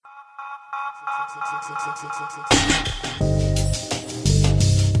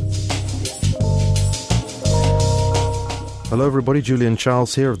Hello everybody, Julian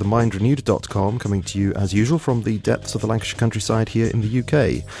Charles here of themindrenewed.com, coming to you as usual from the depths of the Lancashire countryside here in the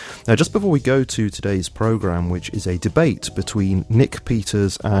UK. Now just before we go to today's programme, which is a debate between Nick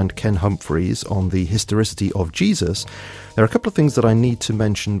Peters and Ken Humphreys on the historicity of Jesus, there are a couple of things that I need to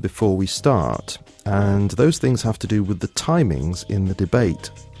mention before we start, and those things have to do with the timings in the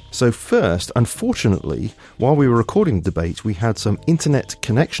debate. So first, unfortunately, while we were recording the debate, we had some internet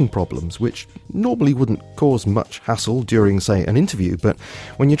connection problems, which normally wouldn't cause much hassle during, say, an interview, but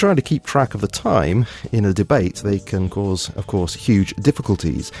when you're trying to keep track of the time in a debate, they can cause, of course, huge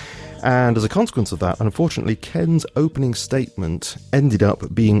difficulties. And as a consequence of that, unfortunately, Ken's opening statement ended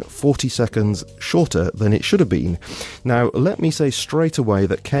up being 40 seconds shorter than it should have been. Now, let me say straight away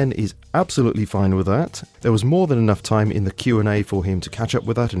that Ken is absolutely fine with that. There was more than enough time in the Q&A for him to catch up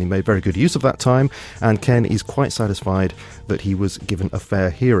with that, and he made very good use of that time, and Ken is quite satisfied that he was given a fair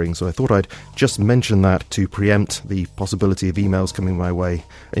hearing. So I thought I'd just mention that to preempt the possibility of emails coming my way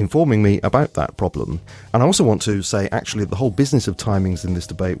informing me about that problem. And I also want to say, actually, the whole business of timings in this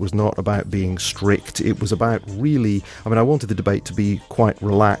debate was not about being strict. It was about really, I wanted the debate to be quite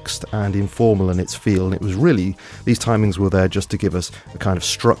relaxed and informal in its feel, and it was really, these timings were there just to give us a kind of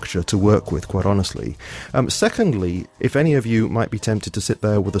structure to work with, quite honestly. Secondly, if any of you might be tempted to sit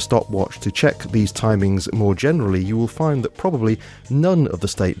there with a stopwatch to check these timings more generally, you will find that probably none of the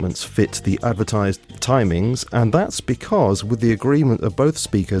statements fit the advertised timings, and that's because, with the agreement of both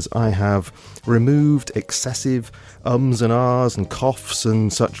speakers, I have removed excessive ums and ahs and coughs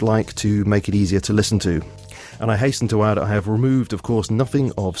and such like to make it easier to listen to. And I hasten to add, I have removed, of course,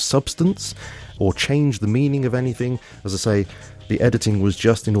 nothing of substance or changed the meaning of anything. As I say, the editing was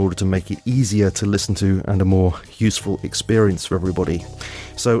just in order to make it easier to listen to and a more useful experience for everybody.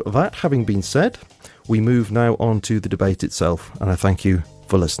 So that having been said, we move now on to the debate itself, and I thank you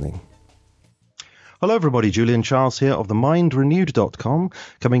for listening. Hello everybody, Julian Charles here of themindrenewed.com,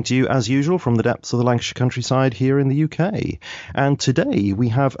 coming to you as usual from the depths of the Lancashire countryside here in the UK. And today we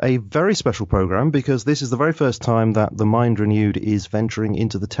have a very special programme because this is the very first time that The Mind Renewed is venturing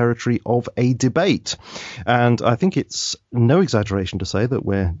into the territory of a debate. And I think it's no exaggeration to say that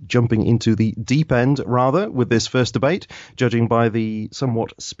we're jumping into the deep end, rather, with this first debate, judging by the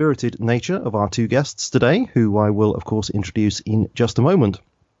somewhat spirited nature of our two guests today, who I will, of course, introduce in just a moment.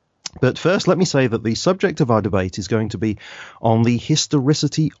 But first, let me say that the subject of our debate is going to be on the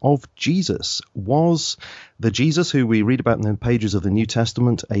historicity of Jesus. Was the Jesus who we read about in the pages of the New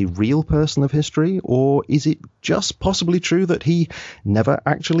Testament a real person of history, or is it just possibly true that he never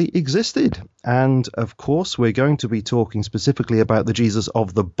actually existed? And, of course, we're going to be talking specifically about the Jesus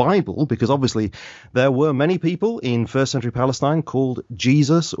of the Bible, because obviously there were many people in first century Palestine called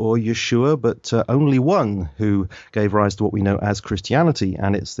Jesus or Yeshua, but only one who gave rise to what we know as Christianity,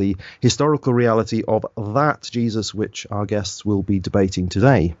 and it's the historical reality of that Jesus which our guests will be debating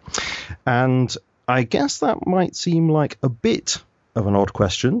today. And I guess that might seem like a bit of an odd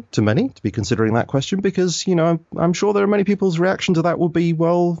question to many to be considering that question, because, I'm sure there are many people's reaction to that would be,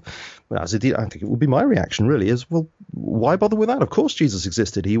 well, as it did, I think it would be my reaction really, is, well, why bother with that? Of course Jesus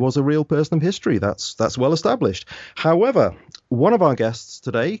existed. He was a real person of history. That's well established. However, one of our guests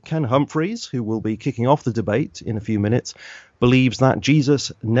today, Ken Humphreys, who will be kicking off the debate in a few minutes, believes that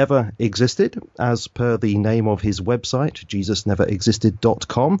Jesus never existed, as per the name of his website,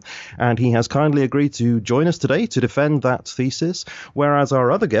 jesusneverexisted.com, and he has kindly agreed to join us today to defend that thesis, whereas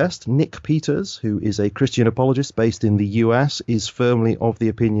our other guest, Nick Peters, who is a Christian apologist based in the US, is firmly of the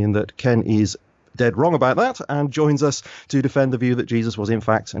opinion that Ken is dead wrong about that, and joins us to defend the view that Jesus was in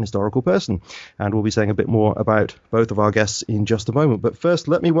fact an historical person. And we'll be saying a bit more about both of our guests in just a moment. But first,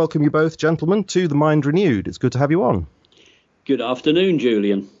 let me welcome you both, gentlemen, to The Mind Renewed. It's good to have you on. Good afternoon,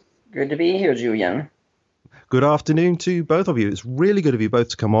 Julian. Good to be here, Julian. Good afternoon to both of you. It's really good of you both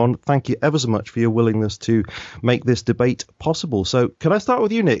to come on. Thank you ever so much for your willingness to make this debate possible. So can I start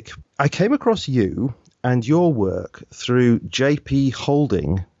with you, Nick? I came across you and your work through JP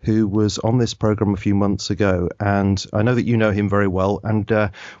Holding, who was on this program a few months ago, and I know that you know him very well. And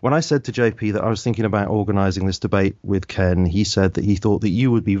when I said to JP that I was thinking about organising this debate with Ken, he said that he thought that you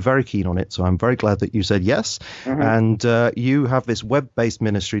would be very keen on it. So I'm very glad that you said yes. Mm-hmm. And you have this web-based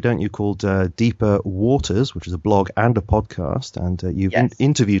ministry, don't you, called Deeper Waters, which is a blog and a podcast. And you've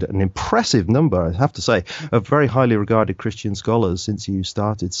interviewed an impressive number, I have to say, of very highly regarded Christian scholars since you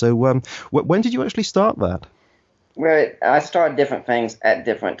started. So when did you actually start that? Well, I started different things at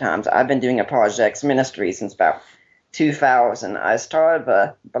different times. I've been doing apologetics ministry since about 2000. I started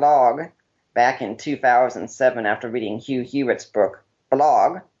a blog back in 2007 after reading Hugh Hewitt's book,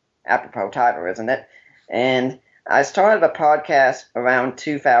 Blog, apropos title, isn't it? And I started a podcast around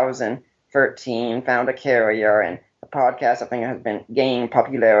 2013, found a carrier, and the podcast I think has been gaining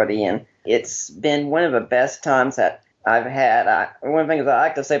popularity, and it's been one of the best times that I've had. One of the things I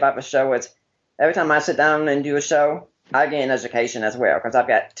like to say about the show is every time I sit down and do a show, I gain education as well, because I've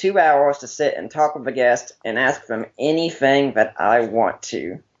got 2 hours to sit and talk with a guest and ask them anything that I want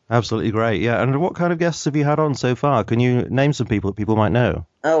to. Absolutely great, yeah. And what kind of guests have you had on so far? Can you name some people that people might know?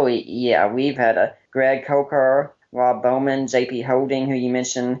 Oh, yeah, we've had Greg Coker, Rob Bowman, J.P. Holding, who you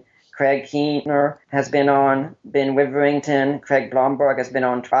mentioned, Craig Keener has been on, Ben Witherington, Craig Blomberg has been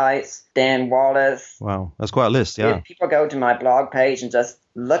on twice, Dan Wallace. Wow, that's quite a list, yeah. If people go to my blog page and just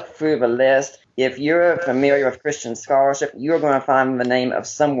look through the list, if you're familiar with Christian scholarship, you're going to find the name of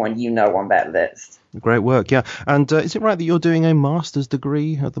someone you know on that list. Great work, yeah. And is it right that you're doing a master's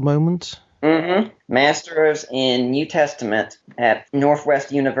degree at the moment? Mm-hmm. Master's in New Testament at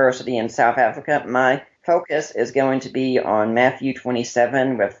Northwest University in South Africa. My focus is going to be on Matthew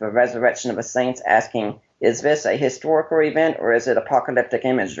 27 with the resurrection of the saints, asking, is this a historical event or is it apocalyptic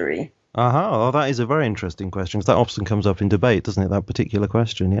imagery? Oh, that is a very interesting question, because that often comes up in debate, doesn't it, that particular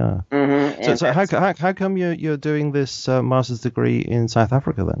question, yeah. Mm-hmm. So how come you're doing this master's degree in South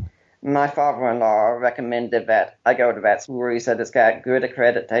Africa then? My father-in-law recommended that I go to that school. He said it's got good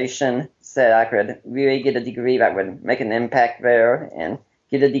accreditation, said I could really get a degree that would make an impact there and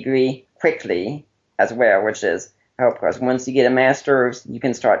get a degree quickly as well, which is help, because once you get a master's, you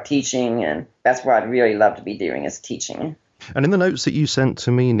can start teaching, and that's what I'd really love to be doing, is teaching. And in the notes that you sent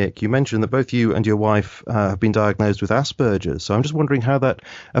to me, Nick, you mentioned that both you and your wife have been diagnosed with Asperger's. So I'm just wondering how that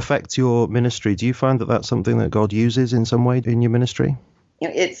affects your ministry. Do you find that that's something that God uses in some way in your ministry?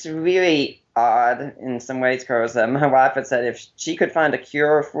 It's really odd in some ways, because my wife had said if she could find a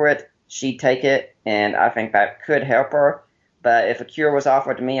cure for it, she'd take it, and I think that could help her. But if a cure was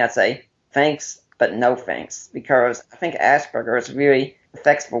offered to me, I'd say thanks, but no thanks, because I think Asperger's really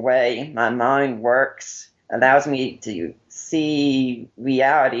affects the way my mind works, allows me to see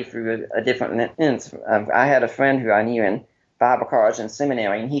reality through a different lens. I had a friend who I knew in Bible college and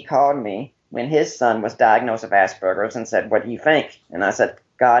seminary, and he called me when his son was diagnosed with Asperger's and said, what do you think? And I said,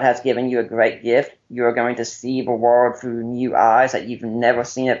 God has given you a great gift. You're going to see the world through new eyes that you've never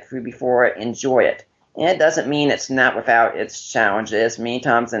seen it through before. Enjoy it. And it doesn't mean it's not without its challenges. Many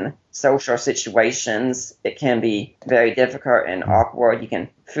times in social situations, it can be very difficult and awkward. You can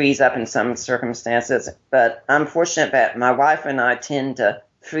freeze up in some circumstances. But I'm fortunate that my wife and I tend to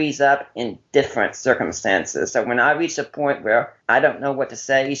freeze up in different circumstances. So when I reach a point where I don't know what to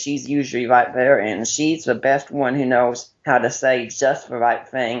say, she's usually right there, and she's the best one who knows how to say just the right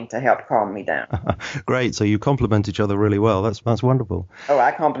thing to help calm me down. Great. So you complement each other really well. That's wonderful. Oh,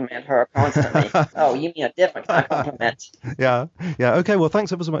 I compliment her constantly. Oh, you mean a different kind of compliment. Yeah. Okay. Well,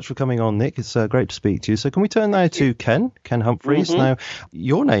 thanks ever so much for coming on, Nick. It's great to speak to you. So can we turn now to Ken Humphreys? Mm-hmm. Now,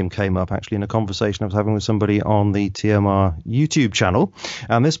 your name came up actually in a conversation I was having with somebody on the TMR YouTube channel.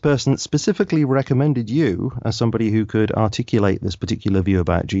 And this person specifically recommended you as somebody who could articulate this particular view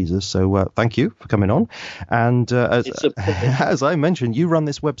about Jesus. So thank you for coming on. And as I mentioned, you run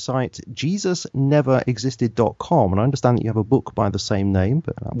this website, JesusNeverExisted.com, and I understand that you have a book by the same name,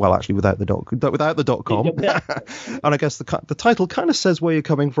 but well, actually without the .com. And I guess the title kind of says where you're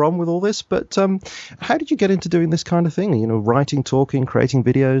coming from with all this. But how did you get into doing this kind of thing? You know, writing, talking, creating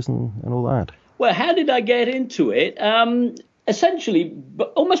videos, and all that. Well, how did I get into it? Essentially,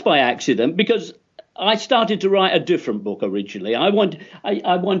 almost by accident, because I started to write a different book originally. I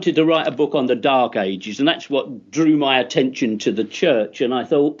wanted to write a book on the Dark Ages, and that's what drew my attention to the church. And I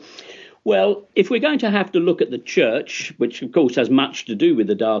thought, well, if we're going to have to look at the church, which of course has much to do with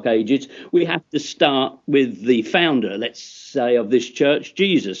the Dark Ages, we have to start with the founder, let's say, of this church,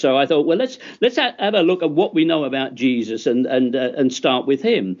 Jesus. So I thought, well, let's have a look at what we know about Jesus and start with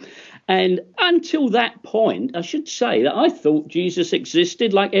him. And until that point, I should say that I thought Jesus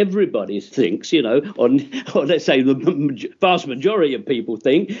existed like everybody thinks, you know, or let's say the vast majority of people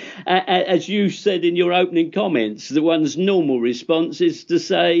think. As you said in your opening comments, the one's normal response is to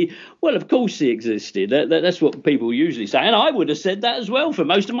say, well, of course he existed. That's what people usually say. And I would have said that as well for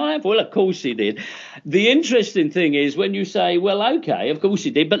most of my life. Well, of course he did. The interesting thing is when you say, well, OK, of course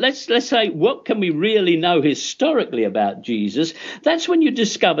he did. But let's say, what can we really know historically about Jesus? That's when you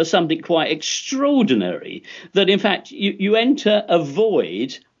discover something quite extraordinary, that in fact you enter a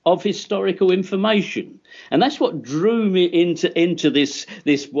void of historical information. And that's what drew me into this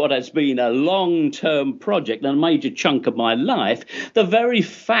what has been a long-term project and a major chunk of my life, the very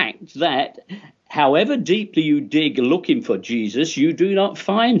fact that however deeply you dig looking for Jesus, you do not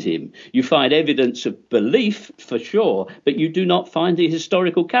find him. You find evidence of belief, for sure, but you do not find the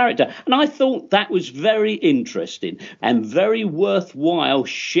historical character. And I thought that was very interesting and very worthwhile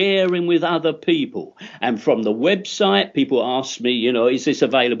sharing with other people. And from the website, people asked me, is this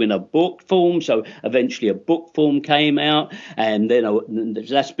available in a book form? So eventually a book form came out, and then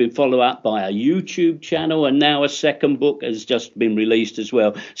that's been followed up by a YouTube channel, and now a second book has just been released as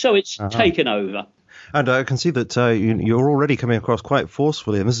well. So it's taken over. And I can see that you're already coming across quite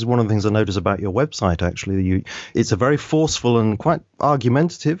forcefully, and this is one of the things I notice about your website, actually. It's a very forceful and quite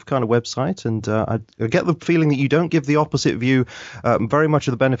argumentative kind of website, and I get the feeling that you don't give the opposite view very much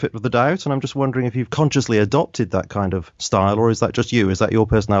of the benefit of the doubt, and I'm just wondering if you've consciously adopted that kind of style, or is that just you? Is that your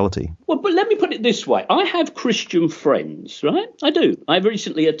personality? Well, but let me put it this way. I have Christian friends, right? I do. I've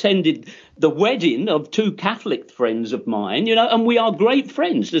recently attended the wedding of two Catholic friends of mine, and we are great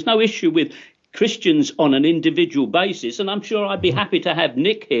friends. There's no issue with Christians on an individual basis, and I'm sure I'd be happy to have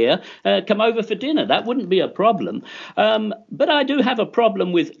Nick here come over for dinner. That wouldn't be a problem. But I do have a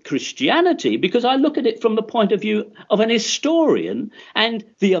problem with Christianity because I look at it from the point of view of an historian and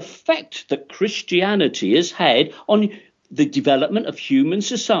the effect that Christianity has had on the development of human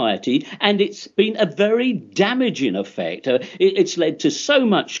society, and it's been a very damaging effect. It's led to so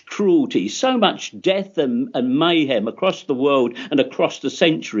much cruelty, so much death and mayhem across the world and across the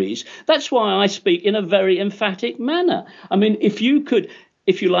centuries. That's why I speak in a very emphatic manner. I mean, if you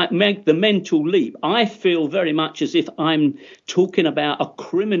like, make the mental leap, I feel very much as if I'm talking about a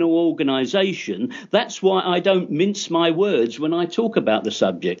criminal organisation. That's why I don't mince my words when I talk about the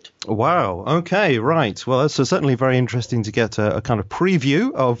subject. Wow. Okay, right. Well, that's certainly very interesting to get a kind of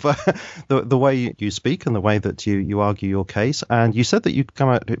preview of the way you speak and the way that you argue your case. And you said that you'd come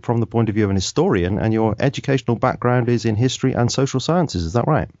at it from the point of view of an historian, and your educational background is in history and social sciences. Is that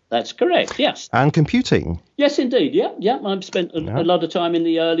right? That's correct, yes. And computing. Yes, indeed. Yeah. I've spent a lot of time in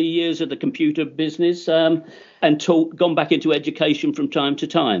the early years of the computer business and gone back into education from time to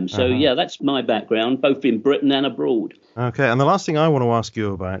time. So, yeah, that's my background, both in Britain and abroad. Okay, and the last thing I want to ask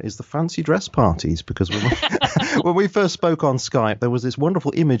you about is the fancy dress parties, because when we first spoke on Skype, there was this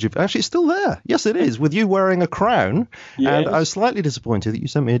wonderful image of, actually it's still there, yes it is, with you wearing a crown, yes. And I was slightly disappointed that you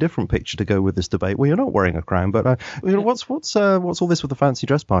sent me a different picture to go with this debate. Well, you're not wearing a crown, but what's all this with the fancy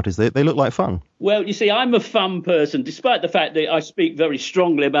dress parties? They look like fun. Well, you see, I'm a fun person, despite the fact that I speak very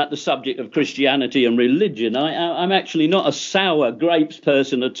strongly about the subject of Christianity and religion. I'm actually not a sour grapes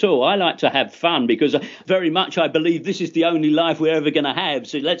person at all. I like to have fun because very much I believe this is the only life we're ever going to have,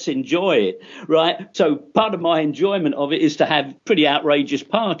 so let's enjoy it, right? So part of my enjoyment of it is to have pretty outrageous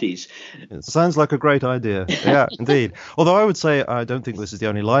parties. It sounds like a great idea. Yeah, indeed. Although I would say I don't think this is the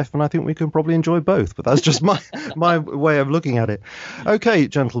only life, and I think we can probably enjoy both, but that's just my way of looking at it. Okay,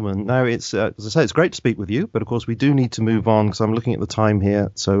 gentlemen, now it's, as I say, it's great to speak with you, but of course we do need to move on because I'm looking at the time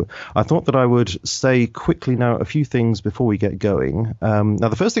here, so I thought that I would say quickly now a few things before we get going. Now,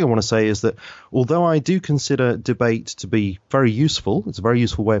 the first thing I want to say is that although I do consider debate to be very useful, it's a very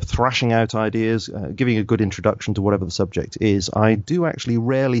useful way of thrashing out ideas, giving a good introduction to whatever the subject is, I do actually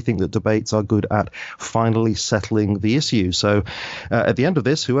rarely think that debates are good at finally settling the issue. So at the end of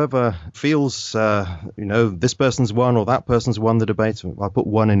this, whoever feels, this person's won or that person's won the debate, I put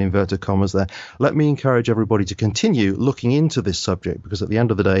one in inverted commas there, let me encourage everybody to continue looking into this subject, because at the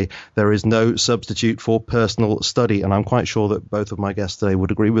end of the day, there is no substitute for personal study, and I'm quite sure that both of my guests today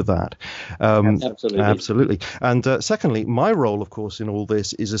would agree with that. Absolutely. And secondly, my role, of course, in all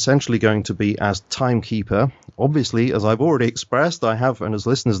this is essentially going to be as timekeeper. Obviously, as I've already expressed, I have, and as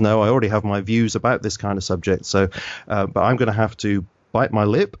listeners know, I already have my views about this kind of subject. So, but I'm going to have to bite my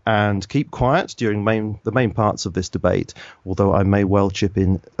lip and keep quiet during the main parts of this debate, although I may well chip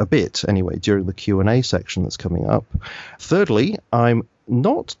in a bit anyway during the Q&A section that's coming up. Thirdly, I'm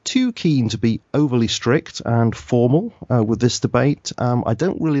not too keen to be overly strict and formal with this debate. I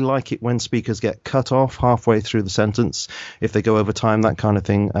don't really like it when speakers get cut off halfway through the sentence if they go over time, that kind of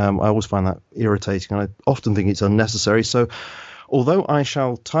thing. I always find that irritating, and I often think it's unnecessary. So although I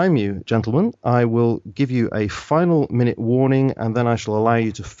shall time you, gentlemen, I will give you a final minute warning, and then I shall allow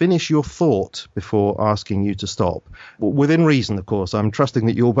you to finish your thought before asking you to stop. Within reason, of course. I'm trusting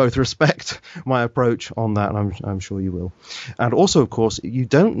that you'll both respect my approach on that, and I'm sure you will. And also, of course, you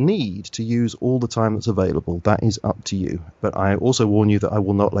don't need to use all the time that's available. That is up to you. But I also warn you that I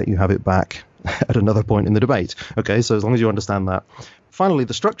will not let you have it back at another point in the debate. Okay, so as long as you understand that. Finally,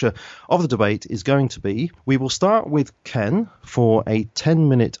 the structure of the debate is going to be, we will start with Ken for a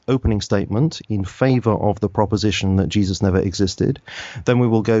 10-minute opening statement in favour of the proposition that Jesus never existed. Then we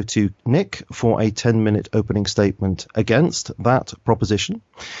will go to Nick for a 10-minute opening statement against that proposition.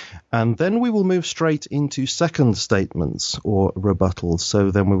 And then we will move straight into second statements or rebuttals.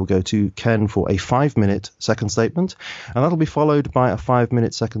 So then we will go to Ken for a 5-minute second statement, and that'll be followed by a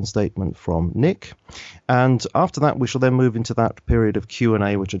 5-minute second statement from Nick. And after that, we shall then move into that period of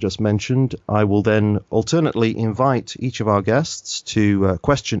Q&A, which I just mentioned. I will then alternately invite each of our guests to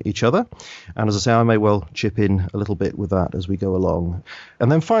question each other. And as I say, I may well chip in a little bit with that as we go along.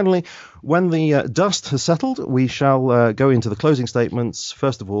 And then finally, when the dust has settled, we shall go into the closing statements.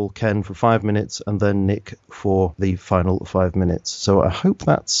 First of all, Ken for 5 minutes, and then Nick for the final 5 minutes. So I hope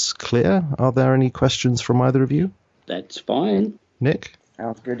that's clear. Are there any questions from either of you? That's fine. Nick?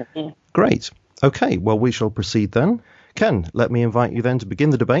 Sounds good. Great. Okay, well, we shall proceed then. Ken, let me invite you then to begin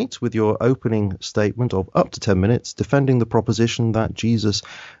the debate with your opening statement of up to 10 minutes, defending the proposition that Jesus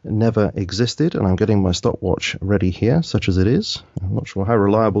never existed. And I'm getting my stopwatch ready here, such as it is. I'm not sure how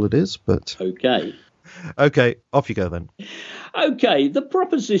reliable it is, but... Okay, off you go then. Okay, the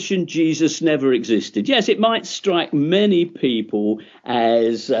proposition Jesus never existed. Yes, it might strike many people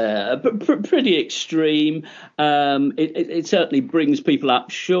as pretty extreme. It certainly brings people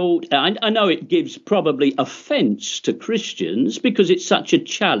up short. I know it gives probably offence to Christians because it's such a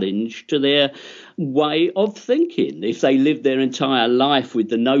challenge to their way of thinking. If they live their entire life with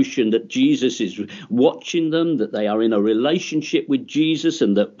the notion that Jesus is watching them, that they are in a relationship with Jesus,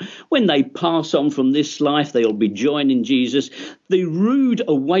 and that when they pass on from this life, they'll be joining Jesus, the rude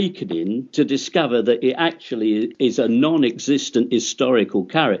awakening to discover that it actually is a non-existent historical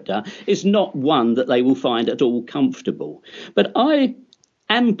character is not one that they will find at all comfortable. But I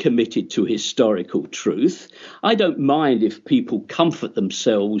am committed to historical truth. I don't mind if people comfort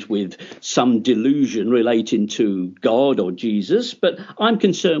themselves with some delusion relating to God or Jesus, but I'm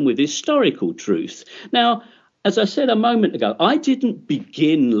concerned with historical truth. Now, as I said a moment ago, I didn't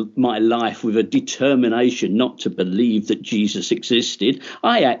begin my life with a determination not to believe that Jesus existed.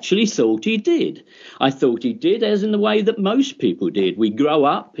 I actually thought he did. I thought he did, as in the way that most people did. We grow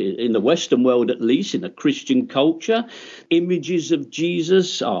up, in the Western world at least, in a Christian culture. Images of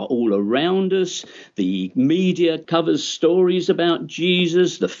Jesus are all around us. The media covers stories about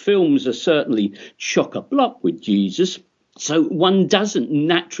Jesus. The films are certainly chock-a-block with Jesus. So one doesn't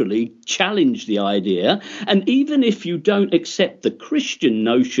naturally challenge the idea. And even if you don't accept the Christian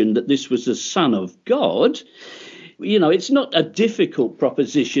notion that this was the Son of God, you know, it's not a difficult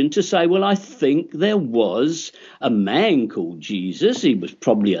proposition to say, well, I think there was a man called Jesus. He was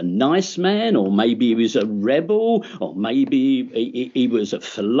probably a nice man, or maybe he was a rebel, or maybe he was a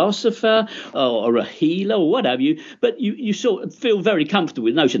philosopher or a healer or what have you. But you sort of feel very comfortable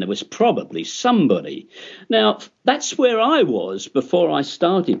with the notion there was probably somebody. Now, that's where I was before I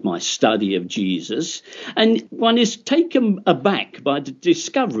started my study of Jesus. And one is taken aback by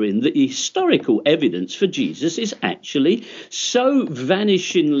discovering that the historical evidence for Jesus is actually so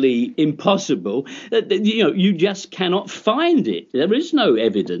vanishingly impossible that, you know, you just cannot find it. There is no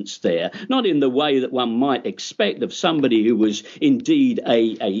evidence there, not in the way that one might expect of somebody who was indeed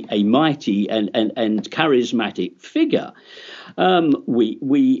a mighty and charismatic figure.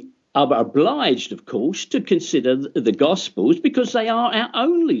 We are obliged, of course, to consider the Gospels because they are our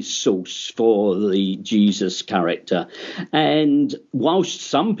only source for the Jesus character. And whilst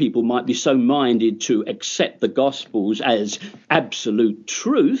some people might be so minded to accept the Gospels as absolute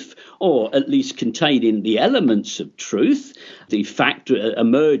truth, or at least containing the elements of truth, the fact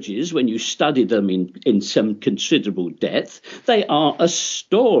emerges when you study them in some considerable depth. They are a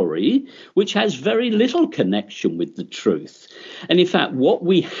story which has very little connection with the truth. And in fact, what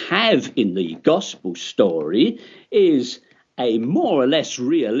we have in the gospel story is a more or less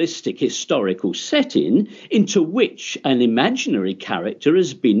realistic historical setting into which an imaginary character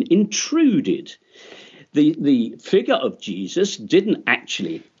has been intruded. The figure of Jesus didn't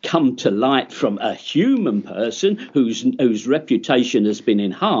actually come to light from a human person whose reputation has been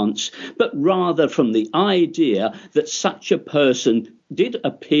enhanced, but rather from the idea that such a person did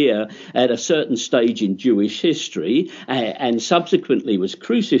appear at a certain stage in Jewish history and subsequently was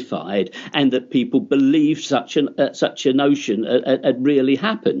crucified, and that people believed such a notion had really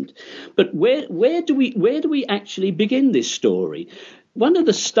happened. But where do we actually begin this story? One of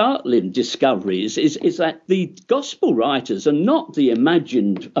the startling discoveries is that the gospel writers are not the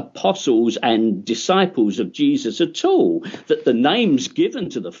imagined apostles and disciples of Jesus at all, that the names given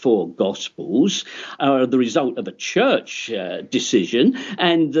to the four gospels are the result of a church decision,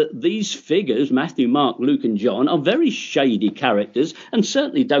 and that these figures, Matthew, Mark, Luke and John, are very shady characters and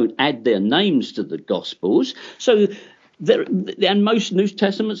certainly don't add their names to the gospels. So and most New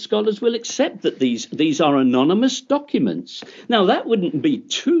Testament scholars will accept that these are anonymous documents. Now, that wouldn't be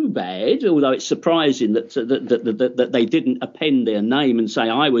too bad, although it's surprising that they didn't append their name and say,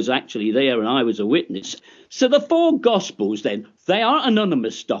 I was actually there and I was a witness. So the four Gospels, then, they are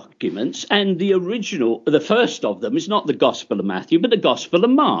anonymous documents, and the first of them is not the Gospel of Matthew, but the Gospel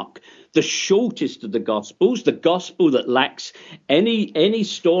of Mark, the shortest of the Gospels, the Gospel that lacks any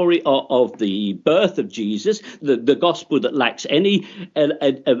story of the birth of Jesus, the Gospel that lacks any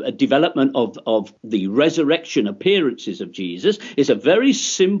a development of the resurrection appearances of Jesus. Is a very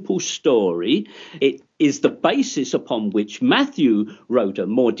simple story. It is the basis upon which Matthew wrote a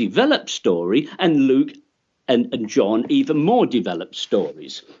more developed story, and Luke and John even more developed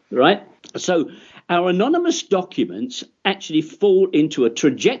stories, right? So our anonymous documents actually fall into a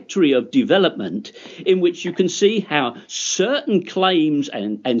trajectory of development in which you can see how certain claims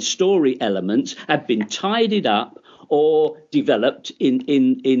and story elements have been tidied up or developed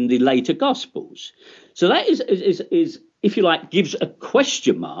in the later Gospels. So that is if you like, gives a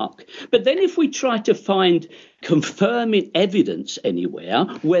question mark. But then if we try to find confirming evidence anywhere,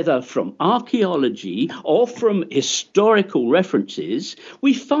 whether from archaeology or from historical references,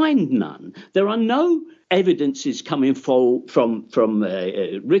 we find none. There are no evidences coming from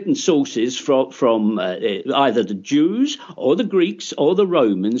written sources from either the Jews or the Greeks or the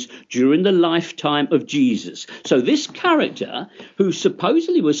Romans during the lifetime of Jesus. So this character, who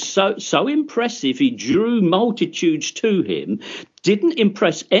supposedly was so impressive, he drew multitudes to him, didn't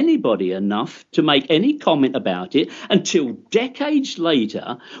impress anybody enough to make any comment about it until decades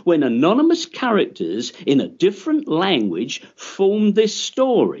later, when anonymous characters in a different language formed this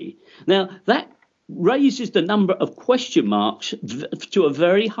story. Now, that raises the number of question marks to a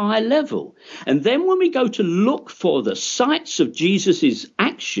very high level. And then when we go to look for the sites of Jesus's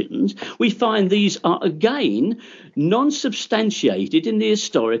actions, we find these are again non-substantiated in the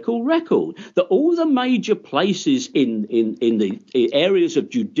historical record. That all the major places in the areas of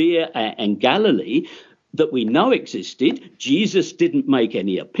Judea and Galilee that we know existed, Jesus didn't make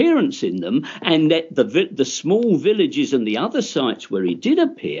any appearance in them, and that the small villages and the other sites where he did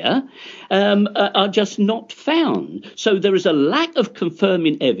appear are just not found. So there is a lack of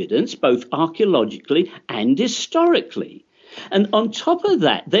confirming evidence, both archaeologically and historically. And on top of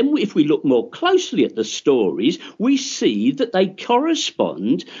that, then if we look more closely at the stories, we see that they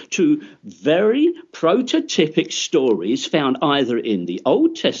correspond to very prototypic stories found either in the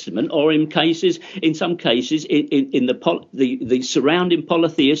Old Testament or in some cases in the surrounding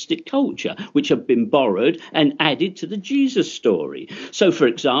polytheistic culture, which have been borrowed and added to the Jesus story. So, for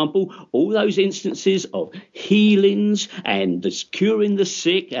example, all those instances of healings and curing the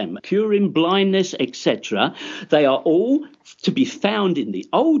sick and curing blindness, etc., they are all to be found in the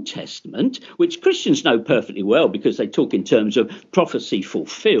Old Testament, which Christians know perfectly well because they talk in terms of prophecy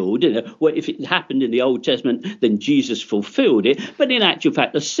fulfilled. Well, if it happened in the Old Testament, then Jesus fulfilled it. But in actual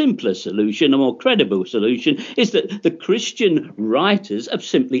fact, the simpler solution, a more credible solution, is that the Christian writers have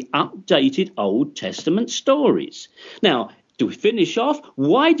simply updated Old Testament stories. Now, to finish off,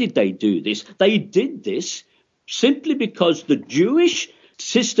 why did they do this? They did this simply because the Jewish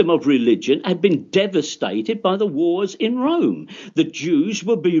system of religion had been devastated by the wars in Rome. The Jews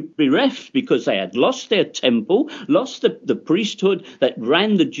were bereft because they had lost their temple, lost the priesthood that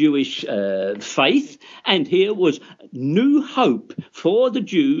ran the Jewish faith, and here was new hope for the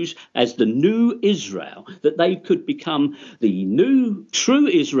Jews as the new Israel, that they could become the new true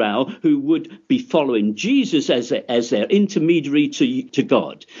Israel who would be following Jesus as their intermediary to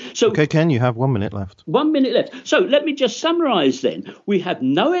God. So, okay, Ken, you have 1 minute left. 1 minute left. So let me just summarize then. We have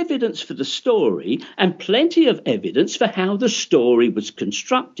no evidence for the story and plenty of evidence for how the story was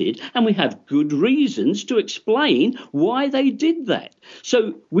constructed, and we have good reasons to explain why they did that.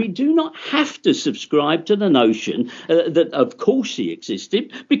 So we do not have to subscribe to the notion that of course he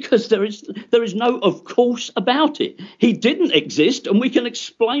existed, because there is no of course about it. He didn't exist, and we can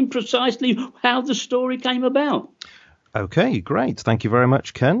explain precisely how the story came about. Okay, great. Thank you very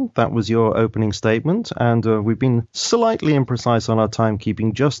much, Ken. That was your opening statement. And we've been slightly imprecise on our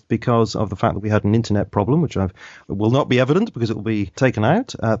timekeeping just because of the fact that we had an internet problem, which will not be evident because it will be taken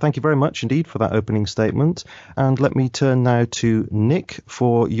out. Thank you very much indeed for that opening statement. And let me turn now to Nick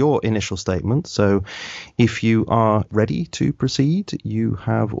for your initial statement. So if you are ready to proceed, you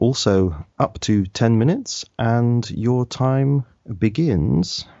have also up to 10 minutes and your time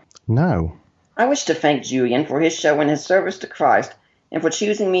begins now. I wish to thank Julian for his show and his service to Christ, and for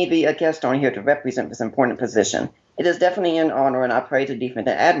choosing me to be a guest on here to represent this important position. It is definitely an honor, and I pray to defend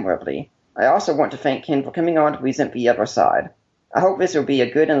it admirably. I also want to thank Ken for coming on to present the other side. I hope this will be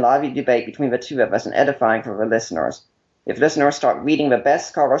a good and lively debate between the two of us and edifying for the listeners. If listeners start reading the best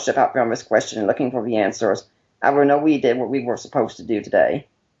scholarship out there on this question and looking for the answers, I will know we did what we were supposed to do today.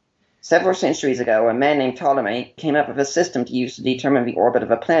 Several centuries ago, a man named Ptolemy came up with a system to use to determine the orbit of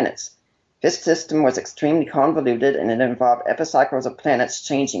the planets. This system was extremely convoluted, and it involved epicycles of planets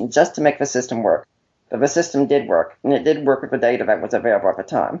changing just to make the system work. But the system did work, and it did work with the data that was available at the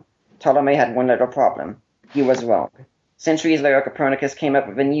time. Ptolemy had one little problem. He was wrong. Centuries later, Copernicus came up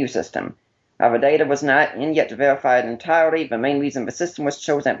with a new system. While the data was not in yet to verify it entirely, the main reason the system was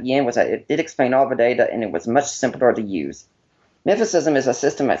chosen at the end was that it did explain all the data, and it was much simpler to use. Mythicism is a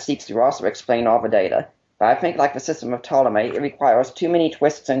system that seeks to also explain all the data, but I think like the system of Ptolemy, it requires too many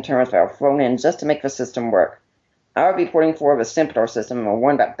twists and turns that are thrown in just to make the system work. I would be putting forward a simpler system, or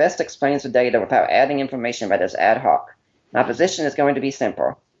one that best explains the data without adding information that is ad hoc. My position is going to be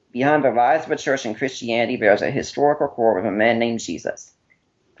simple. Behind the rise of the church and Christianity, there is a historical core of a man named Jesus.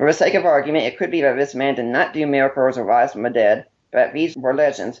 For the sake of argument, it could be that this man did not do miracles or rise from the dead, but these were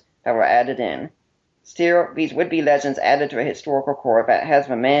legends that were added in. Still, these would be legends added to a historical core that has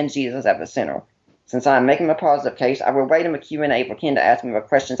the man Jesus at the center. Since I am making a positive case, I will wait in the Q&A for Ken to ask me the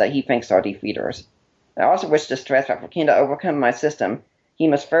questions that he thinks are defeaters. I also wish to stress that for Ken to overcome my system, he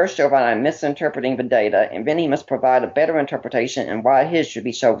must first show that I am misinterpreting the data, and then he must provide a better interpretation and why his should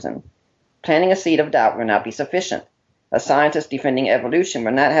be chosen. Planting a seed of doubt will not be sufficient. A scientist defending evolution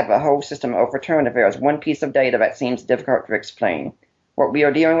will not have the whole system overturned if there is one piece of data that seems difficult to explain. What we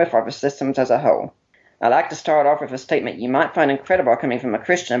are dealing with are the systems as a whole. I like to start off with a statement you might find incredible coming from a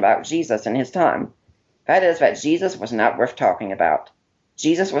Christian about Jesus in his time. That is that Jesus was not worth talking about.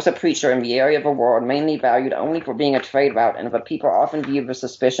 Jesus was a preacher in the area of the world mainly valued only for being a trade route, and the people often viewed with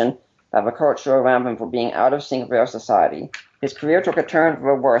suspicion by the culture around him for being out of sync with their society. His career took a turn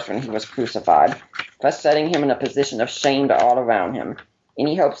for the worse when he was crucified, thus setting him in a position of shame to all around him.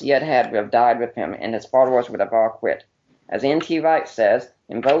 Any hopes he had would have died with him, and his followers would have all quit. As N.T. Wright says,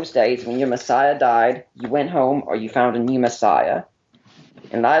 in those days when your Messiah died, you went home or you found a new Messiah.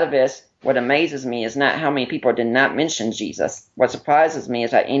 In light of this, what amazes me is not how many people did not mention Jesus. What surprises me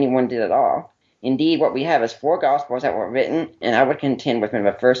is that anyone did at all. Indeed, what we have is 4 Gospels that were written, and I would contend within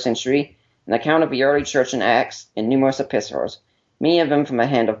the 1st century, an account of the early church in Acts, and numerous epistles, many of them from the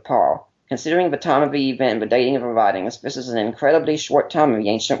hand of Paul. Considering the time of the event and the dating of the writings, this is an incredibly short time in the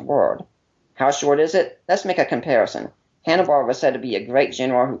ancient world. How short is it? Let's make a comparison. Hannibal was said to be a great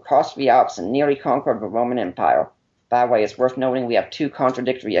general who crossed the Alps and nearly conquered the Roman Empire. By the way, it's worth noting we have 2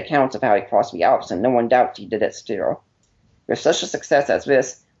 contradictory accounts of how he crossed the Alps, and no one doubts he did it still. With such a success as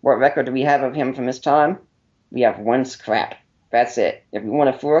this, what record do we have of him from his time? We have 1 scrap. That's it. If we want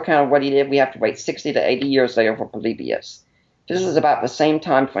a full account of what he did, we have to wait 60 to 80 years later for Polybius. This is about the same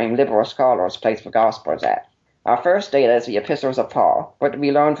time frame liberal scholars place the Gospels at. Our first data is the epistles of Paul. What do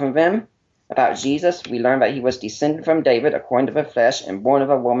we learn from them? About Jesus, we learn that he was descended from David according to the flesh and born of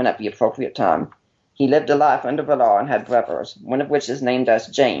a woman at the appropriate time. He lived a life under the law and had brothers, one of which is named as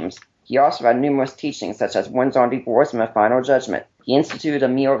James. He also had numerous teachings, such as ones on divorce and the final judgment. He instituted a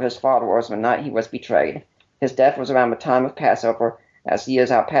meal with his followers the night he was betrayed. His death was around the time of Passover, as he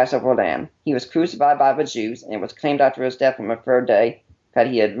is our Passover lamb. He was crucified by the Jews, and it was claimed after his death on the 3rd day that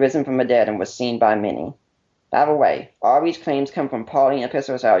he had risen from the dead and was seen by many. By the way, all these claims come from Pauline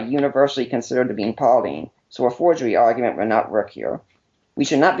epistles that are universally considered to be Pauline, so a forgery argument will not work here. We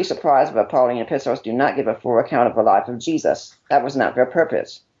should not be surprised if the Pauline epistles do not give a full account of the life of Jesus. That was not their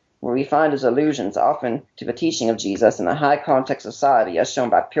purpose. What we find is allusions often to the teaching of Jesus in a high-context society, as shown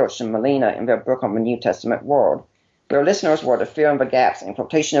by Pilch and Molina in their book on the New Testament world. Their listeners were to fill in the gaps in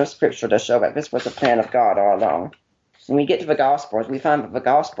quotation of Scripture to show that this was the plan of God all along. When we get to the Gospels, we find that the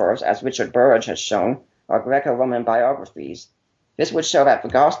Gospels, as Richard Burridge has shown, are Greco-Roman biographies. This would show that the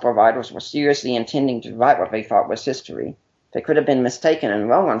Gospel writers were seriously intending to write what they thought was history. They could have been mistaken and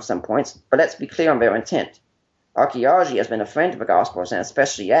wrong on some points, but let's be clear on their intent. Archaeology has been a friend of the Gospels, and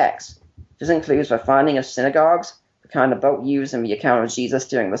especially Acts. This includes the finding of synagogues, the kind of boat used in the account of Jesus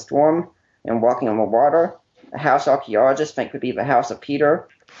during the storm and walking on the water. A house archaeologists think could be the house of Peter,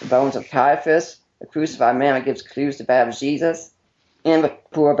 the bones of Caiaphas, the crucified man that gives clues to that of Jesus, and the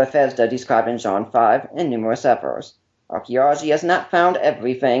pool of Bethesda described in John 5, and numerous others. Archaeology has not found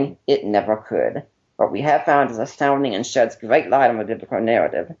everything. It never could. What we have found is astounding and sheds great light on the biblical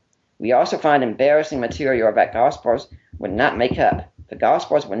narrative. We also find embarrassing material that Gospels would not make up. The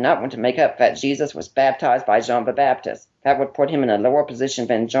Gospels would not want to make up that Jesus was baptized by John the Baptist. That would put him in a lower position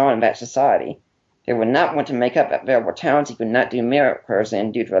than John in that society. They would not want to make up that there were towns he could not do miracles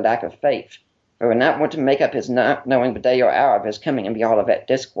in due to a lack of faith. They would not want to make up his not knowing the day or hour of his coming in the Olivet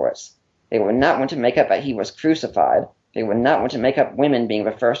Discourse. They would not want to make up that he was crucified. They would not want to make up women being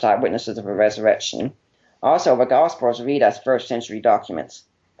the first eyewitnesses of the resurrection. Also, the Gospels read as first-century documents.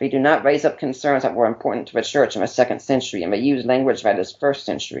 They do not raise up concerns that were important to the church in the 2nd century, and they use language that is 1st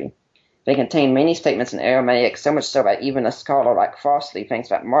century. They contain many statements in Aramaic, so much so that even a scholar like Crossley thinks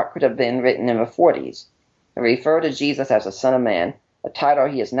that Mark could have been written in the 40s. They refer to Jesus as the Son of Man, a title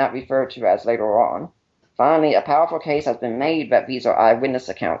he is not referred to as later on. Finally, a powerful case has been made that these are eyewitness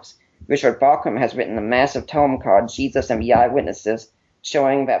accounts. Richard Bauckham has written a massive tome called Jesus and the Eyewitnesses,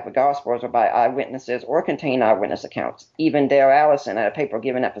 showing that the Gospels are by eyewitnesses or contain eyewitness accounts. Even Dale Allison, at a paper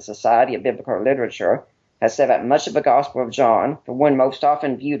given at the Society of Biblical Literature, has said that much of the Gospel of John, the one most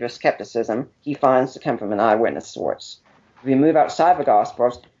often viewed with skepticism, he finds to come from an eyewitness source. If we move outside the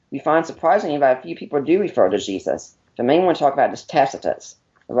Gospels, we find surprisingly that a few people do refer to Jesus. The main one to talk about is Tacitus,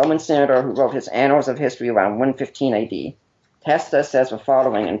 the Roman senator who wrote his Annals of History around 115 AD. Tacitus says the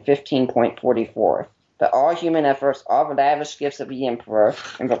following in 15.44, that all human efforts, all the lavish gifts of the emperor,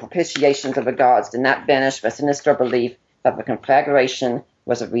 and the propitiations of the gods did not banish the sinister belief that the conflagration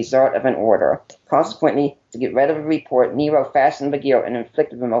was a result of an order. Consequently, to get rid of the report, Nero fastened the guilt and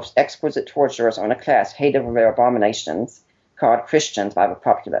inflicted the most exquisite tortures on a class hated for their abominations, called Christians by the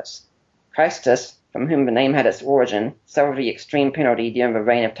populace. Christus, from whom the name had its origin, suffered the extreme penalty during the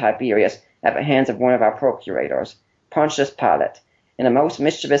reign of Tiberius at the hands of one of our procurators, Pontius Pilate. In a most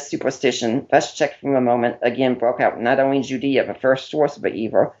mischievous superstition, thus checked from a moment, again broke out not only in Judea, the first source of the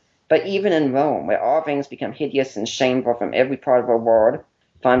evil, but even in Rome, where all things become hideous and shameful from every part of the world,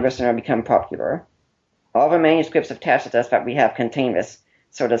 find this and become popular. All the manuscripts of Tacitus that we have contain this,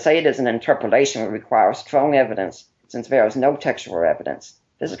 so to say it is an interpolation would require strong evidence, since there is no textual evidence.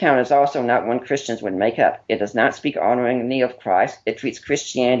 This account is also not one Christians would make up. It does not speak honoringly of Christ, it treats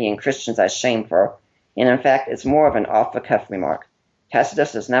Christianity and Christians as shameful, and in fact it's more of an off-the-cuff remark.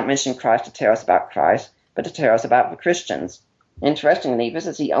 Tacitus does not mention Christ to tell us about Christ, but to tell us about the Christians. Interestingly, this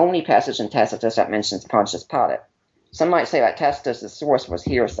is the only passage in Tacitus that mentions Pontius Pilate. Some might say that Tacitus' source was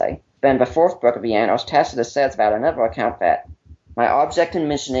hearsay, but in the 4th book of the Annals, Tacitus says about another account that, my object in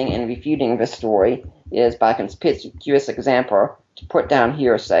mentioning and refuting this story is, by conspicuous example, to put down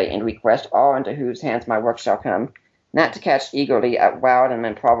hearsay and request all into whose hands my work shall come, not to catch eagerly at wild and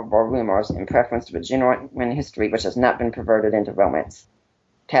improbable rumors in preference to the genuine history which has not been perverted into romance.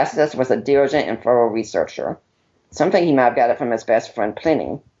 Tacitus was a diligent and thorough researcher. Something he might have got it from his best friend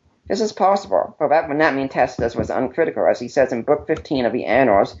Pliny. This is possible, but that would not mean Tacitus was uncritical, as he says in Book 15 of the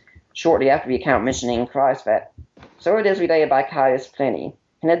Annals, shortly after the account mentioning Christ, that, so it is related by Caius Pliny,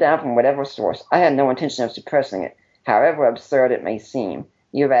 handed down from whatever source. I had no intention of suppressing it, however absurd it may seem.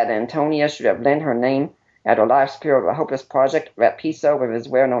 Either that Antonia should have lent her name at her life's period of a hopeless project, that Piso, with his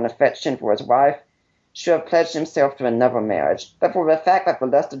well-known affection for his wife, should have pledged himself to another marriage, but for the fact that the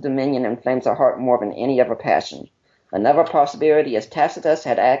lust of dominion inflames her heart more than any other passion. Another possibility is Tacitus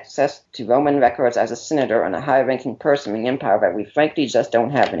had access to Roman records as a senator and a high-ranking person in the empire that we frankly just don't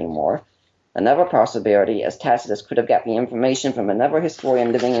have anymore. Another possibility is Tacitus could have got the information from another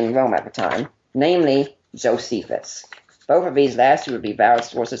historian living in Rome at the time, namely Josephus. Both of these last two would be valid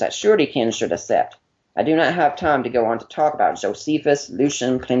sources that surely Ken should accept. I do not have time to go on to talk about Josephus,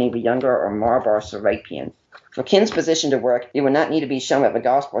 Lucian, Pliny the Younger, or Marbar Serapion. For Ken's position to work, it would not need to be shown that the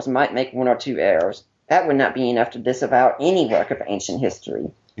Gospels might make one or two errors. That would not be enough to disavow any work of ancient history.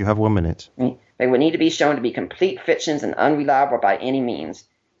 You have 1 minute. They would need to be shown to be complete fictions and unreliable by any means.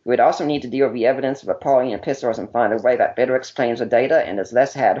 We would also need to deal with the evidence of the Pauline epistles and find a way that better explains the data and is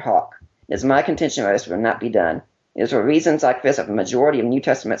less ad hoc. It is my contention that this will not be done. It is for reasons like this that the majority of New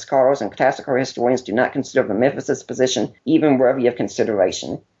Testament scholars and classical historians do not consider the Memphis position even worthy of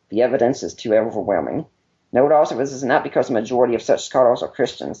consideration. The evidence is too overwhelming. Note also this is not because the majority of such scholars are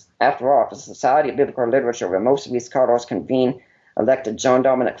Christians. After all, the Society of Biblical Literature, where most of these scholars convene, elected John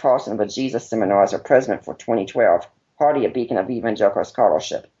Dominic Crossan of the Jesus Seminar as their president for 2012, hardly a beacon of evangelical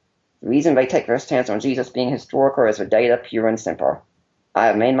scholarship. The reason they take their stance on Jesus being historical is the data pure and simple. I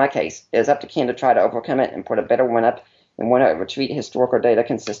have made my case. It is up to Ken to try to overcome it and put a better one up and one that would treat historical data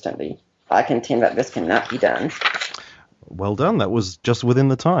consistently. I contend that this cannot be done. Well done. That was just within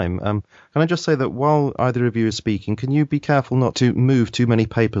the time. Can I just say that while either of you is speaking, can you be careful not to move too many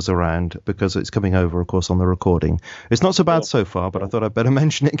papers around, because it's coming over, of course, on the recording. It's not so bad so far, but I thought I'd better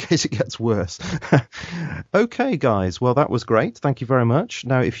mention it in case it gets worse. Okay, guys. Well, that was great. Thank you very much.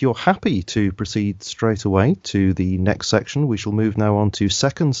 Now, if you're happy to proceed straight away to the next section, we shall move now on to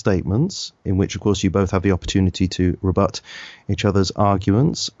second statements, in which, of course, you both have the opportunity to rebut each other's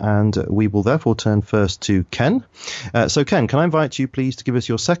arguments. And we will therefore turn first to Ken. So, Ken, can I invite you, please, to give us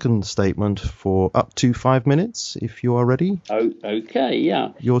your second statement for up to 5 minutes, if you are ready? Oh, okay,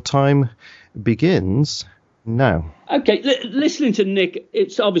 yeah. Your time begins No. Okay, listening to Nick,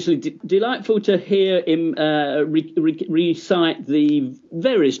 it's obviously delightful to hear him recite the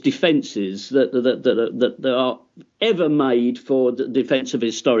various defences that are ever made for the defence of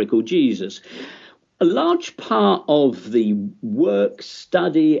historical Jesus. A large part of the work,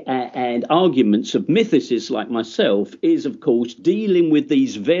 study, and arguments of mythicists like myself is, of course, dealing with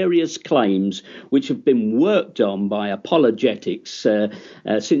these various claims which have been worked on by apologetics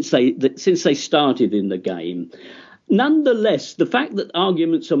since they started in the game. Nonetheless, the fact that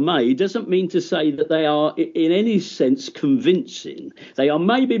arguments are made doesn't mean to say that they are in any sense convincing. They are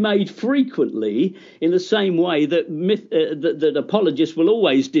maybe made frequently in the same way that that apologists will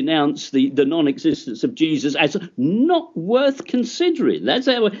always denounce the non-existence of Jesus as not worth considering. That's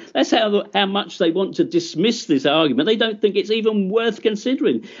how much they want to dismiss this argument. They don't think it's even worth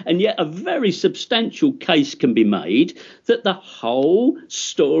considering. And yet a very substantial case can be made that the whole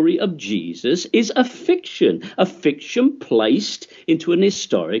story of Jesus is a fiction placed into an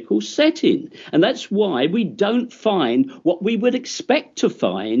historical setting. And that's why we don't find what we would expect to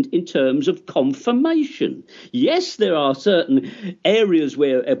find in terms of confirmation. Yes, there are certain areas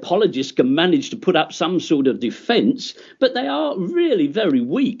where apologists can manage to put up some sort of defense, but they are really very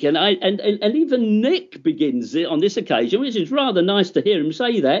weak. And even Nick begins it on this occasion, which is rather nice to hear him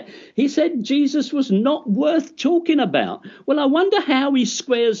say that. He said Jesus was not worth talking about. Well, I wonder how he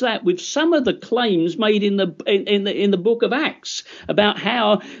squares that with some of the claims made in the book of Acts about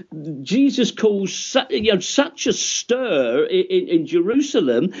how Jesus caused such a stir in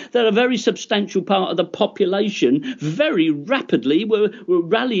Jerusalem that a very substantial part of the population very rapidly were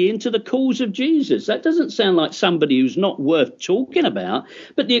rallying to the cause of Jesus. That doesn't sound like somebody who's not worth talking about.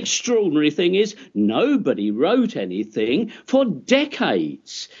 But the extraordinary thing is nobody wrote anything for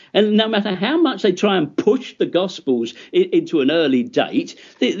decades. And no matter how much they try and push the Gospels into an early date,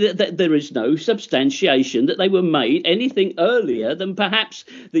 there is no substantiation that they were made anything earlier than perhaps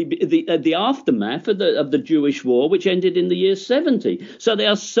the aftermath of the Jewish war, which ended in the year 70. So they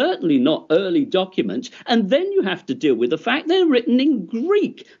are certainly not early documents. And then you have to deal with the fact they're written in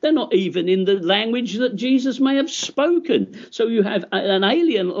Greek. They're not even in the language that Jesus may have spoken. So you have an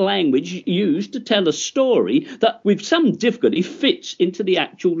alien language used to tell a story that with some difficulty fits into the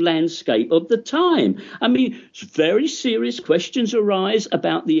actual landscape of the time. I mean, very serious questions arise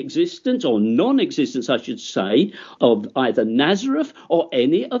about the existence or non-existence, I should say, of either Nazareth or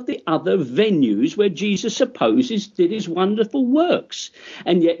any of the other venues where Jesus supposes did his wonderful works.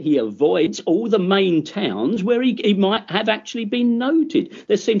 And yet he avoids all the main towns where he might have actually been noted.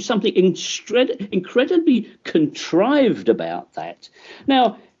 There seems something incredibly contrived about that.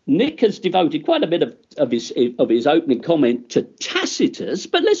 Now, Nick has devoted quite a bit of his opening comment to Tacitus,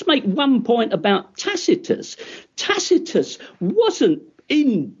 but let's make one point about Tacitus. Tacitus wasn't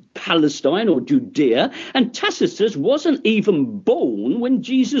in Palestine or Judea, and Tacitus wasn't even born when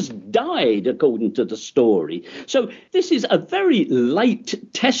Jesus died, according to the story. So this is a very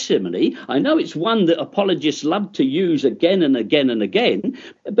late testimony. I know it's one that apologists love to use again and again and again,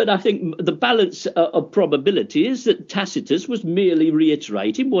 but I think the balance of probability is that Tacitus was merely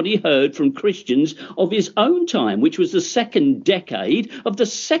reiterating what he heard from Christians of his own time, which was the second decade of the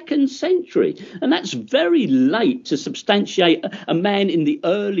 2nd century. And that's very late to substantiate a man in the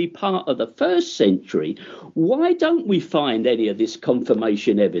early part of the 1st century. Why don't we find any of this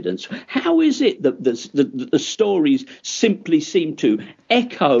confirmation evidence? How is it that the stories simply seem to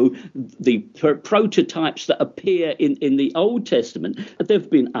echo the prototypes that appear in the Old Testament? They've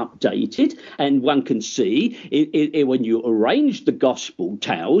been updated, and one can see when you arrange the gospel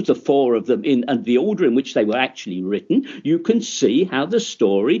tales, the 4 of them in the order in which they were actually written, you can see how the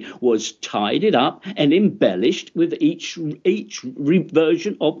story was tidied up and embellished with each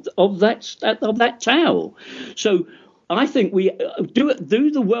version of that tale. So I think we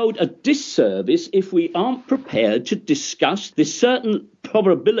do the world a disservice if we aren't prepared to discuss this certain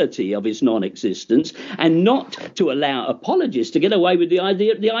probability of his non-existence and not to allow apologists to get away with the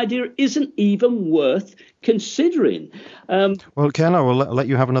idea isn't even worth considering. Well, Ken, I will let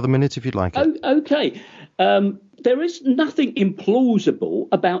you have another minute if you'd like. Okay. There is nothing implausible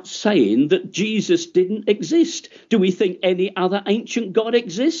about saying that Jesus didn't exist. Do we think any other ancient god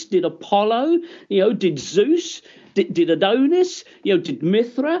exists? Did Apollo? Did Zeus? Did Adonis? Did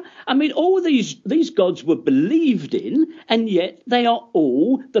Mithra? I mean, all these gods were believed in, and yet they are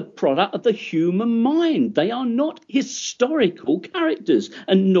all the product of the human mind. They are not historical characters,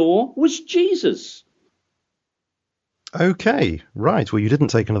 and nor was Jesus. Okay, right. Well, you didn't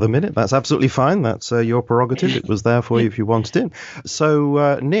take another minute. That's absolutely fine. That's your prerogative. It was there for you if you wanted it.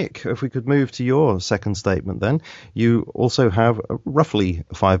 So, Nick, if we could move to your second statement then. You also have roughly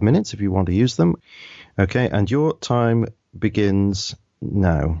 5 minutes if you want to use them. Okay, and your time begins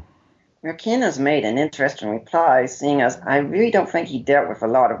now. Well, Ken has made an interesting reply, seeing as I really don't think he dealt with a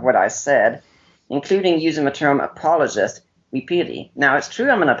lot of what I said, including using the term apologist repeatedly. Now, it's true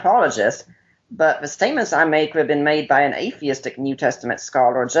I'm an apologist, but the statements I made could have been made by an atheistic New Testament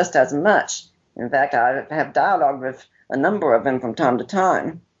scholar just as much. In fact, I have dialogue with a number of them from time to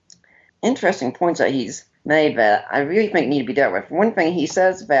time. Interesting points that he's made that I really think need to be dealt with. One thing, he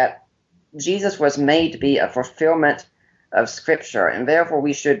says that Jesus was made to be a fulfillment of Scripture, and therefore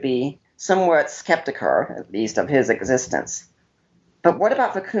we should be somewhat skeptical, at least, of his existence. But what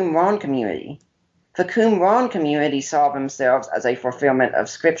about the Qumran community? The Qumran community saw themselves as a fulfillment of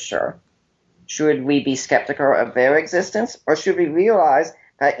Scripture. Should we be skeptical of their existence, or should we realize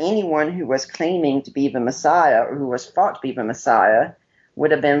that anyone who was claiming to be the Messiah, or who was thought to be the Messiah,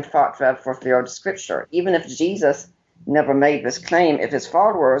 would have been thought to have fulfilled Scripture? Even if Jesus never made this claim, if his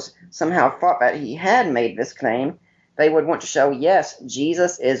followers somehow thought that he had made this claim, they would want to show, yes,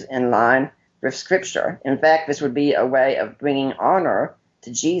 Jesus is in line with Scripture. In fact, this would be a way of bringing honor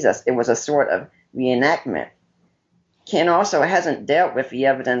to Jesus. It was a sort of reenactment. Ken also hasn't dealt with the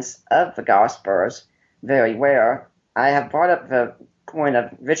evidence of the Gospels very well. I have brought up the point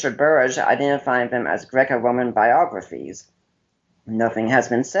of Richard Burridge identifying them as Greco-Roman biographies. Nothing has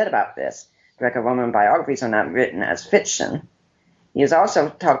been said about this. Greco-Roman biographies are not written as fiction. He has also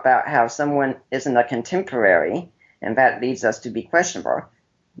talked about how someone isn't a contemporary, and that leads us to be questionable.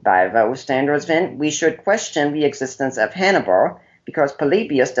 By those standards, then, we should question the existence of Hannibal, because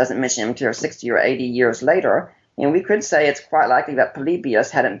Polybius doesn't mention him until 60 or 80 years later, and we could say it's quite likely that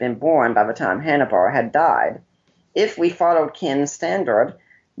Polybius hadn't been born by the time Hannibal had died. If we followed Ken's standard,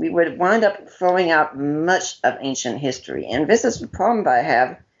 we would wind up throwing out much of ancient history, and this is the problem that I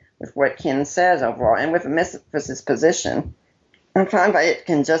have with what Ken says overall, and with Memphis' position. I find that it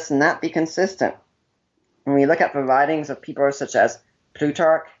can just not be consistent. When we look at the writings of people such as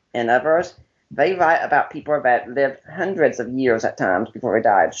Plutarch and others, they write about people that lived hundreds of years at times before they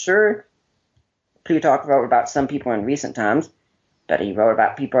died. Sure, Plutarch wrote about some people in recent times, but he wrote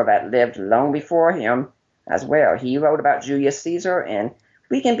about people that lived long before him as well. He wrote about Julius Caesar, and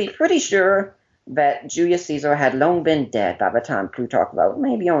we can be pretty sure that Julius Caesar had long been dead by the time Plutarch wrote,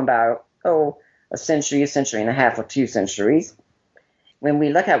 maybe on about, a century and a half, or 2 centuries. When we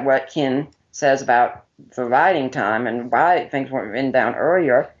look at what Ken says about the writing time and why things weren't written down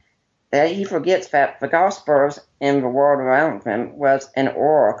earlier, that he forgets that the Gospels in the world around them was an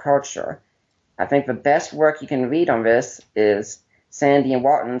oral culture. I think the best work you can read on this is Sandy and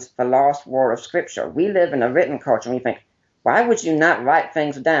Walton's The Lost World of Scripture. We live in a written culture, and we think, why would you not write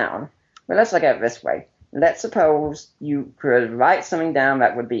things down? Well, let's look at it this way. Let's suppose you could write something down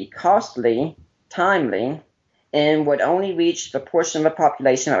that would be costly, timely, and would only reach the portion of the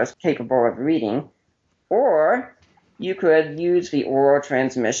population that was capable of reading. Or you could use the oral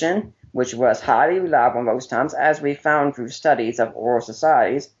transmission, which was highly reliable most times, as we found through studies of oral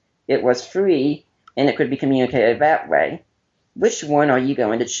societies. It was free, and it could be communicated that way. Which one are you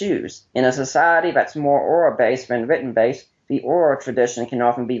going to choose? In a society that's more oral-based than written-based, the oral tradition can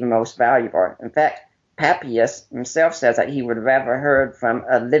often be the most valuable. In fact, Papias himself says that he would rather heard from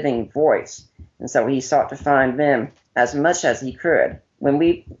a living voice, and so he sought to find them as much as he could. When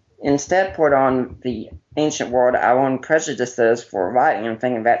we instead put on the ancient world our own prejudices for writing and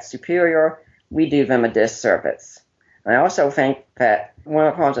thinking that's superior, we do them a disservice. I also think that one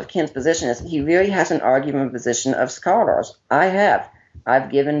of the problems of Ken's position is he really hasn't argued in the position of scholars. I have.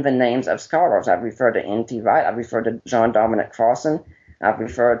 I've given the names of scholars. I've referred to N.T. Wright, I've referred to John Dominic Crossan, I've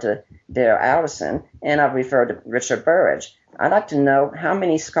referred to Dale Allison, and I've referred to Richard Burridge. I'd like to know how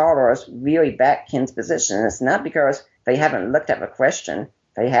many scholars really back Ken's position. And it's not because they haven't looked at the question.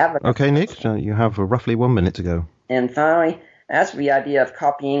 They have. Okay, Nick, you have roughly 1 minute to go. And finally, as for the idea of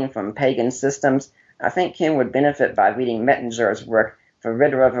copying from pagan systems, I think Ken would benefit by reading Mettinger's work, The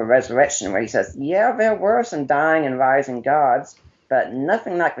Riddle of the Resurrection, where he says, yeah, there were some dying and rising gods, but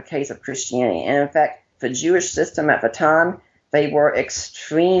nothing like the case of Christianity. And in fact, the Jewish system at the time, they were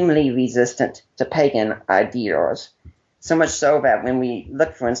extremely resistant to pagan ideals. So much so that when we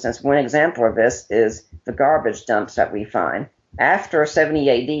look, for instance, one example of this is the garbage dumps that we find. After 70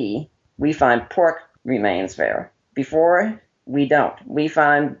 AD, we find pork remains there. Before, we don't. We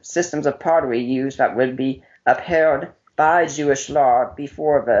find systems of pottery used that would be upheld by Jewish law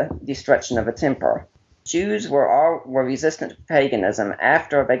before the destruction of the temple. Jews were resistant to paganism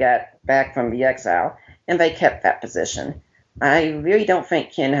after they got back from the exile, and they kept that position. I really don't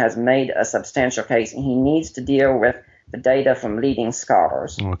think Ken has made a substantial case, and he needs to deal with the data from leading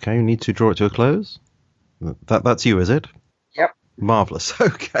scholars. Okay, you need to draw it to a close. That's you, is it? Yep. Marvellous.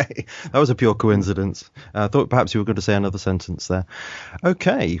 Okay. That was a pure coincidence. I thought perhaps you were going to say another sentence there.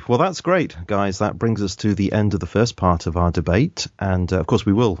 Okay. Well, that's great, guys. That brings us to the end of the first part of our debate. And, of course,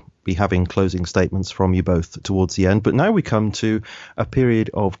 we will be having closing statements from you both towards the end. But now we come to a period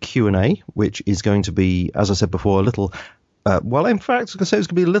of Q&A, which is going to be, as I said before, a little... well, in fact, I was going to say it's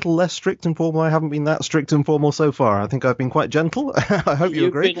going to be a little less strict and formal. I haven't been that strict and formal so far. I think I've been quite gentle. I hope you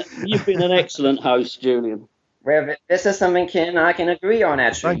agree. You've been an excellent host, Julian. Well, this is something Ken and I can agree on,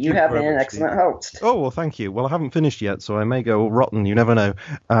 actually. You have been an excellent host. Oh, well, thank you. Well, I haven't finished yet, so I may go rotten. You never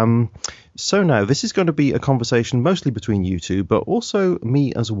know. So now, this is going to be a conversation mostly between you two, but also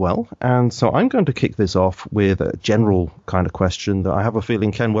me as well. And so I'm going to kick this off with a general kind of question that I have a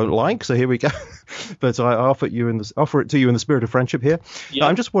feeling Ken won't like. So here we go. But I offer it to you in the spirit of friendship here. Yeah,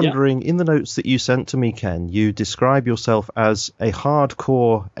 I'm just wondering, in the notes that you sent to me, Ken, you describe yourself as a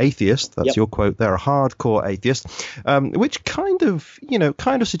hardcore atheist. That's your quote there, a hardcore atheist, which kind of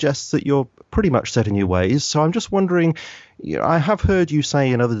suggests that you're pretty much set in your ways. So I'm just wondering, I have heard you say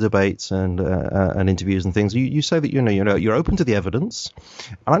in other debates and interviews and things, you say that you're open to the evidence,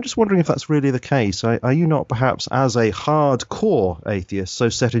 and I'm just wondering if that's really the case. Are you not perhaps, as a hardcore atheist, so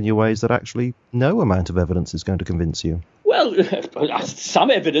set in your ways that actually no amount of evidence is going to convince you? Well,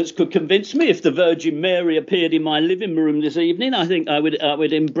 some evidence could convince me. If the Virgin Mary appeared in my living room this evening, I think I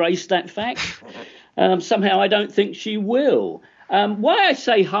would embrace that fact. Somehow I don't think she will. Why I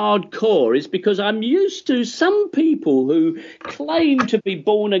say hardcore is because I'm used to some people who claim to be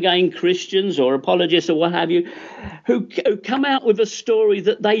born-again Christians or apologists or what have you, who come out with a story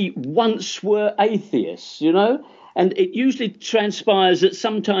that they once were atheists, And it usually transpires that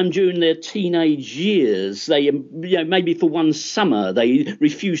sometime during their teenage years, they, maybe for one summer, they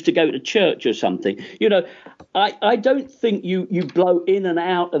refuse to go to church or something. I don't think you blow in and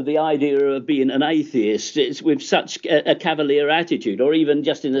out of the idea of being an atheist with such a cavalier attitude, or even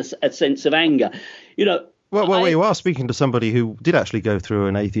just in a sense of anger. Well, you are speaking to somebody who did actually go through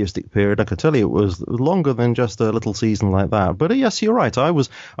an atheistic period. I can tell you it was longer than just a little season like that. But yes, you're right. I was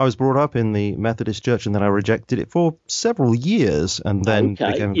brought up in the Methodist Church, and then I rejected it for several years and then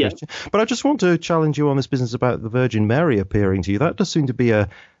became a Christian. But I just want to challenge you on this business about the Virgin Mary appearing to you. That does seem to be a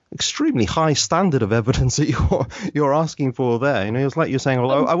extremely high standard of evidence that you're asking for there. It's like you're saying,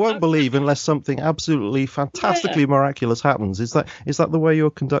 well, I won't believe unless something absolutely fantastically miraculous happens. Is that the way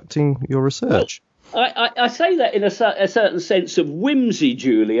you're conducting your research? I say that in a certain sense of whimsy,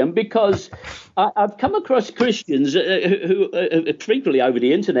 Julian, because I've come across Christians who frequently over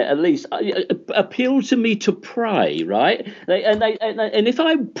the internet, at least, appeal to me to pray, right? And if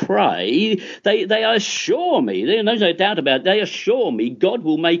I pray, they assure me, there's no doubt about it, they assure me God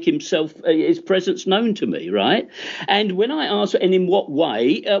will make his presence known to me, right? And when I ask, and in what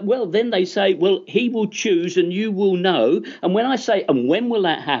way, then they say, well, he will choose and you will know. And when I say, and when will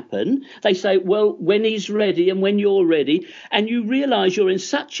that happen? They say, well, when he's ready and when you're ready. And you realise you're in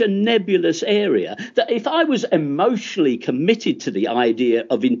such a nebulous area that if I was emotionally committed to the idea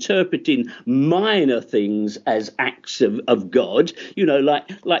of interpreting minor things as acts of God,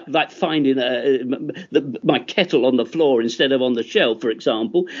 like finding my kettle on the floor instead of on the shelf, for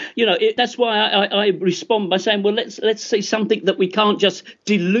example, that's why I respond by saying, well, let's say something that we can't just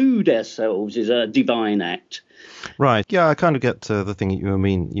delude ourselves is a divine act. Right. Yeah, I kind of get the thing you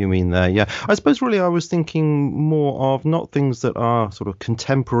mean there. Yeah. I suppose really I was thinking more of not things that are sort of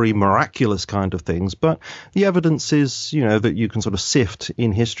contemporary miraculous kind of things, but the evidence is, that you can sort of sift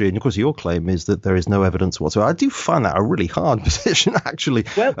in history. And of course, your claim is that there is no evidence whatsoever. I do find that a really hard position, actually.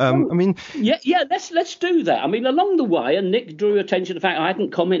 Well, let's do that. I mean, along the way, and Nick drew attention to the fact I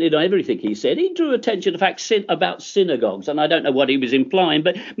hadn't commented on everything he said. He drew attention to the fact about synagogues, and I don't know what he was implying,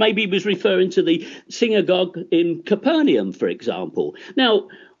 but maybe he was referring to the synagogue in Capernaum, for example. Now,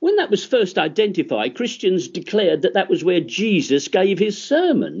 when that was first identified, Christians declared that was where Jesus gave his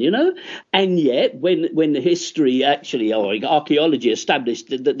sermon, And yet, when history actually, or archaeology established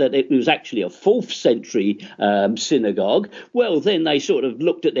that it was actually a 4th century synagogue, well, then they sort of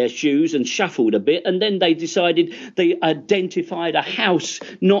looked at their shoes and shuffled a bit, and then they decided they identified a house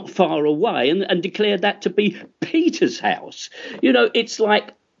not far away and declared that to be Peter's house. It's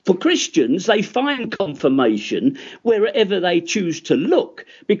like, for Christians, they find confirmation wherever they choose to look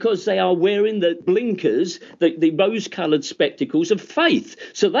because they are wearing the blinkers, the rose-coloured spectacles of faith.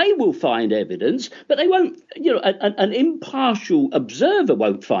 So they will find evidence, but they won't, an impartial observer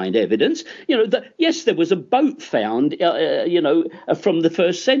won't find evidence. That, yes, there was a boat found, from the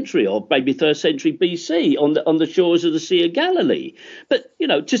 1st century or maybe 3rd century BC on the shores of the Sea of Galilee. But,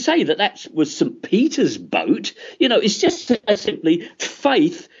 to say that was St. Peter's boat, it's just simply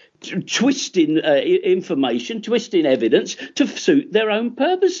faith twisting information, twisting evidence to suit their own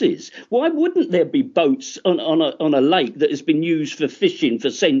purposes. Why wouldn't there be boats on a lake that has been used for fishing for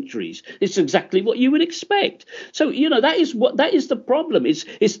centuries? It's exactly what you would expect. So, that is the problem.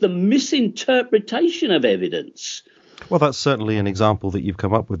 It's the misinterpretation of evidence. Well, that's certainly an example that you've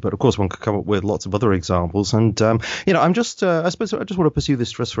come up with, but of course one could come up with lots of other examples. And, I'm just, I suppose I just want to pursue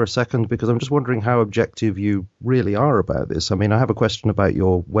this just for a second, because I'm just wondering how objective you really are about this. I mean, I have a question about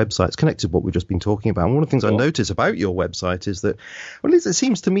your website. It's connected to what we've just been talking about. And one of the things I notice about your website is that, well, at least it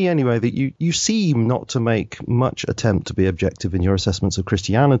seems to me anyway, that you seem not to make much attempt to be objective in your assessments of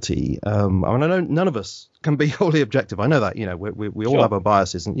Christianity. I mean, I know none of us can be wholly objective. I know that, we all have our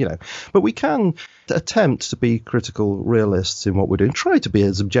biases, and, but we can attempt to be critical realists in what we're doing, try to be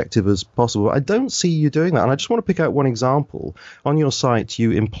as objective as possible. I don't see you doing that. And I just want to pick out one example. On your site,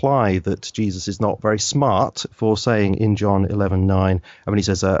 you imply that Jesus is not very smart for saying in John 11:9, I mean, he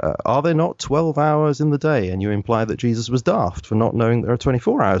says, are there not 12 hours in the day? And you imply that Jesus was daft for not knowing there are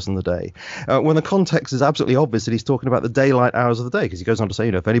 24 hours in the day. When the context is absolutely obvious that he's talking about the daylight hours of the day, because he goes on to say,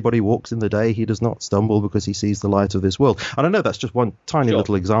 if anybody walks in the day, he does not stumble because he sees the light of this world. And I know that's just one tiny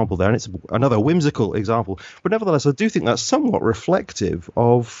little example there, and it's another whimsical example. But nevertheless, I do think that's somewhat reflective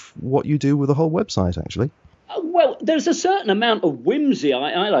of what you do with the whole website, actually. Well, there's a certain amount of whimsy.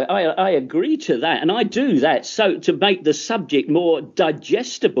 I agree to that, and I do that so to make the subject more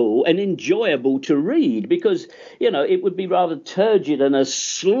digestible and enjoyable to read, because it would be rather turgid and a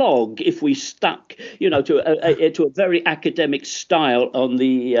slog if we stuck to a very academic style on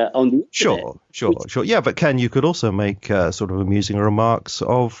the internet. Sure. Yeah, but Ken, you could also make sort of amusing remarks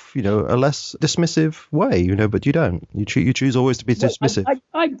of a less dismissive way, but you don't. You choose always to be dismissive.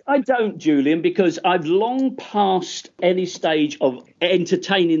 I don't, Julian, because I've long past any stage of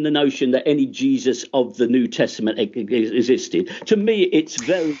entertaining the notion that any Jesus of the New Testament existed. To me, it's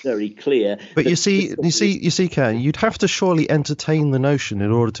very, very clear. But you see, Ken, you'd have to surely entertain the notion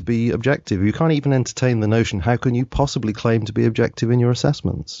in order to be objective. You can't even entertain the notion. How can you possibly claim to be objective in your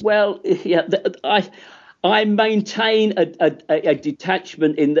assessments? Well, yeah, I maintain a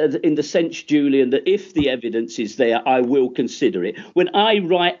detachment in the sense, Julian, that if the evidence is there, I will consider it. When I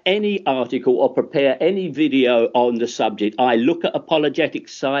write any article or prepare any video on the subject, I look at apologetic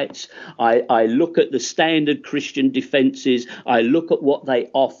sites, I look at the standard Christian defences, I look at what they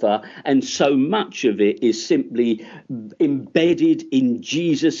offer, and so much of it is simply embedded in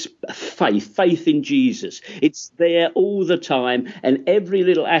Jesus' faith in Jesus. It's there all the time, and every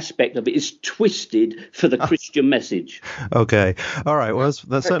little aspect of it is twisted for the Christian message. Okay. All right. Well,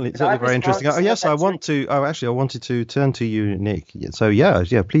 that's certainly very interesting. Yes, I wanted to turn to you, Nick. So, yeah,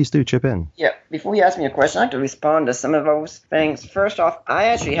 please do chip in. Yeah, before you ask me a question, I'd like to respond to some of those things. First off, I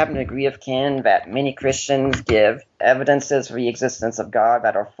actually happen to agree with Ken that many Christians give evidences for the existence of God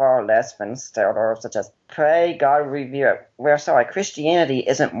that are far less than stellar, such as pray, God will reveal it. Christianity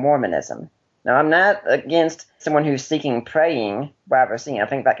isn't Mormonism. Now, I'm not against someone who's seeking praying while they're seeing. I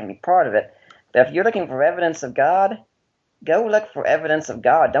think that can be part of it. But if you're looking for evidence of God, go look for evidence of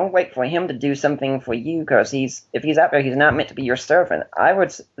God. Don't wait for him to do something for you, because if he's out there, he's not meant to be your servant. I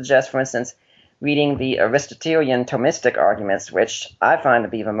would suggest, for instance, reading the Aristotelian Thomistic arguments, which I find to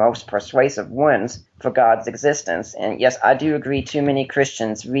be the most persuasive ones for God's existence. And yes, I do agree too many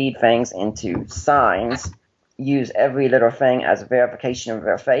Christians read things into signs, use every little thing as a verification of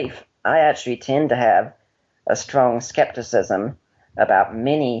their faith. I actually tend to have a strong skepticism about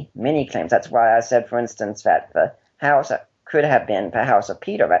many, many claims. That's why I said, for instance, that the house could have been the house of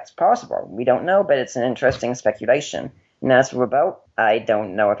Peter. That's possible. We don't know, but it's an interesting speculation. And as for a boat, I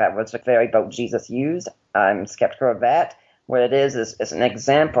don't know if that was the very boat Jesus used. I'm skeptical of that. What it is an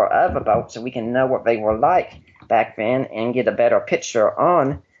example of a boat, so we can know what they were like back then and get a better picture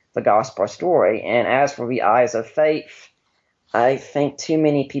on the gospel story. And as for the eyes of faith, I think too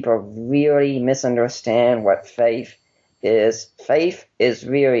many people really misunderstand what faith is. Faith is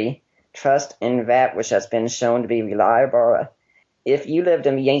really trust in that which has been shown to be reliable. If you lived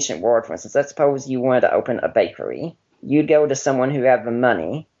in the ancient world, for instance, let's suppose you wanted to open a bakery. You'd go to someone who had the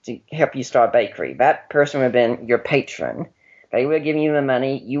money to help you start a bakery. That person would have been your patron. They would have given you the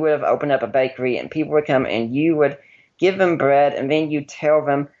money. You would have opened up a bakery, and people would come, and you would give them bread, and then you tell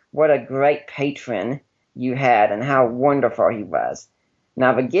them what a great patron you had and how wonderful he was.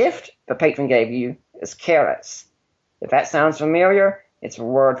 Now, the gift the patron gave you is carrots. If that sounds familiar, it's a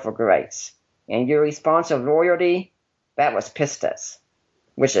word for grace. And your response of loyalty, that was pistis,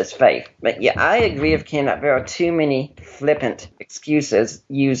 which is faith. But yeah, I agree with Ken that there are too many flippant excuses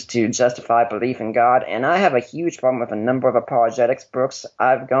used to justify belief in God, and I have a huge problem with a number of apologetics books.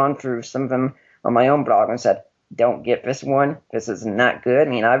 I've gone through some of them on my own blog and said, don't get this one. This is not good. I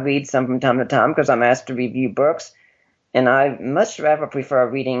mean, I read some from time to time because I'm asked to review books, and I much rather prefer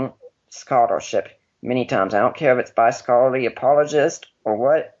reading scholarship many times. I don't care if it's by scholarly apologist or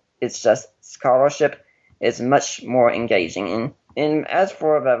what. It's just scholarship is much more engaging. And as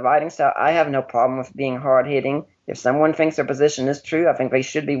for the writing style, I have no problem with being hard-hitting. If someone thinks their position is true, I think they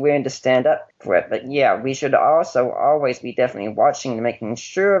should be willing to stand up for it. But yeah, we should also always be definitely watching and making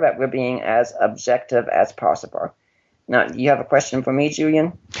sure that we're being as objective as possible. Now, you have a question for me,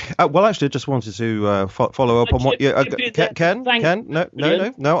 Julian? Well, actually, I just wanted to follow up on what you... Ken?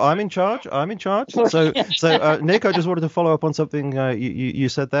 No, I'm in charge. So, Nick, I just wanted to follow up on something you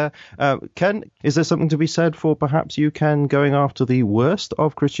said there. Ken, is there something to be said for perhaps you, Ken, going after the worst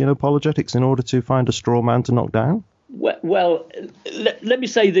of Christian apologetics in order to find a straw man to knock down? Well, let me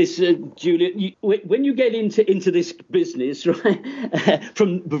say this, Julian. When you get into this business, right,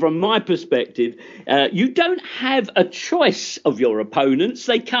 from my perspective, you don't have a choice of your opponents.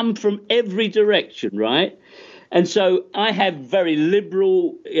 They come from every direction, right? And so I have very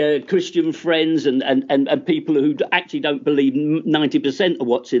liberal Christian friends and people who actually don't believe 90% of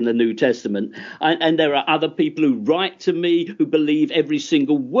what's in the New Testament. And there are other people who write to me who believe every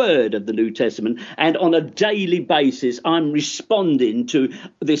single word of the New Testament. And on a daily basis, I'm responding to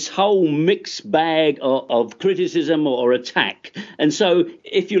this whole mixed bag of criticism or attack. And so,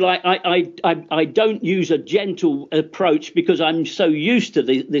 if you like, I don't use a gentle approach because I'm so used to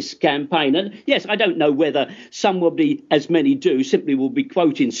this campaign. And yes, I don't know whether somebody, as many do, simply will be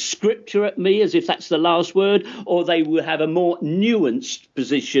quoting scripture at me as if that's the last word, or they will have a more nuanced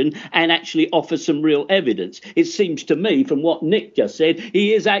position and actually offer some real evidence. It seems to me, from what Nick just said,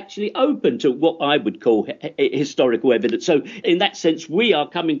 he is actually open to what I would call historical evidence. So in that sense, we are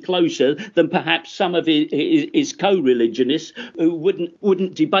coming closer than perhaps some of his co-religionists who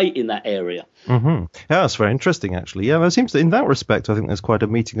wouldn't debate in that area. Mm-hmm. Yeah, that's very interesting, actually. Yeah, it seems that in that respect, I think there's quite a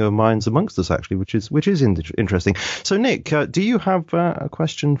meeting of minds amongst us, actually, which is interesting. So, Nick, do you have a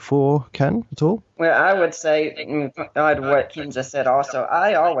question for Ken at all? Well, I would say, what Ken just said also,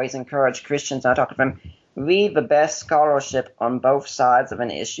 I always encourage Christians, I talk to them, read the best scholarship on both sides of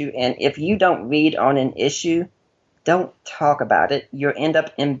an issue. And if you don't read on an issue, don't talk about it. You'll end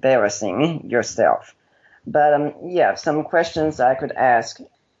up embarrassing yourself. But, some questions I could ask.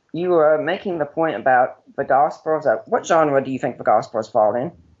 You were making the point about the Gospels. What genre do you think the Gospels fall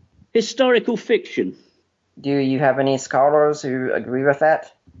in? Historical fiction. Do you have any scholars who agree with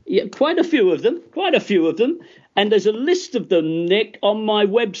that? Yeah, quite a few of them. And there's a list of them, Nick, on my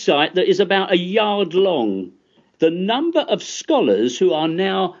website that is about a yard long. The number of scholars who are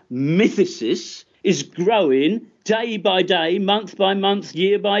now mythicists is growing day by day, month by month,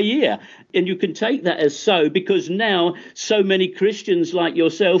 year by year. And you can take that as so because now so many Christians like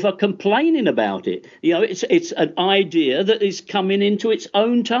yourself are complaining about it. You know, it's an idea that is coming into its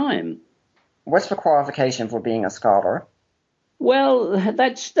own time. What's the qualification for being a scholar? Well,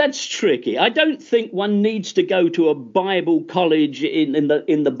 that's tricky. I don't think one needs to go to a Bible college in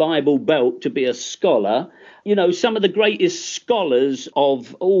the Bible Belt to be a scholar. You know, some of the greatest scholars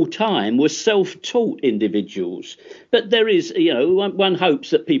of all time were self-taught individuals. But there is, one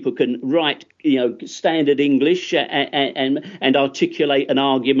hopes that people can write, standard English and articulate an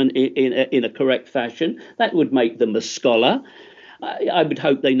argument in a correct fashion. That would make them a scholar. I would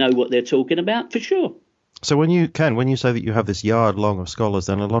hope they know what they're talking about, for sure. So when you say that you have this yard long of scholars,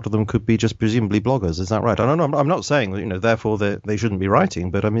 then a lot of them could be just presumably bloggers. Is that right? I don't know. I'm not saying therefore they shouldn't be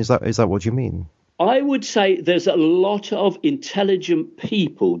writing, but I mean, is that what you mean? I would say there's a lot of intelligent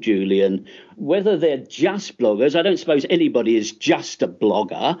people, Julian, whether they're just bloggers. I don't suppose anybody is just a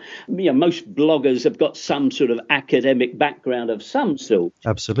blogger. Most bloggers have got some sort of academic background of some sort.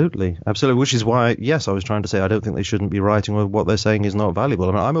 Absolutely. Which is why, yes, I was trying to say I don't think they shouldn't be writing or what they're saying is not valuable.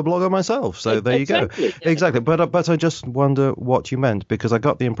 I mean, I'm a blogger myself, so there you go. Exactly. But I just wonder what you meant, because I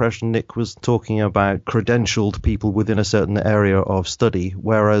got the impression Nick was talking about credentialed people within a certain area of study,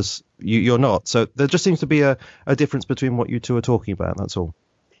 whereas you're not. So there just seems to be a difference between what you two are talking about. That's all.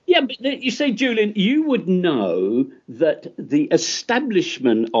 Yeah, but you say, Julian, you would know that the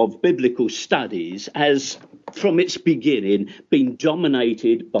establishment of biblical studies has, from its beginning, been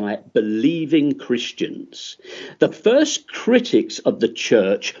dominated by believing Christians. The first critics of the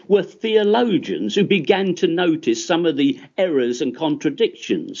church were theologians who began to notice some of the errors and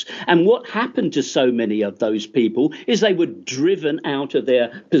contradictions. And what happened to so many of those people is they were driven out of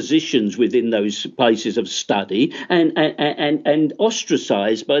their positions within those places of study and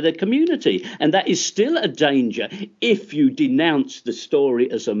ostracized by the community. And that is still a danger if you denounce the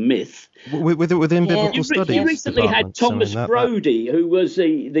story as a myth. Within biblical study, recently had Thomas Brodie, who was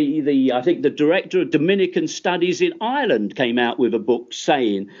the I think the director of Dominican Studies in Ireland, came out with a book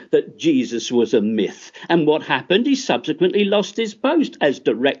saying that Jesus was a myth. And what happened? He subsequently lost his post as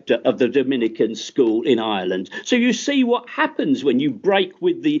director of the Dominican school in Ireland. So you see what happens when you break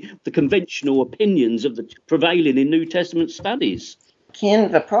with the conventional opinions of the prevailing in New Testament studies.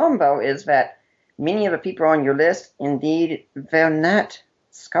 Ken, the problem, though, is that many of the people on your list, indeed, they're not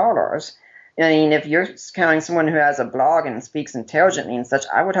scholars. I mean, if you're counting someone who has a blog and speaks intelligently and such,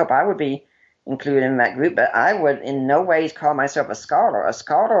 I would hope I would be included in that group, but I would in no ways call myself a scholar. A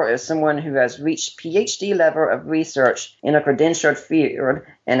scholar is someone who has reached PhD level of research in a credentialed field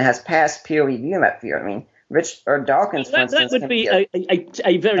and has passed peer review in that field. I mean, Richard Dawkins, for instance, that would be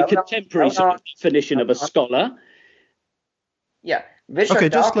a very contemporary definition of a scholar. Yeah.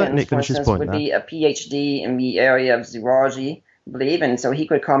 Richard Dawkins, for instance, would be a PhD in the area of zoology, I believe, and so he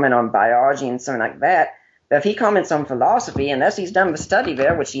could comment on biology and something like that. But if he comments on philosophy, unless he's done the study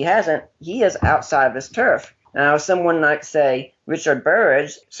there, which he hasn't, he is outside of his turf. Now, someone like, say, Richard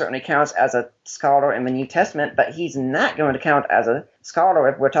Burridge certainly counts as a scholar in the New Testament, but he's not going to count as a scholar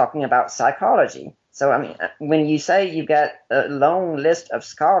if we're talking about psychology. So, I mean, when you say you've got a long list of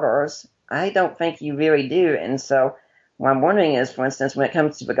scholars, I don't think you really do. And so what I'm wondering is, for instance, when it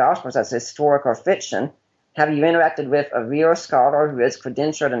comes to the Gospels as historical fiction, have you interacted with a real scholar who is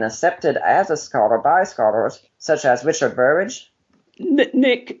credentialed and accepted as a scholar by scholars, such as Richard Burridge?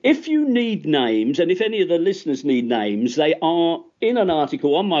 Nick, if you need names, and if any of the listeners need names, they are in an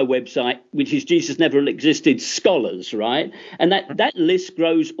article on my website, which is Jesus Never Existed Scholars, right? And that list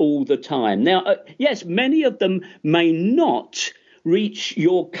grows all the time. Now, yes, many of them may not reach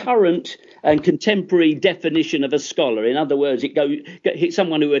your current and contemporary definition of a scholar. In other words, it's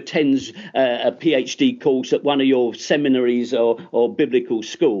someone who attends a PhD course at one of your seminaries or biblical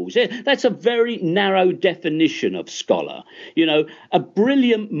schools. That's a very narrow definition of scholar. You know, a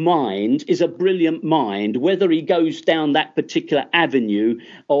brilliant mind is a brilliant mind, whether he goes down that particular avenue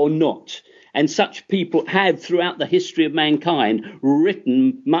or not. And such people have, throughout the history of mankind,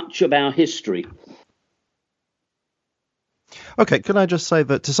 written much of our history. Okay, can I just say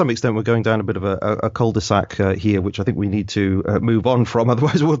that to some extent we're going down a bit of a cul-de-sac here, which I think we need to move on from,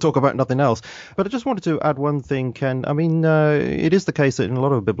 otherwise we'll talk about nothing else. But I just wanted to add one thing, Ken. I mean, it is the case that in a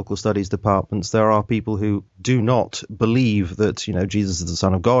lot of biblical studies departments there are people who do not believe that, you know, Jesus is the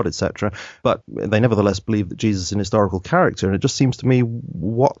Son of God, etc., but they nevertheless believe that Jesus is an historical character. And it just seems to me,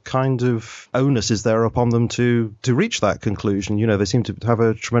 what kind of onus is there upon them to reach that conclusion? You know, they seem to have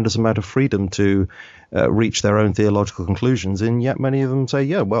a tremendous amount of freedom to reach their own theological conclusions, and yet many of them say,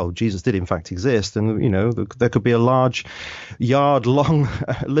 yeah, well, Jesus did in fact exist, and, you know, there could be a large yard-long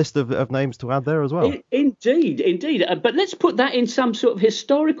list of names to add there as well. Indeed. But let's put that in some sort of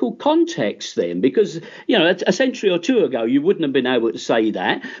historical context then, because, you know, a century or two ago, you wouldn't have been able to say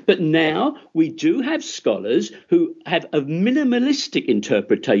that, but now we do have scholars who have a minimalistic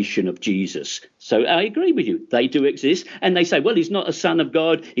interpretation of Jesus. So I agree with you. They do exist. And they say, well, he's not a son of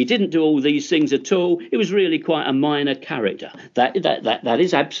God. He didn't do all these things at all. It was really quite a minor character. That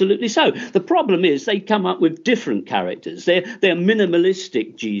is absolutely so. The problem is they come up with different characters. Their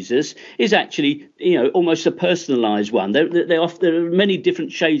minimalistic Jesus is actually, you know, almost a personalized one. There are many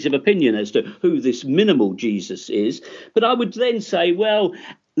different shades of opinion as to who this minimal Jesus is. But I would then say, well,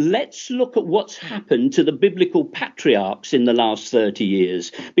 let's look at what's happened to the biblical patriarchs in the last 30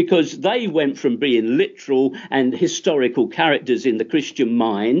 years, because they went from being literal and historical characters in the Christian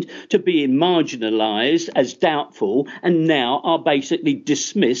mind to being marginalized as doubtful, and now are basically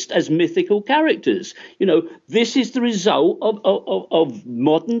dismissed as mythical characters. You know, this is the result of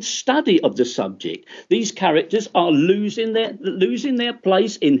modern study of the subject. These characters are losing their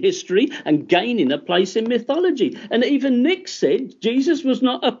place in history and gaining a place in mythology. And even Nick said Jesus was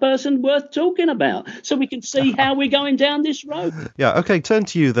not a person worth talking about. So we can see how we're going down this road. Yeah, okay, turn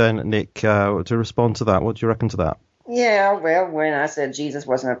to you then, Nick, to respond to that. What do you reckon to that? Yeah, well, when I said Jesus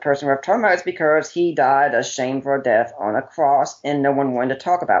wasn't a person worth talking about, it's because he died a shameful death on a cross, and no one wanted to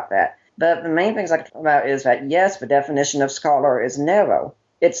talk about that. But the main things I can talk about is that, yes, the definition of scholar is narrow.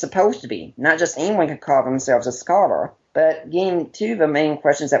 It's supposed to be. Not just anyone can call themselves a scholar. But getting to the main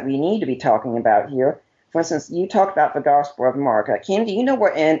questions that we need to be talking about here, for instance, you talked about the Gospel of Mark. Ken, do you know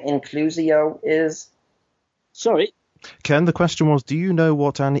what an inclusio is? Sorry? Ken, the question was, do you know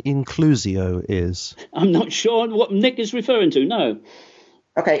what an inclusio is? I'm not sure what Nick is referring to, no.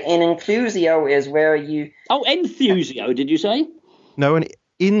 Okay, an inclusio is where you... Oh, enthusio, did you say? No, an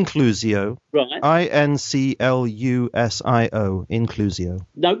inclusio. Right. INCLUSIO, inclusio.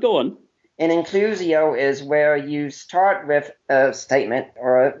 No, go on. An inclusio is where you start with a statement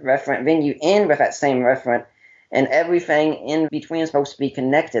or a referent, then you end with that same referent, and everything in between is supposed to be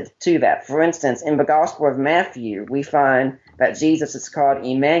connected to that. For instance, in the Gospel of Matthew, we find that Jesus is called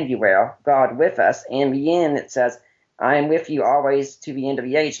Emmanuel, God with us, and in the end it says, I am with you always to the end of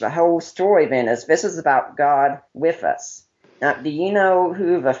the age. The whole story then is this is about God with us. Now, do you know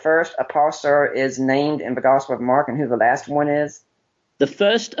who the first apostle is named in the Gospel of Mark and who the last one is? The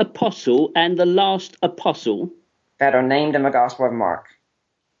first apostle and the last apostle that are named in the Gospel of Mark.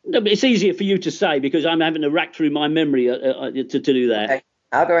 No, but it's easier for you to say because I'm having to rack through my memory to do that. Okay.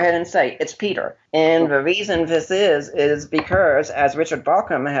 I'll go ahead and say it's Peter. And the reason this is because, as Richard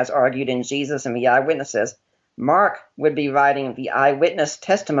Bauckham has argued in Jesus and the Eyewitnesses, Mark would be writing the eyewitness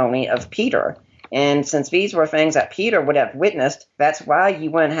testimony of Peter. And since these were things that Peter would have witnessed, that's why you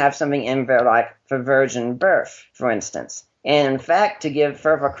wouldn't have something in there like the virgin birth, for instance. And in fact, to give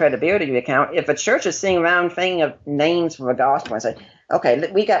further credibility to the account, if a church is sitting around thinking of names for the gospel and say, okay,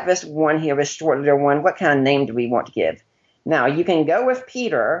 we got this one here, this short little one, what kind of name do we want to give? Now, you can go with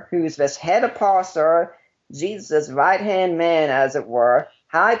Peter, who's this head apostle, Jesus' right-hand man, as it were,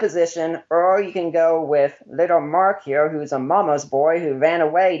 high position, or you can go with little Mark here, who's a mama's boy who ran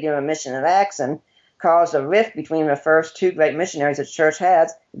away during a mission in Acts and caused a rift between the first two great missionaries the church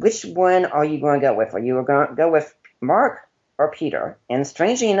has. Which one are you going to go with? Are you going to go with Mark or Peter? And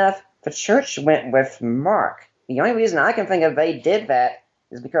strangely enough, the church went with Mark. The only reason I can think of they did that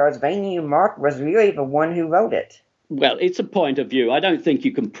is because they knew Mark was really the one who wrote it. Well, it's a point of view. I don't think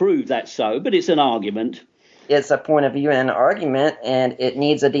you can prove that so, but it's an argument. It's a point of view and an argument, and it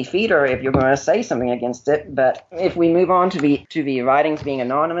needs a defeater if you're going to say something against it. But if we move on to the writings being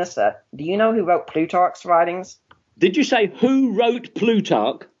anonymous, do you know who wrote Plutarch's writings? Did you say who wrote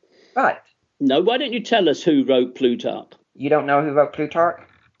Plutarch? Right. No, why don't you tell us who wrote Plutarch? You don't know who wrote Plutarch?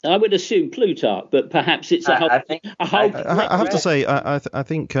 I would assume Plutarch, but perhaps it's a whole... I have to say, I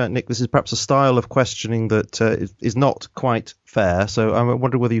think, Nick, this is perhaps a style of questioning that is not quite fair, so I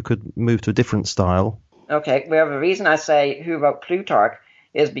wonder whether you could move to a different style. Okay, well, the reason I say who wrote Plutarch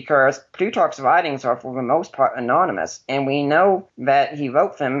is because Plutarch's writings are for the most part anonymous, and we know that he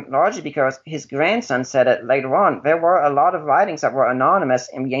wrote them largely because his grandson said it later on. There were a lot of writings that were anonymous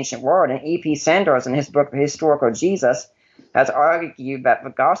in the ancient world, and E.P. Sanders, in his book, The Historical Jesus, has argued that the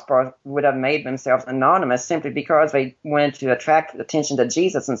Gospels would have made themselves anonymous simply because they wanted to attract attention to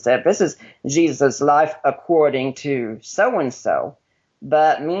Jesus and said, this is Jesus' life according to so-and-so.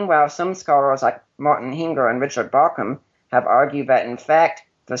 But meanwhile, some scholars like Martin Hinger and Richard Bauckham have argued that, in fact,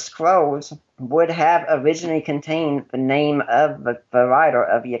 the scrolls would have originally contained the name of the writer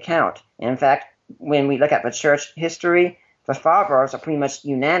of the account. In fact, when we look at the church history, the fathers are pretty much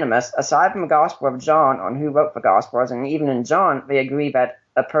unanimous, aside from the Gospel of John, on who wrote the Gospels, and even in John, they agree that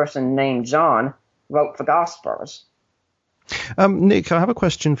a person named John wrote the Gospels. Nick, I have a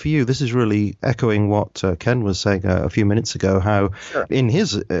question for you. This is really echoing what Ken was saying a few minutes ago, how, sure, in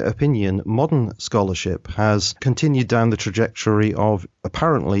his opinion, modern scholarship has continued down the trajectory of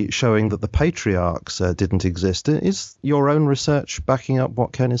apparently showing that the patriarchs didn't exist. Is your own research backing up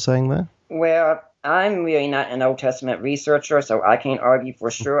what Ken is saying there? Well, I'm really not an Old Testament researcher, so I can't argue for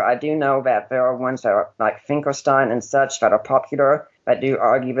sure. I do know that there are ones that are like Finkelstein and such that are popular that do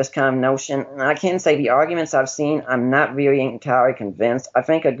argue this kind of notion. And I can say the arguments I've seen, I'm not really entirely convinced. I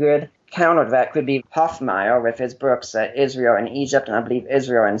think a good counter to that could be Hoffmeyer with his books, Israel and Egypt, and I believe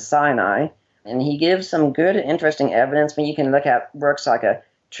Israel and Sinai. And he gives some good, interesting evidence when you can look at works like a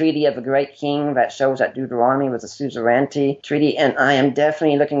Treaty of a Great King that shows that Deuteronomy was a suzerainty treaty. And I am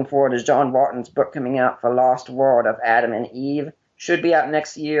definitely looking forward to John Walton's book coming out, The Lost World of Adam and Eve. Should be out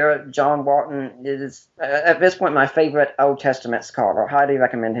next year. John Walton is, at this point, my favorite Old Testament scholar. Highly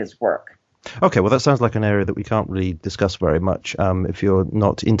recommend his work. Okay, well, that sounds like an area that we can't really discuss very much if you're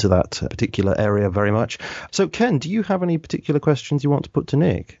not into that particular area very much. So, Ken, do you have any particular questions you want to put to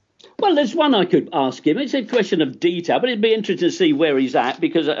Nick? Well, there's one I could ask him. It's a question of detail, but it'd be interesting to see where he's at,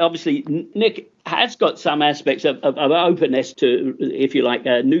 because obviously Nick has got some aspects of openness to, if you like,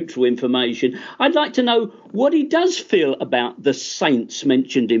 neutral information. I'd like to know what he does feel about the saints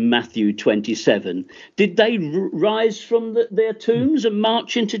mentioned in Matthew 27. Did they rise from their tombs and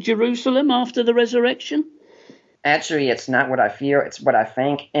march into Jerusalem after the resurrection? Actually, it's not what I feel, it's what I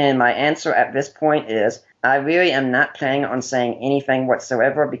think. And my answer at this point is, I really am not planning on saying anything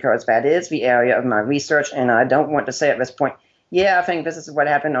whatsoever, because that is the area of my research, and I don't want to say at this point, yeah, I think this is what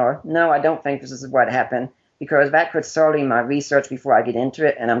happened, or no, I don't think this is what happened, because that could sully my research before I get into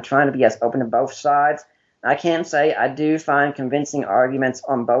it, and I'm trying to be as open to both sides. I can say I do find convincing arguments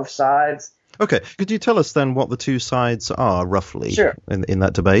on both sides. Okay, could you tell us then what the two sides are, roughly, Sure. in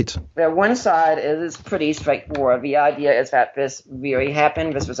that debate? Well, one side is pretty straightforward. The idea is that this really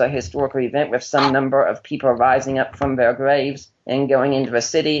happened. This was a historical event with some number of people rising up from their graves and going into the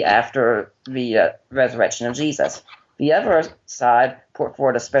city after the resurrection of Jesus. The other side, put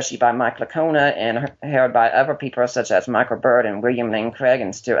forward especially by Mike Licona and held by other people such as Michael Bird and William Lane Craig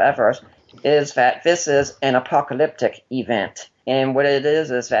and still others, is that this is an apocalyptic event. And what it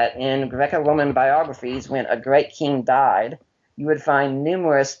is that in Greco-Roman biographies, when a great king died, you would find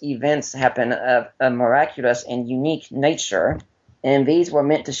numerous events happen of a miraculous and unique nature, and these were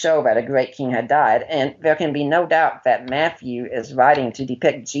meant to show that a great king had died. And there can be no doubt that Matthew is writing to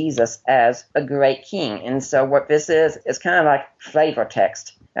depict Jesus as a great king. And so what this is kind of like flavor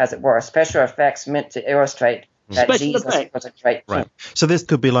text, as it were, special effects meant to illustrate that Special Jesus effect. was a great king. Right. So this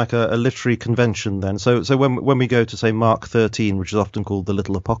could be like a literary convention then. So when we go to, say, Mark 13, which is often called the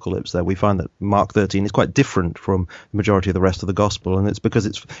Little Apocalypse there, we find that Mark 13 is quite different from the majority of the rest of the Gospel, and it's because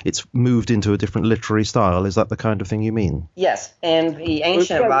it's moved into a different literary style. Is that the kind of thing you mean? Yes, and the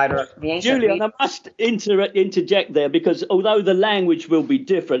ancient writer... Julian, I must interject there, because although the language will be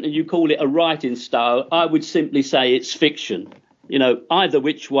different and you call it a writing style, I would simply say it's fiction. You know, either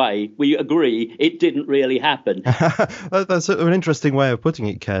which way, we agree it didn't really happen. That's an interesting way of putting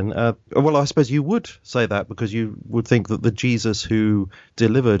it, Ken. Well, I suppose you would say that because you would think that the Jesus who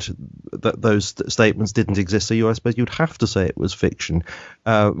delivered those statements didn't exist. So I suppose you'd have to say it was fiction.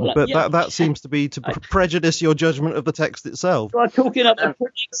 That seems to be to prejudice your judgment of the text itself. You are talking about a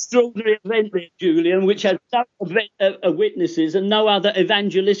pretty extraordinary event there, Julian, which has no witnesses and no other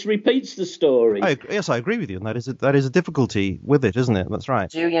evangelist repeats the story. Yes, I agree with you, and that is a difficulty with it, isn't it? That's right.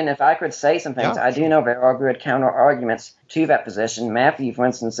 Julian, if I could say some things, I do know there are good counter-arguments to that position. Matthew, for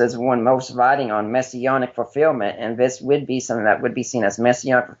instance, is the one most writing on messianic fulfillment, and this would be something that would be seen as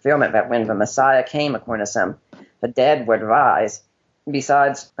messianic fulfillment, that when the Messiah came, according to some, the dead would rise.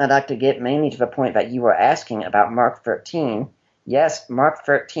 Besides, I'd like to get mainly to the point that you were asking about Mark 13. Yes, Mark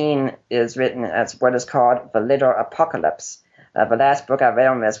 13 is written as what is called the Little Apocalypse. The last book I read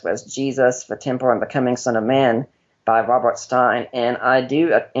on this was Jesus, the Temple, and the Coming Son of Man, by Robert Stein, and I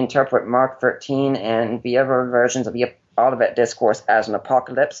do interpret Mark 13 and the other versions of the Olivet Discourse as an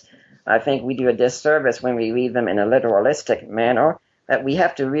apocalypse. I think we do a disservice when we read them in a literalistic manner, that we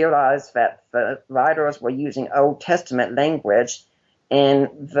have to realize that the writers were using Old Testament language, and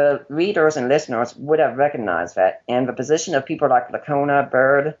the readers and listeners would have recognized that. And the position of people like Licona,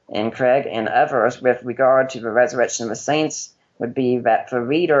 Bird, and Craig, and others with regard to the resurrection of the saints would be that the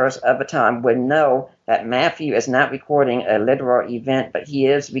readers of the time would know that Matthew is not recording a literal event, but he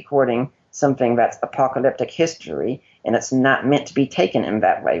is recording something that's apocalyptic history, and it's not meant to be taken in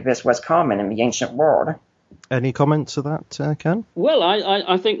that way. This was common in the ancient world. Any comments to that, Ken? Well,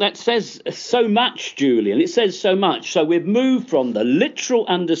 I think that says so much, Julian. It says so much. So we've moved from the literal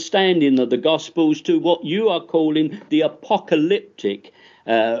understanding of the Gospels to what you are calling the apocalyptic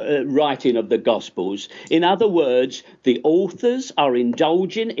writing of the Gospels. In other words, the authors are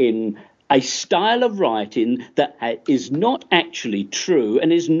indulging in a style of writing that is not actually true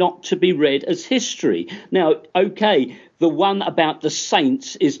and is not to be read as history. Now, okay, the one about the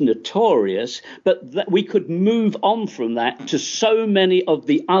saints is notorious, but we could move on from that to so many of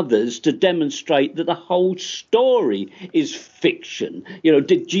the others to demonstrate that the whole story is fiction. You know,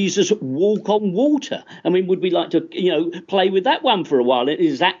 did Jesus walk on water? I mean, would we like to, play with that one for a while?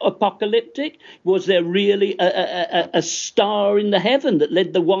 Is that apocalyptic? Was there really a star in the heaven that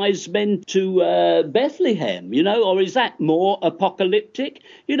led the wise men to Bethlehem? Or is that more apocalyptic?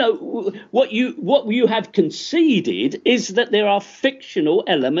 What you have conceded is that there are fictional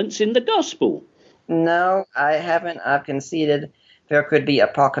elements in the gospel. No, I haven't. I've conceded there could be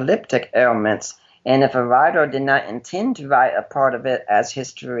apocalyptic elements, and if a writer did not intend to write a part of it as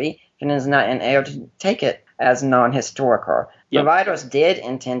history, then it is not an error to take it as non-historical. Yep. The writers did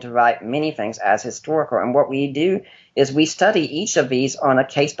intend to write many things as historical, and what we do is we study each of these on a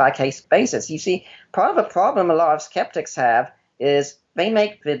case-by-case basis. You see, part of the problem a lot of skeptics have is they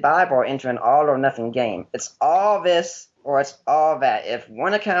make the Bible into an all-or-nothing game. It's all this or it's all that. If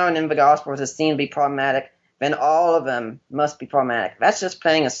one account in the Gospels is seen to be problematic, then all of them must be problematic. That's just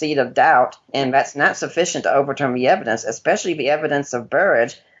planting a seed of doubt, and that's not sufficient to overturn the evidence, especially the evidence of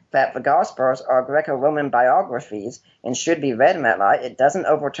Burridge, that the Gospels are Greco-Roman biographies and should be read in that light. It doesn't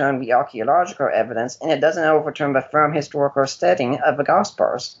overturn the archaeological evidence, and it doesn't overturn the firm historical setting of the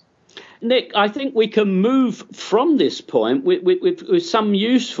Gospels. Nick, I think we can move from this point with some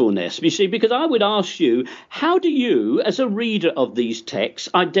usefulness, you see, because I would ask you, how do you, as a reader of these texts,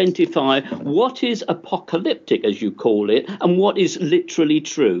 identify what is apocalyptic, as you call it, and what is literally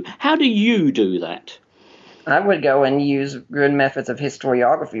true? How do you do that? I would go and use good methods of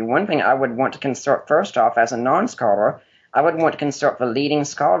historiography. One thing I would want to consult first off as a non-scholar, I would want to consult the leading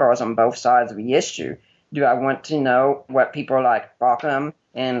scholars on both sides of the issue. Do I want to know what people like Bauckham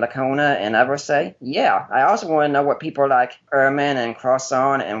and Lacona and others say? Yeah. I also want to know what people like Ehrman and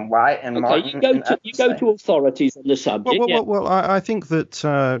Crossan and White and Martin you go to authorities on the subject. Well, I think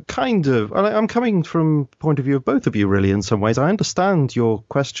that kind of. I'm coming from the point of view of both of you, really, in some ways. I understand your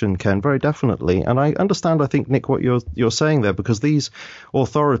question, Ken, very definitely, and I understand, I think, Nick, what you're saying there, because these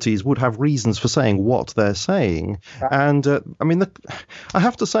authorities would have reasons for saying what they're saying, right. And I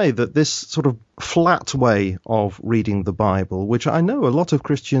have to say that this sort of flat way of reading the Bible, which I know a lot of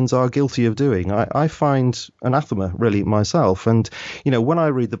Christians are guilty of doing, I find anathema, really, myself. And, when I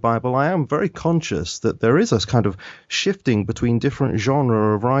read the Bible, I am very conscious that there is a kind of shifting between different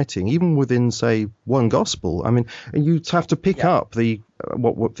genre of writing, even within, say, one gospel. I mean, you have to pick up the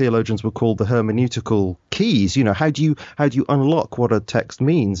what theologians would call the hermeneutical keys. How do you unlock what a text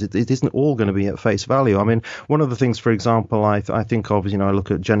means? It isn't all going to be at face value. I mean, one of the things, for example, I think of, I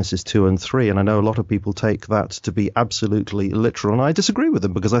look at Genesis 2 and 3, and I know a lot of people take that to be absolutely literal, and I disagree with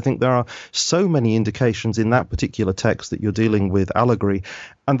them, because I think there are so many indications in that particular text that you're dealing with allegory,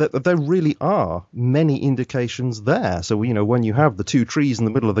 and that there really are many indications there. So, when you have the two trees in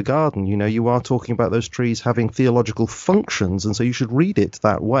the middle of the garden, you are talking about those trees having theological functions, and so you should read it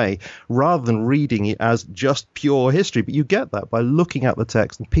that way rather than reading it as just pure history. But you get that by looking at the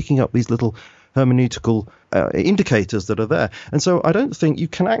text and picking up these little hermeneutical indicators that are there. And so I don't think you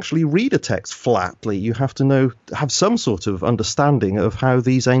can actually read a text flatly. You have to have some sort of understanding of how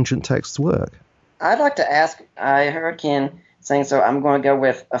these ancient texts work. I'd like to ask, I heard Ken saying, so I'm going to go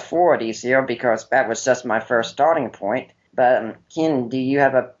with authorities here because that was just my first starting point. But Ken, do you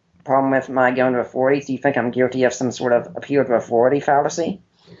have a problem with my going to authorities? Do you think I'm guilty of some sort of appeal to authority fallacy?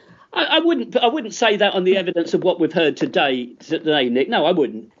 I wouldn't say that on the evidence of what we've heard today, Nick. No, I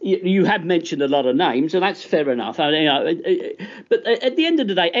wouldn't. You have mentioned a lot of names, and that's fair enough. But at the end of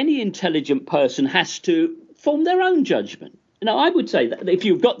the day, any intelligent person has to form their own judgment. I would say that if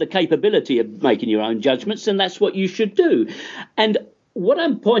you've got the capability of making your own judgments, then that's what you should do. And what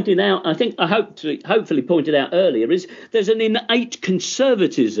I'm pointing out, I think I hopefully pointed out earlier, is there's an innate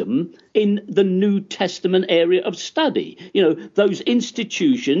conservatism in the New Testament area of study. Those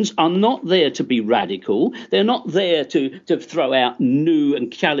institutions are not there to be radical. They're not there to throw out new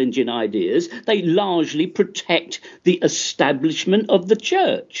and challenging ideas. They largely protect the establishment of the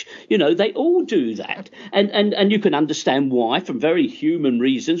church. They all do that. And you can understand why, from very human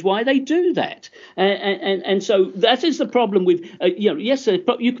reasons, why they do that. And so that is the problem with, yes,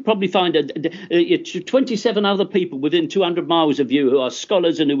 you could probably find 27 other people within 200 miles of you who are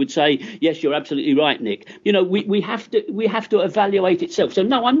scholars and who would say, yes, you're absolutely right, Nick. We have to evaluate itself. So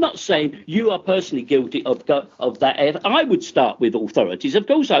no, I'm not saying you are personally guilty of that. I would start with authorities. Of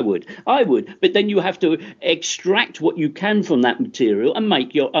course I would. But then you have to extract what you can from that material and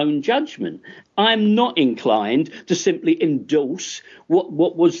make your own judgment. I'm not inclined to simply endorse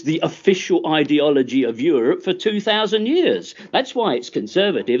what was the official ideology of Europe for 2,000 years. That's why it's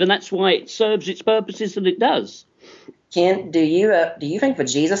conservative, and that's why it serves its purposes that it does. Ken, do you think the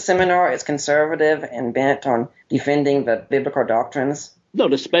Jesus Seminar is conservative and bent on defending the biblical doctrines?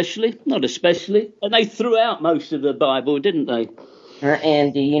 Not especially. And they threw out most of the Bible, didn't they?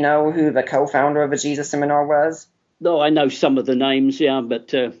 And do you know who the co-founder of the Jesus Seminar was? No, I know some of the names, yeah,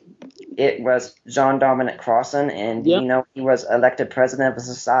 but... It was John Dominic Crossan, and you know he was elected president of the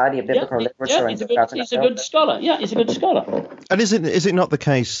Society of Biblical Literature in 2012. He's a good scholar. Yeah, he's a good scholar. And is it not the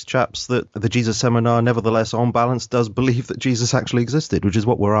case, chaps, that the Jesus Seminar, nevertheless, on balance, does believe that Jesus actually existed, which is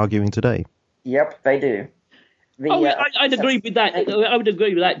what we're arguing today? Yep, they do. I'd agree with that. I would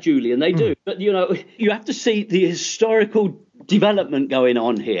agree with that, Julian. They do. But, you have to see the historical development going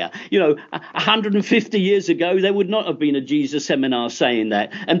on here. 150 years ago, there would not have been a Jesus Seminar saying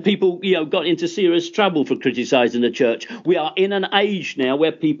that. And people, got into serious trouble for criticizing the church. We are in an age now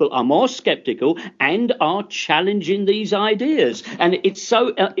where people are more skeptical and are challenging these ideas. And it's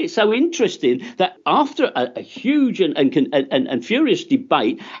so interesting that after a huge and furious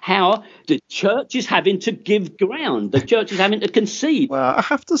debate, how the church is having to give ground. The church is having to concede. Well, I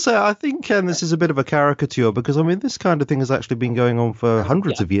have to say, I think, Ken, this is a bit of a caricature because, this kind of thing has actually actually been going on for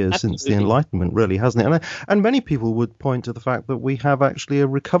hundreds of years since the Enlightenment, really, hasn't it? And many people would point to the fact that we have actually a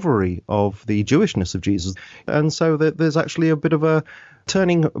recovery of the Jewishness of Jesus. And so that there's actually a bit of a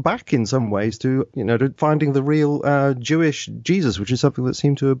turning back in some ways to finding the real Jewish Jesus, which is something that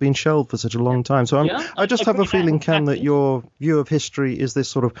seemed to have been shelved for such a long time. So I just have a feeling, Ken, that your view of history is this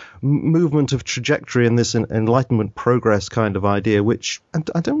sort of movement of trajectory and this Enlightenment progress kind of idea, which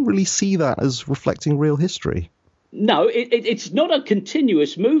I don't really see that as reflecting real history. No, it's not a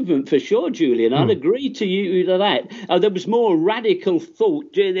continuous movement for sure, Julian. I'd agree to you to that. There was more radical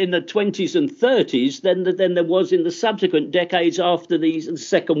thought in the 20s and 30s than there was in the subsequent decades after the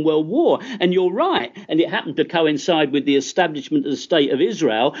Second World War. And you're right. And it happened to coincide with the establishment of the State of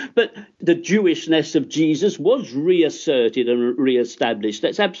Israel. But the Jewishness of Jesus was reasserted and reestablished.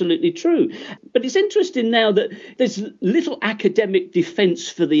 That's absolutely true. But it's interesting now that there's little academic defense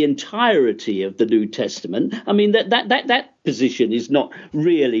for the entirety of the New Testament. I mean, that position is not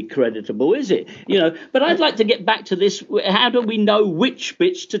really creditable, is it? But I'd like to get back to this. How do we know which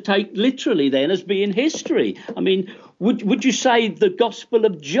bits to take literally then as being history? I mean, would you say the Gospel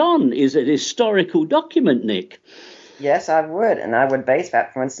of John is a historical document, Nick? Yes, I would. And I would base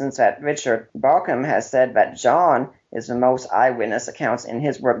that, for instance, that Richard Balcom has said that John is the most eyewitness accounts in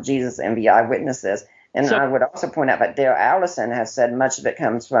his work, Jesus and the Eyewitnesses. And I would also point out that Dale Allison has said much of it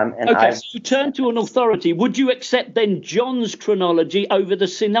comes from an Okay, so you turn to an authority. Would you accept then John's chronology over the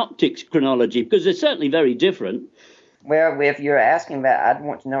Synoptics chronology? Because they're certainly very different. Well, if you're asking that, I'd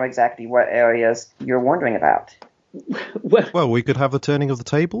want to know exactly what areas you're wondering about. Well, we could have the turning of the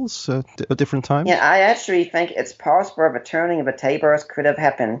tables at different times. Yeah, I actually think it's possible the turning of the tables could have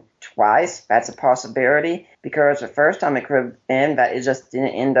happened twice. That's a possibility. Because the first time it could have been that it just didn't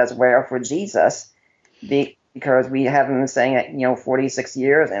end as well for Jesus. Because we have him saying it, 46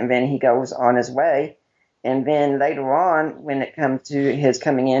 years, and then he goes on his way. And then later on, when it comes to his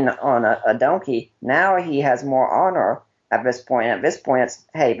coming in on a donkey, now he has more honor at this point. At this point, it's,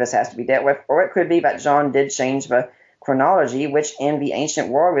 hey, this has to be dealt with. Or it could be that John did change the chronology, which in the ancient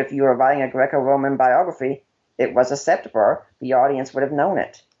world, if you were writing a Greco-Roman biography, it was acceptable. The audience would have known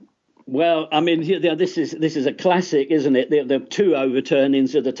it. Well, I mean, this is a classic, isn't it? The two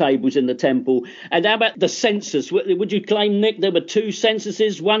overturnings of the tables in the temple. And how about the census? Would you claim, Nick, there were two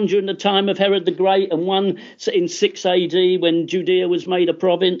censuses, one during the time of Herod the Great and one in 6 AD when Judea was made a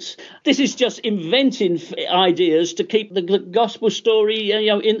province? This is just inventing ideas to keep the gospel story,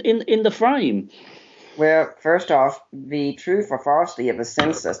 in the frame. Well, first off, the truth or falsity of the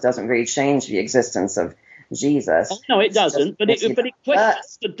census doesn't really change the existence of Jesus. Oh, no, it doesn't. But it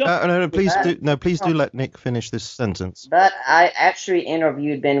questions the doctrine. Please do let Nick finish this sentence. But I actually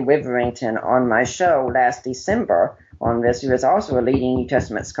interviewed Ben Witherington on my show last December on this, who is also a leading New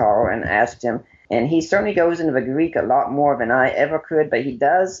Testament scholar, and asked him, and he certainly goes into the Greek a lot more than I ever could, but he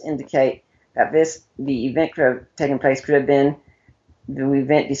does indicate that the event could have taken place could have been the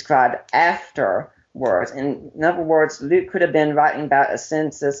event described afterwards. In other words, Luke could have been writing about a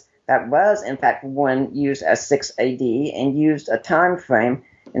census that was, in fact, one used as 6 AD and used a time frame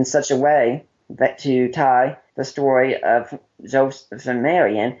in such a way that to tie the story of Joseph and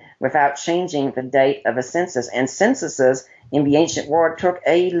Mary in without changing the date of a census. And censuses in the ancient world took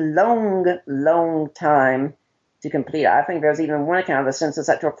a long, long time to complete. I think there's even one account of a census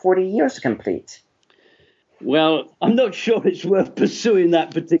that took 40 years to complete. Well, I'm not sure it's worth pursuing that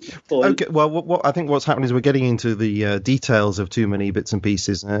particular point. Okay, well, I think what's happening is we're getting into the details of too many bits and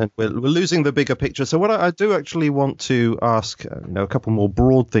pieces, and we're losing the bigger picture. So what I do actually want to ask, a couple more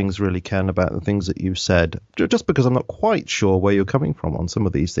broad things, really, Ken, about the things that you've said, just because I'm not quite sure where you're coming from on some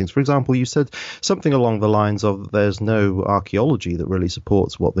of these things. For example, you said something along the lines of there's no archaeology that really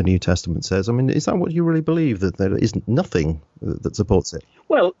supports what the New Testament says. I mean, is that what you really believe, that there isn't nothing that supports it?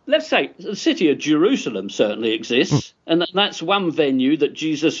 Well, let's say the city of Jerusalem certainly exists, and that's one venue that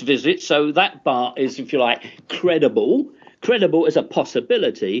Jesus visits, so that part is, if you like, credible as a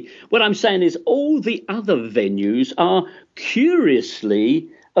possibility. What I'm saying is all the other venues are curiously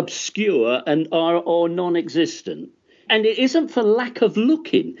obscure and are non-existent. And it isn't for lack of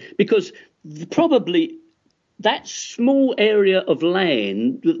looking, because probably that small area of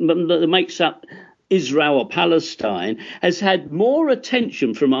land that makes up Israel or Palestine has had more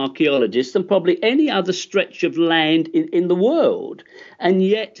attention from archaeologists than probably any other stretch of land in the world. And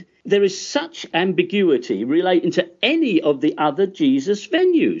yet there is such ambiguity relating to any of the other Jesus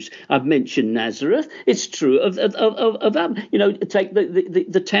venues. I've mentioned Nazareth. It's true of take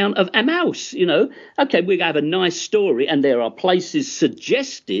the town of Emmaus. Okay, we have a nice story, and there are places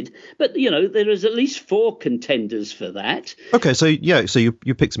suggested, but there is at least 4 contenders for that. Okay, so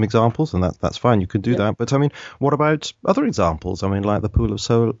you pick some examples, and that's fine. You can do that. But I mean, what about other examples? I mean, like the pool of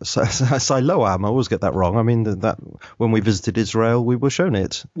Siloam. I always get that wrong. I mean, that when we visited Israel, we were shown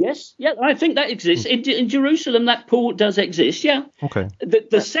it. Yes, yeah, I think that exists. In Jerusalem, that pool does exist, yeah. Okay.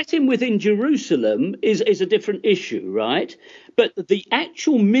 The setting within Jerusalem is a different issue, right? But the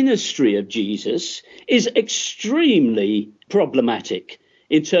actual ministry of Jesus is extremely problematic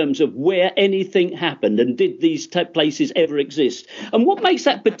in terms of where anything happened and did these places ever exist. And what makes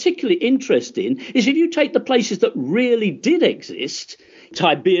that particularly interesting is if you take the places that really did exist,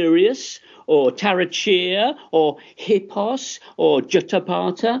 Tiberias, or Taracheer, or Hippos, or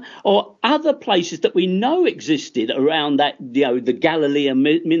Jotapata, or other places that we know existed around that, the Galilean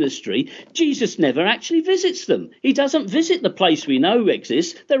ministry, Jesus never actually visits them. He doesn't visit the place we know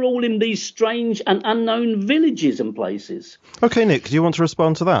exists. They're all in these strange and unknown villages and places. Okay, Nick, do you want to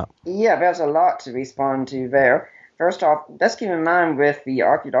respond to that? Yeah, there's a lot to respond to there. First off, let's keep in mind with the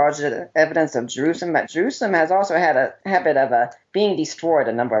archaeological evidence of Jerusalem that Jerusalem has also had a habit of being destroyed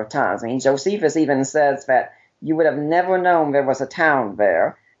a number of times. I mean, Josephus even says that you would have never known there was a town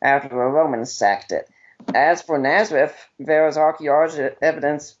there after the Romans sacked it. As for Nazareth, there is archaeological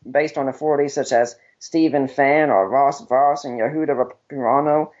evidence based on authorities such as Stephen Fan or Ross Voss and Yehuda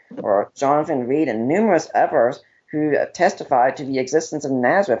Pirano or Jonathan Reed and numerous others who testified to the existence of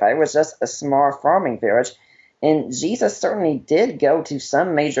Nazareth. It was just a small farming village. And Jesus certainly did go to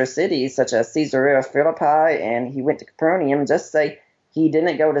some major cities, such as Caesarea Philippi, and he went to Capernaum. Just say he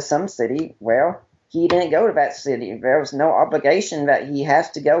didn't go to some city. Well, he didn't go to that city. There was no obligation that he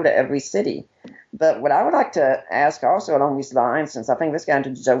has to go to every city. But what I would like to ask also along these lines, since I think this got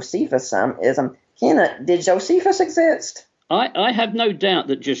into Josephus some, is, did Josephus exist? I have no doubt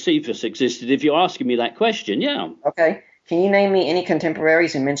that Josephus existed, if you're asking me that question, yeah. Okay. Can you name me any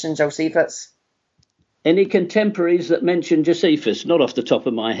contemporaries who mentioned Josephus? Any contemporaries that mention Josephus? Not off the top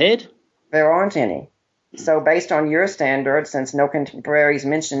of my head. There aren't any. So based on your standards, since no contemporaries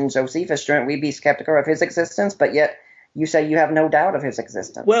mention Josephus, shouldn't we be skeptical of his existence? But yet you say you have no doubt of his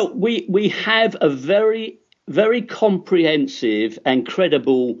existence. Well, we have a very, very comprehensive and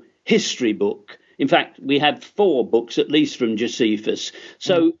credible history book. In fact, we have 4 books at least from Josephus.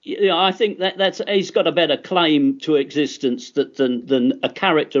 So I think that's he's got a better claim to existence than a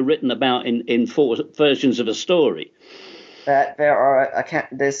character written about in 4 versions of a story. But there are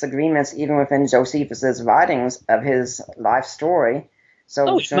disagreements even within Josephus's writings of his life story.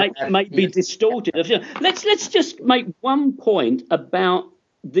 So it may be distorted. Let's just make one point about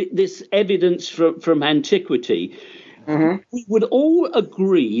this evidence from antiquity. Mm-hmm. We would all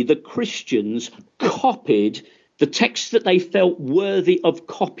agree that Christians copied the texts that they felt worthy of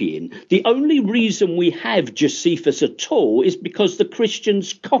copying. The only reason we have Josephus at all is because the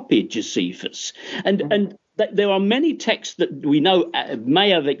Christians copied Josephus. And there are many texts that we know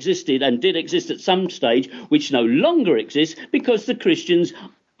may have existed and did exist at some stage, which no longer exist because the Christians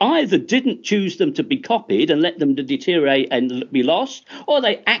either didn't choose them to be copied and let them to deteriorate and be lost, or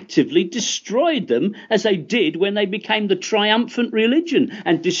they actively destroyed them, as they did when they became the triumphant religion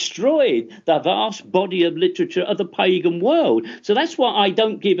and destroyed the vast body of literature of the pagan world. So that's why I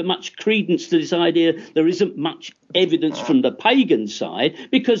don't give much credence to this idea there isn't much evidence from the pagan side,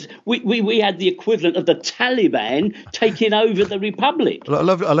 because we had the equivalent of the Taliban taking over the Republic. I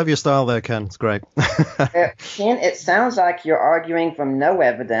love your style there, Ken. It's great. Ken, it sounds like you're arguing from no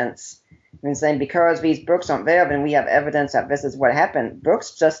evidence. And saying because these books aren't there, then we have evidence that this is what happened.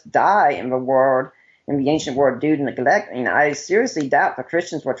 Books just die in the ancient world due to neglect. I seriously doubt the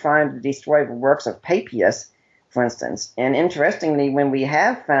Christians were trying to destroy the works of Papias, for instance. And interestingly, when we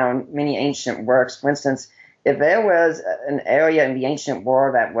have found many ancient works, for instance, if there was an area in the ancient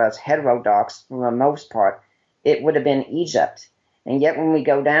world that was heterodox for the most part, it would have been Egypt. And yet when we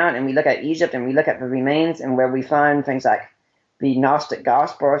go down and we look at Egypt and we look at the remains and where we find things like the Gnostic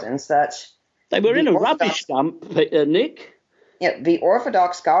Gospels and such. They were in a rubbish dump, Nick. Yeah, the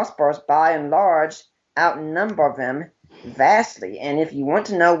Orthodox Gospels, by and large, outnumber them vastly. And if you want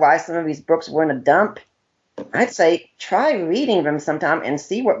to know why some of these books were in a dump, I'd say try reading them sometime and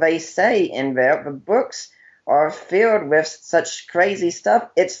see what they say in there. The books are filled with such crazy stuff.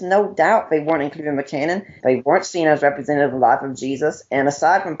 It's no doubt they weren't included in the canon. They weren't seen as representative of the life of Jesus. And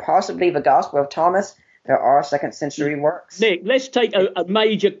aside from possibly the Gospel of Thomas, there are second-century works. Nick, let's take a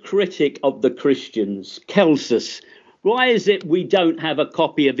major critic of the Christians, Celsus. Why is it we don't have a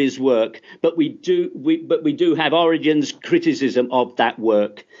copy of his work, but we do have Origen's criticism of that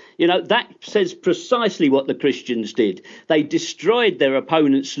work? That says precisely what the Christians did. They destroyed their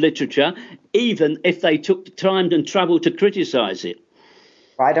opponent's literature, even if they took the time and trouble to criticize it.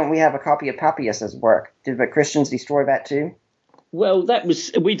 Why don't we have a copy of Papias's work? Did the Christians destroy that too? Well,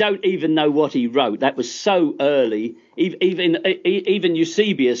 we don't even know what he wrote. That was so early. Even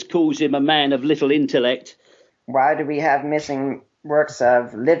Eusebius calls him a man of little intellect. Why do we have missing works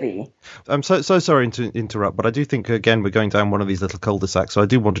of Livy? I'm so sorry to interrupt, but I do think, again, we're going down one of these little cul-de-sacs, so I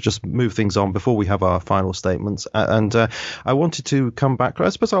do want to just move things on before we have our final statements. And I wanted to come back. I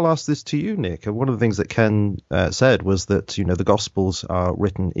suppose I'll ask this to you, Nick. One of the things that Ken said was that, the Gospels are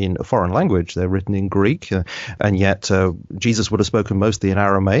written in a foreign language. They're written in Greek, and yet Jesus would have spoken mostly in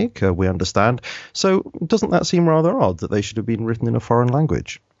Aramaic, we understand. So doesn't that seem rather odd that they should have been written in a foreign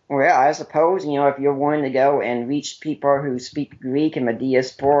language? Well, I suppose, if you're wanting to go and reach people who speak Greek in the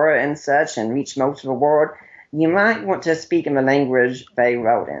diaspora and such and reach most of the world, you might want to speak in the language they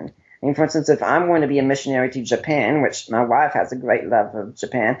wrote in. For instance, if I'm going to be a missionary to Japan, which my wife has a great love of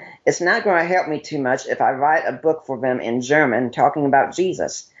Japan, it's not going to help me too much if I write a book for them in German talking about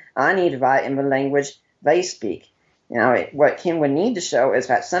Jesus. I need to write in the language they speak. What Kim would need to show is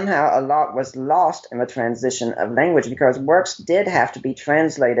that somehow a lot was lost in the transition of language because works did have to be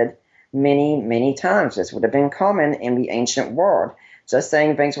translated many, many times. This would have been common in the ancient world. Just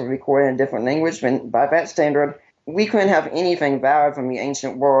saying things were recorded in a different language, when by that standard, we couldn't have anything valid from the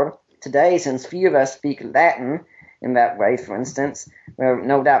ancient world today, since few of us speak Latin in that way, for instance. Well,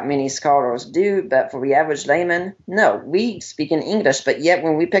 no doubt many scholars do, but for the average layman, no. We speak in English, but yet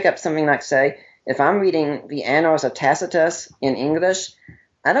when we pick up something like, say, if I'm reading the Annals of Tacitus in English,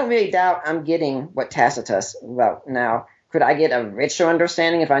 I don't really doubt I'm getting what Tacitus wrote. Now, could I get a richer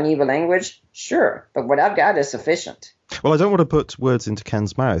understanding if I knew the language? Sure, but what I've got is sufficient. Well, I don't want to put words into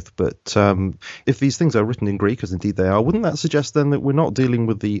Ken's mouth, but if these things are written in Greek, as indeed they are, wouldn't that suggest then that we're not dealing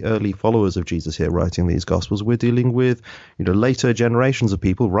with the early followers of Jesus here writing these Gospels? We're dealing with, later generations of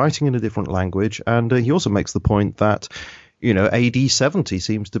people writing in a different language. And he also makes the point that AD 70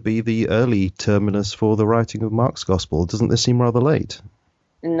 seems to be the early terminus for the writing of Mark's Gospel. Doesn't this seem rather late?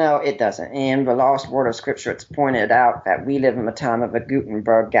 No, it doesn't. In the Lost Word of Scripture, it's pointed out that we live in the time of the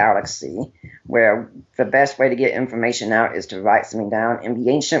Gutenberg galaxy, where the best way to get information out is to write something down. In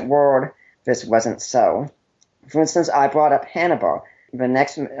the ancient world, this wasn't so. For instance, I brought up Hannibal. The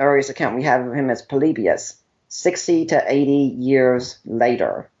next earliest account we have of him is Polybius, 60 to 80 years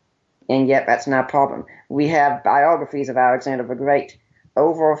later. And yet that's not a problem. We have biographies of Alexander the Great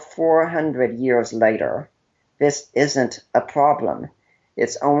over 400 years later. This isn't a problem.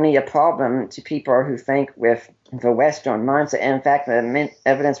 It's only a problem to people who think with the Western mindset. And in fact, the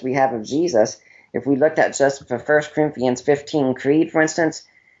evidence we have of Jesus, if we looked at just the 1 Corinthians 15 creed, for instance,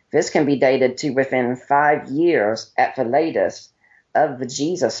 this can be dated to within 5 years at the latest of the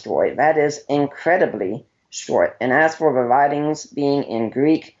Jesus story. That is incredibly short. And as for the writings being in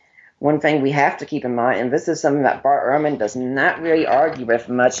Greek, one thing we have to keep in mind, and this is something that Bart Ehrman does not really argue with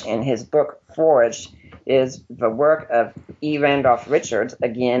much in his book Forged, is the work of E. Randolph Richards,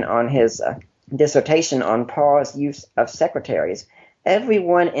 again on his dissertation on Paul's use of secretaries.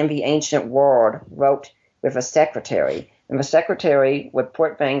 Everyone in the ancient world wrote with a secretary, and the secretary would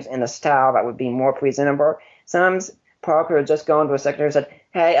put things in a style that would be more presentable. Sometimes Paul could have just gone to a secretary and said,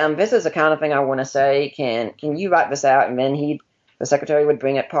 hey, this is the kind of thing I want to say. Can you write this out? And then the secretary would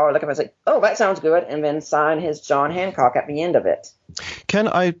bring it. Paul would look up and say, oh, that sounds good, and then sign his John Hancock at the end of it. Ken,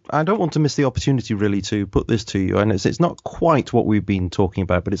 I don't want to miss the opportunity really to put this to you, and it's not quite what we've been talking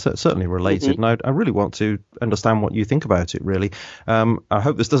about, but it's certainly related, and I really want to understand what you think about it, really. I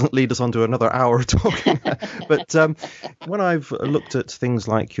hope this doesn't lead us on to another hour of talking, but when I've looked at things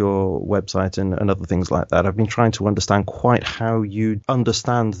like your website and other things like that, I've been trying to understand quite how you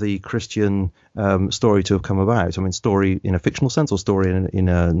understand the Christian story to have come about. I mean, story in a fictional sense or story in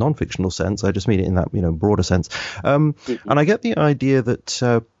a non-fictional sense. I just mean it in that broader sense. And I get the idea that,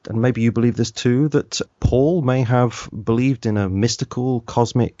 and maybe you believe this too, that Paul may have believed in a mystical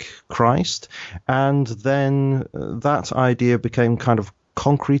cosmic Christ, and then that idea became kind of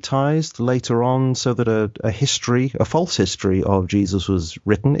concretized later on so that a false history of Jesus was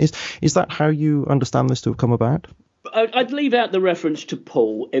written. Is that how you understand this to have come about? I'd leave out the reference to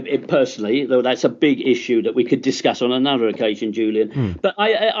Paul personally, though that's a big issue that we could discuss on another occasion, Julian. But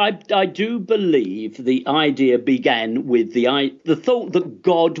I do believe the idea began with the thought that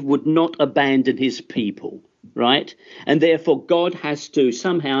God would not abandon his people. right? And therefore God has to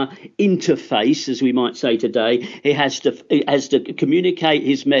somehow interface, as we might say today. He has to communicate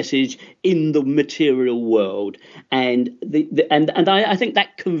his message in the material world. And I think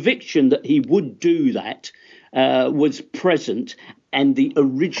that conviction that he would do that was present. And the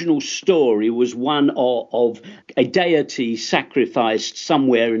original story was one of a deity sacrificed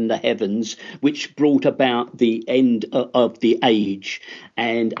somewhere in the heavens, which brought about the end of the age.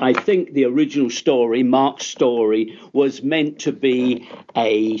 And I think the original story, Mark's story, was meant to be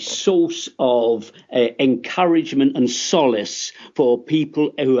a source of encouragement and solace for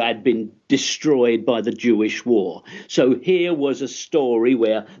people who had been destroyed by the Jewish war. So here was a story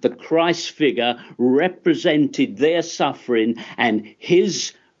where the Christ figure represented their suffering, and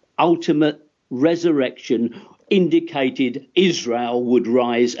his ultimate resurrection indicated Israel would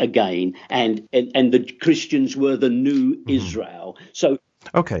rise again, and the Christians were the new Israel. So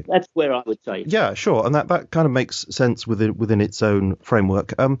okay, that's where I would say. Yeah, sure, and that kind of makes sense within its own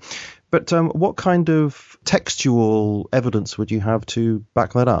framework. But what kind of textual evidence would you have to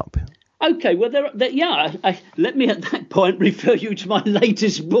back that up? Okay, well, let me at that point refer you to my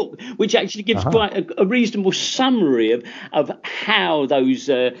latest book, which actually gives quite a reasonable summary of how those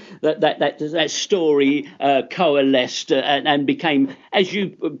that story coalesced and became, as you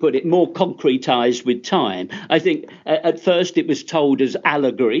put it, more concretized with time. I think at first it was told as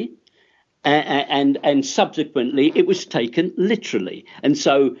allegory, and subsequently it was taken literally, and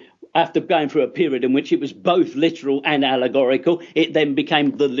so. After going through a period in which it was both literal and allegorical, it then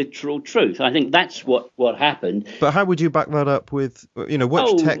became the literal truth. I think that's what happened. But how would you back that up with,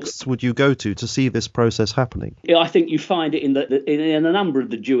 which texts would you go to see this process happening? I think you find it in a number of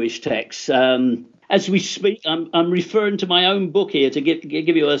the Jewish texts. As we speak, I'm referring to my own book here to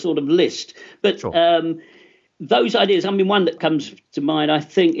give you a sort of list. But sure. Those ideas, one that comes to mind, I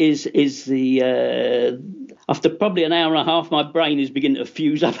think, is the after probably an hour and a half, my brain is beginning to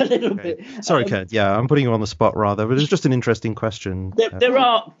fuse up a little bit. Sorry, Ken. Yeah, I'm putting you on the spot rather, but it's just an interesting question. There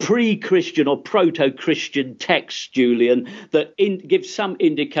are pre-Christian or proto-Christian texts, Julian, that give some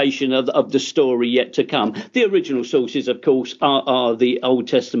indication of the story yet to come. The original sources, of course, are the Old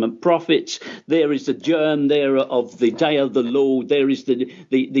Testament prophets. There is the germ there of the day of the Lord. There is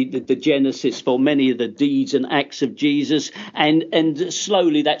the genesis for many of the deeds and acts of Jesus, and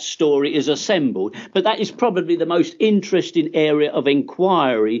slowly that story is assembled. But that is probably the most interesting area of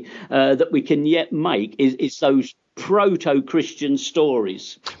inquiry that we can yet make is those proto-Christian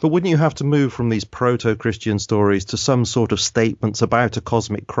stories. But wouldn't you have to move from these proto-Christian stories to some sort of statements about a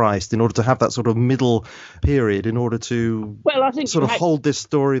cosmic Christ in order to have that sort of middle period in order to hold this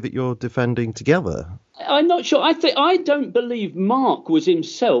story that you're defending together? I'm not sure. I don't believe Mark was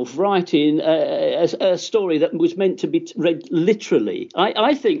himself writing a story that was meant to be read literally.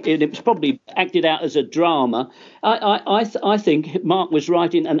 I think it was probably acted out as a drama. I think Mark was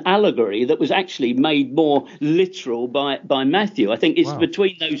writing an allegory that was actually made more literal by Matthew. I think it's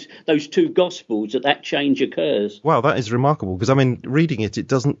between those two Gospels that change occurs. Wow, that is remarkable, because reading it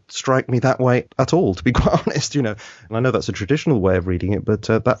doesn't strike me that way at all, to be quite honest. And I know that's a traditional way of reading it, but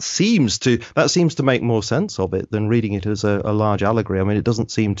that seems to make more sense of it than reading it as a large allegory. It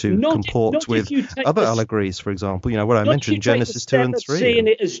doesn't seem to comport with other allegories, for example, where I mentioned Genesis 2 and 3. Seeing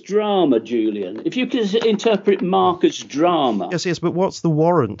it as drama, Julian. If you could interpret Mark as drama. Yes, but what's the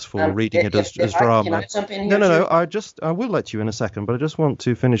warrant for reading it as drama? Can I jump in here? No, I will let you in a second, but I just want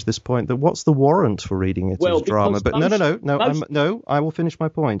to finish this point, that what's the warrant for reading it as drama? But no, I will finish my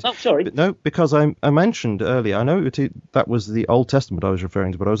point. Oh, sorry. But no, because I mentioned earlier, I know that was the Old Testament I was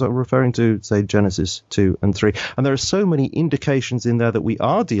referring to, but I was referring to, say, Genesis 2 and 3. And there are so many indications in there that we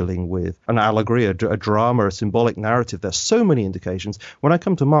are dealing with an allegory, a drama, a symbolic narrative. There's so many indications. When I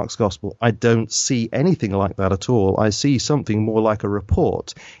come to Mark's Gospel, I don't see anything like that at all. I see something more like a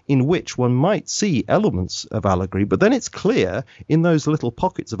report in which one might see elements of allegory, but then it's clear in those little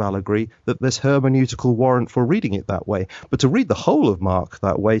pockets of allegory that there's hermeneutical warrant for reading it that way. But to read the whole of Mark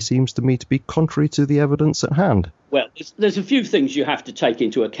that way seems to me to be contrary to the evidence at hand. Well, there's a few things you have to take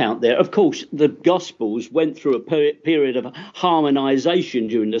into account there. Of course, the Gospels went through a period of harmonization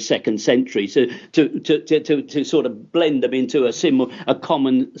during the 2nd century to sort of blend them into a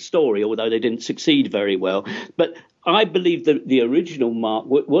common story, although they didn't succeed very well. But I believe that the original Mark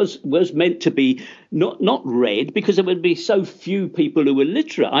was meant to be not read because there would be so few people who were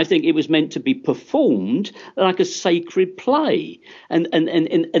literate. I think it was meant to be performed like a sacred play, and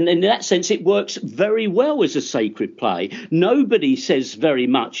in that sense, it works very well as a sacred play. Nobody says very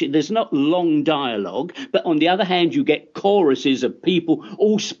much. There's not long dialogue, but on the other hand, you get choruses of people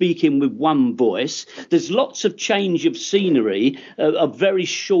all speaking with one voice. There's lots of change of scenery, of very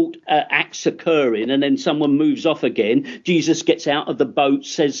short acts occurring, and then someone moves off again. Jesus gets out of the boat,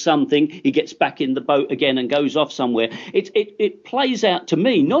 says something, he gets back in the boat again and goes off somewhere. It plays out to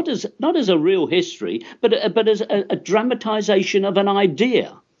me not as a real history, but as a dramatization of an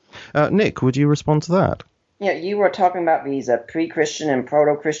idea. Nick, would you respond to that? Yeah, you were talking about these pre-Christian and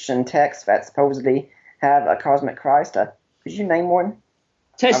proto-Christian texts that supposedly have a cosmic Christ. Could you name one?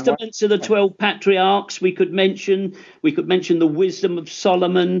 Testaments of the 12 patriarchs. We could mention the wisdom of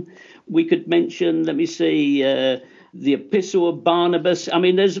Solomon. We could mention, let me see, the epistle of Barnabas. I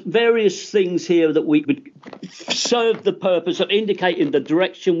mean, there's various things here that we would serve the purpose of indicating the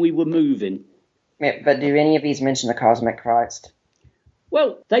direction we were moving. Yeah, but do any of these mention the cosmic Christ?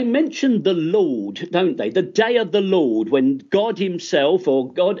 Well, they mention the Lord, don't they? The day of the Lord, when God himself,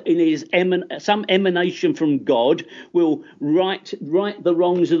 or God in his some emanation from God, will right the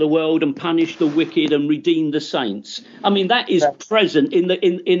wrongs of the world and punish the wicked and redeem the saints. I mean, that is present in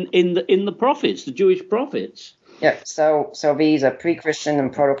the prophets, the Jewish prophets. Yeah. So these pre-Christian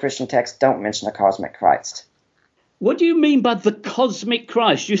and proto-Christian texts don't mention the cosmic Christ. What do you mean by the cosmic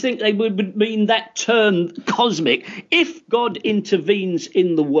Christ? Do you think they would mean that term cosmic? If God intervenes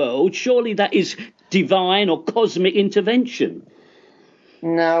in the world, surely that is divine or cosmic intervention.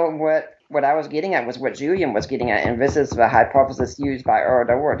 No, what I was getting at was what Julian was getting at, and this is the hypothesis used by Earl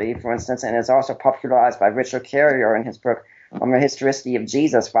Doherty, for instance, and is also popularized by Richard Carrier in his book on the historicity of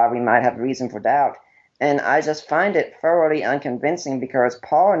Jesus, Why We Might Have Reason for Doubt. And I just find it thoroughly unconvincing because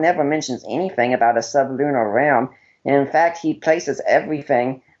Paul never mentions anything about a sublunar realm. And in fact, he places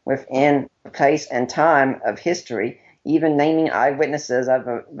everything within place and time of history, even naming eyewitnesses of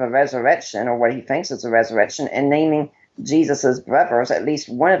the resurrection, or what he thinks is the resurrection, and naming Jesus's brothers, at least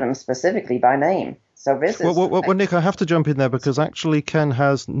one of them specifically by name. So this is... Well, Nick, I have to jump in there because actually Ken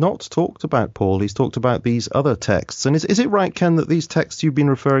has not talked about Paul. He's talked about these other texts. And is it right, Ken, that these texts you've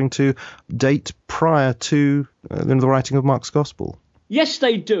been referring to date prior to the writing of Mark's Gospel? Yes,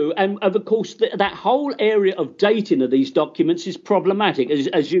 they do. And of course, that whole area of dating of these documents is problematic,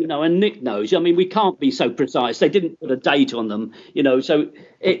 as you know, and Nick knows. I mean, we can't be so precise. They didn't put a date on them, so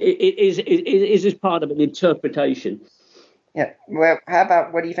it is part of an interpretation. Yeah. Well,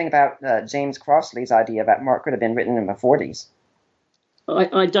 what do you think about James Crossley's idea that Mark could have been written in the 40s?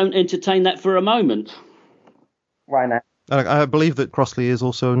 I don't entertain that for a moment. Why not? I believe that Crossley is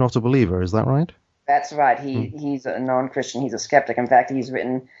also not a believer. Is that right? That's right. He's a non-Christian. He's a skeptic. In fact, he's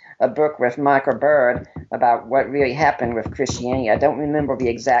written a book with Michael Bird about what really happened with Christianity. I don't remember the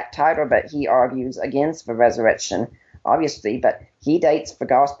exact title, but he argues against the resurrection, obviously. But he dates the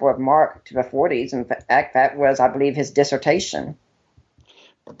Gospel of Mark to the 40s. In fact, that was, I believe, his dissertation.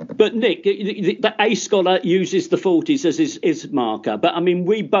 But Nick, a scholar uses the 40s as his marker. But I mean,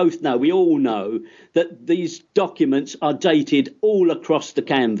 we all know that these documents are dated all across the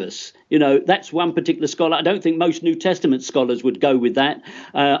canvas. That's one particular scholar. I don't think most New Testament scholars would go with that.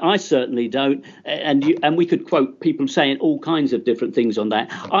 I certainly don't. And we could quote people saying all kinds of different things on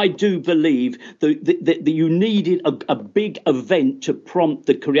that. I do believe that you needed a big event to prompt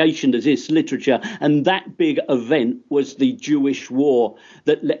the creation of this literature. And that big event was the Jewish war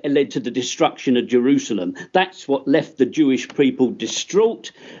that led to the destruction of Jerusalem. That's what left the Jewish people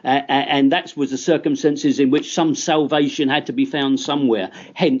distraught. And that was the circumstances in which some salvation had to be found somewhere.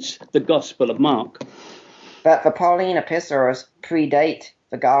 Hence the Gospel of Mark. But the Pauline epistles predate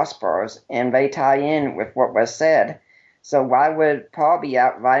the Gospels, and they tie in with what was said. So why would Paul be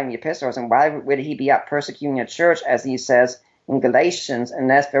out writing the epistles, and why would he be out persecuting a church, as he says in Galatians,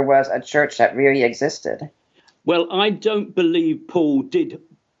 unless there was a church that really existed? Well, I don't believe Paul did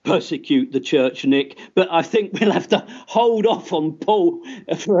persecute the church, Nick, but I think we'll have to hold off on Paul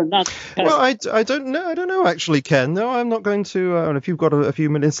for another. Well, I don't know actually, Ken. No, I'm not going to. And if you've got a few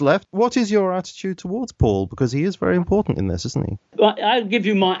minutes left, what is your attitude towards Paul? Because he is very important in this, isn't he? Well, I'll give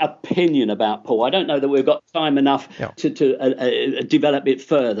you my opinion about Paul. I don't know that we've got time enough to develop it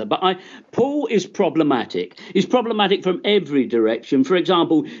further, but Paul is problematic. He's problematic from every direction. For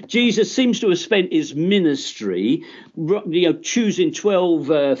example, Jesus seems to have spent his ministry, choosing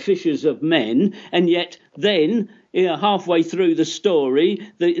 12 fishers of men, and yet then halfway through the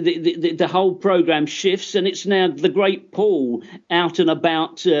story, the whole program shifts, and it's now the great Paul out and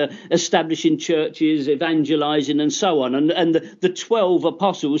about, establishing churches, evangelizing, and so on. And the 12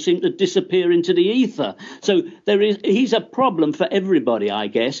 apostles seem to disappear into the ether. So he's a problem for everybody, I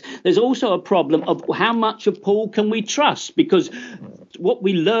guess. There's also a problem of how much of Paul can we trust, because what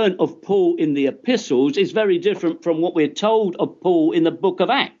we learn of Paul in the epistles is very different from what we're told of Paul in the book of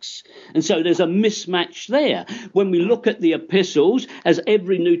Acts. And so there's a mismatch there. When we look at the epistles, as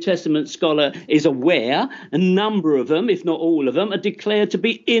every New Testament scholar is aware, a number of them, if not all of them, are declared to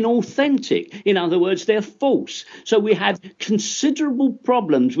be inauthentic. In other words, they're false. So we have considerable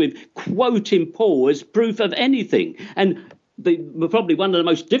problems with quoting Paul as proof of anything. And probably one of the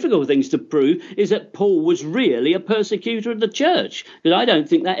most difficult things to prove is that Paul was really a persecutor of the church, because I don't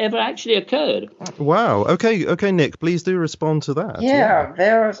think that ever actually occurred. Wow. Okay, Nick, please do respond to that. Yeah,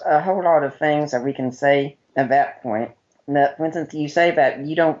 there's a whole lot of things that we can say at that point. Now, for instance, you say that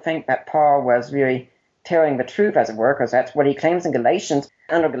you don't think that Paul was really telling the truth, as it were, because that's what he claims in Galatians.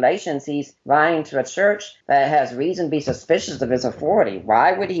 Under Galatians, he's writing to a church that has reason to be suspicious of his authority.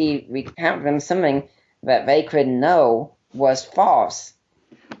 Why would he recount them something that they could know was false,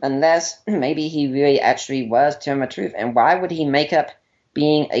 unless maybe he really actually was telling the truth? And why would he make up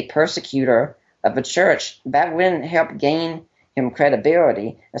being a persecutor of a church? That wouldn't help gain him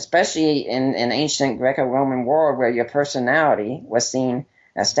credibility, especially in an ancient Greco-Roman world where your personality was seen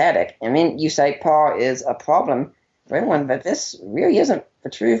as static. I mean, you say Paul is a problem for everyone, but this really isn't the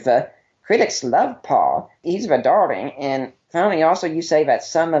truth. Critics love Paul. He's the darling. And finally, also, you say that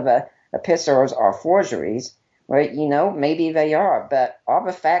some of the epistles are forgeries. Well, maybe they are, but all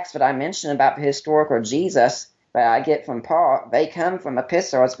the facts that I mentioned about the historical Jesus that I get from Paul, they come from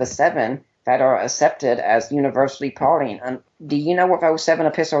epistles, the 7 that are accepted as universally Pauline. And do you know what those 7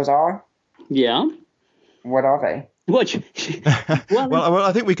 epistles are? Yeah. What are they? Well,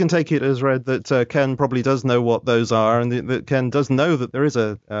 I think we can take it as read that Ken probably does know what those are, and that Ken does know that there is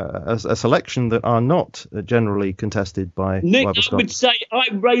a selection that are not generally contested by Nick. Bible I would say I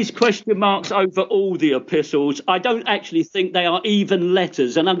raise question marks over all the epistles. I don't actually think they are even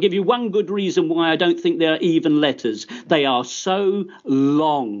letters, and I'll give you one good reason why I don't think they are even letters. They are so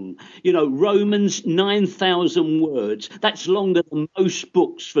long. Romans, 9,000 words. That's longer than most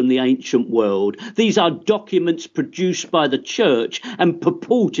books from the ancient world. These are documents produced by the church and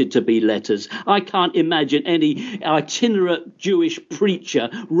purported to be letters. I can't imagine any itinerant Jewish preacher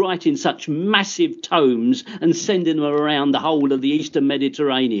writing such massive tomes and sending them around the whole of the Eastern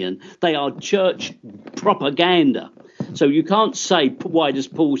Mediterranean. They are church propaganda. So you can't say, why does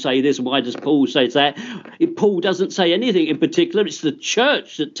Paul say this? Why does Paul say that? Paul doesn't say anything in particular. It's the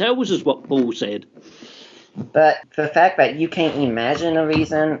church that tells us what Paul said. But the fact that you can't imagine a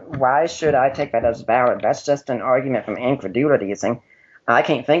reason, why should I take that as valid? That's just an argument from incredulity. You're saying, I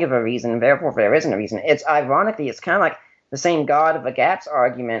can't think of a reason, therefore there isn't a reason. It's ironically, it's kind of like the same God of the gaps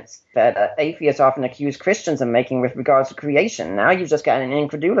arguments that atheists often accuse Christians of making with regards to creation. Now you've just got an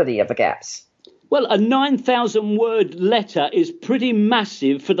incredulity of the gaps. Well, a 9,000 word letter is pretty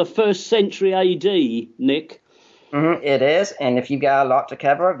massive for the 1st century AD, Nick. It is, and if you've got a lot to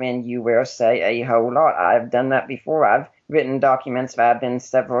cover, then you will say a whole lot. I've done that before. I've written documents that have been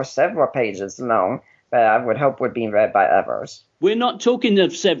several pages long that I would hope would be read by others. We're not talking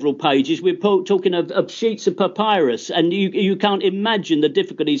of several pages. We're talking of sheets of papyrus, and you can't imagine the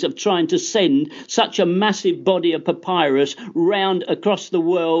difficulties of trying to send such a massive body of papyrus round across the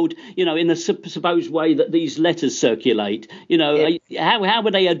world, in the supposed way that these letters circulate. How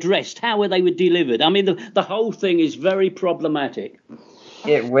were they addressed? How were they delivered? I mean, the whole thing is very problematic.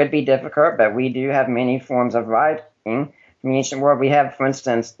 It would be difficult, but we do have many forms of writing. In the ancient world, we have, for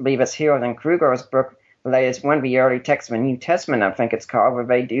instance, I believe it's Hill and Kruger's book, the latest one of the early texts of the New Testament, I think it's called, where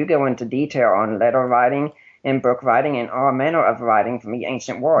they do go into detail on letter writing and book writing and all manner of writing from the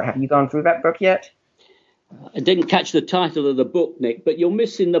ancient world. Have you gone through that book yet? I didn't catch the title of the book, Nick, but you're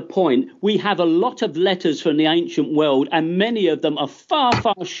missing the point. We have a lot of letters from the ancient world, and many of them are far,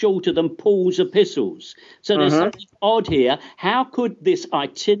 far shorter than Paul's epistles. So there's something odd here. How could this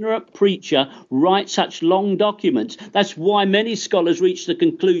itinerant preacher write such long documents? That's why many scholars reach the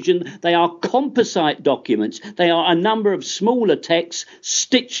conclusion they are composite documents. They are a number of smaller texts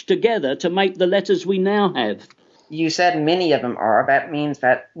stitched together to make the letters we now have. You said many of them are. That means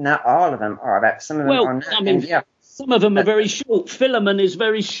that not all of them are. That some of them are not. I mean, some of them are very short. Philemon is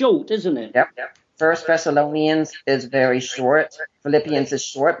very short, isn't it? Yep. First Thessalonians is very short. Philippians is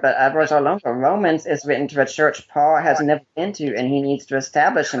short, but others are longer. Romans is written to a church Paul has never been to, and he needs to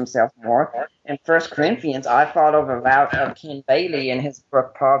establish himself more. In 1 Corinthians, I follow the route of Ken Bailey in his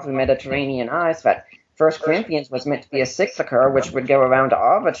book, Paul of the Mediterranean Eyes, that First Corinthians was meant to be a cyclical, which would go around to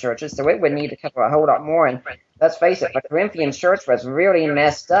all the churches, so it would need to cover a whole lot more. And let's face it, the Corinthian church was really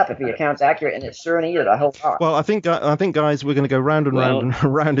messed up, if the account's accurate, and it sure needed a whole lot. Well, I think, guys, we're going to go round and round and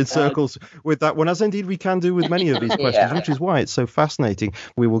round in circles with that one, as indeed we can do with many of these questions, which is why it's so fascinating.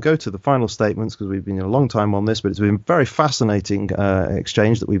 We will go to the final statements because we've been a long time on this, but it's been a very fascinating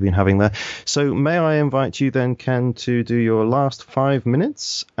exchange that we've been having there. So may I invite you then, Ken, to do your last 5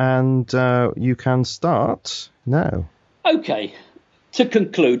 minutes, and you can start now. Okay. To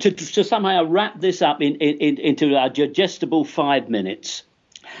conclude, to somehow wrap this up into a digestible 5 minutes,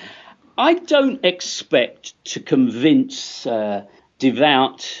 I don't expect to convince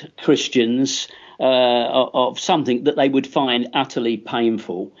devout Christians of something that they would find utterly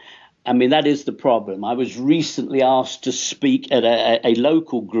painful. I mean, that is the problem. I was recently asked to speak at a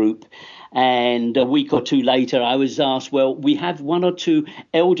local group, and a week or two later I was asked, well, we have one or two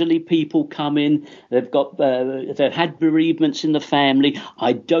elderly people come in. They've had bereavements in the family.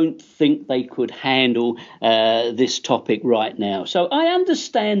 I don't think they could handle this topic right now. So I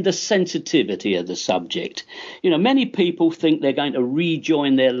understand the sensitivity of the subject. You know, many people think they're going to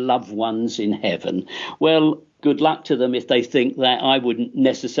rejoin their loved ones in heaven. Well, good luck to them if they think that. I wouldn't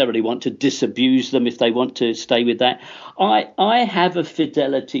necessarily want to disabuse them if they want to stay with that. I have a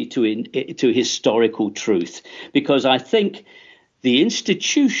fidelity to historical truth, because I think the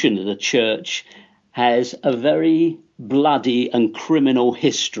institution of the church has a very bloody and criminal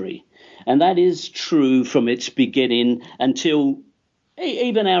history. And that is true from its beginning until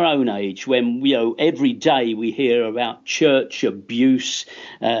even our own age, when every day we hear about church abuse,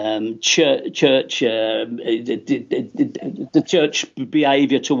 the church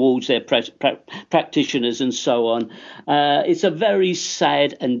behaviour towards their practitioners, and so on. It's a very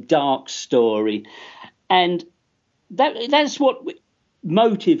sad and dark story, and that's what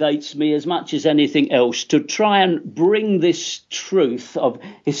motivates me as much as anything else, to try and bring this truth of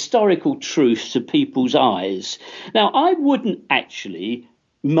historical truth to people's eyes. Now, I wouldn't actually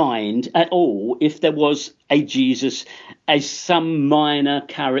mind at all if there was a Jesus as some minor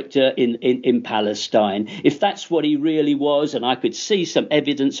character in Palestine. If that's what he really was, and I could see some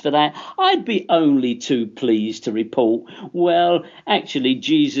evidence for that, I'd be only too pleased to report, well, actually,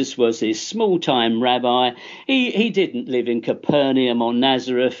 Jesus was this small-time rabbi. He didn't live in Capernaum or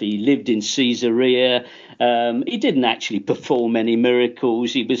Nazareth. He lived in Caesarea. He didn't actually perform any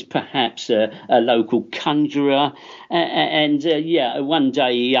miracles. He was perhaps a local conjurer. One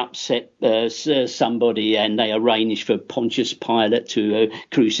day he upset somebody, and they arranged for Pontius Pilate to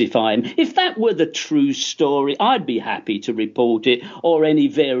crucify him. If that were the true story, I'd be happy to report it, or any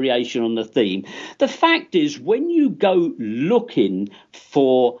variation on the theme. The fact is, when you go looking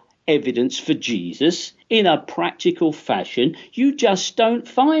for evidence for Jesus in a practical fashion, you just don't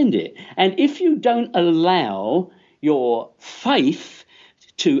find it. And if you don't allow your faith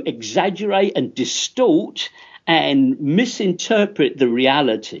to exaggerate and distort and misinterpret the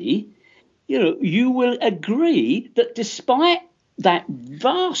reality, you will agree that despite that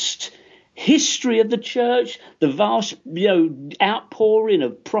vast history of the church, the vast outpouring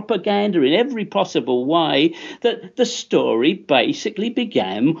of propaganda in every possible way, that the story basically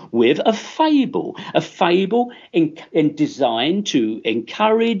began with a fable designed to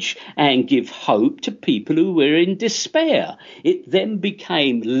encourage and give hope to people who were in despair. It then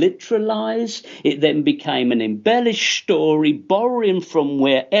became literalized. It then became an embellished story borrowing from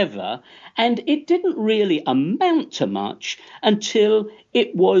wherever, and it didn't really amount to much until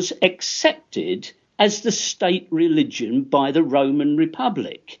it was accepted as the state religion by the Roman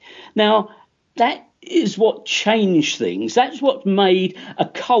Republic. Now, that is what changed things. That's what made a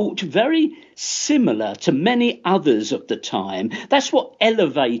cult very similar to many others of the time. That's what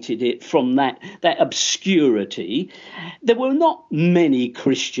elevated it from that obscurity. There were not many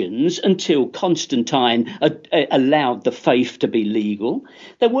Christians until Constantine allowed the faith to be legal.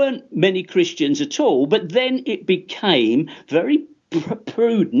 There weren't many Christians at all, but then it became very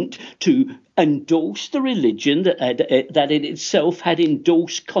prudent to endorse the religion that it itself had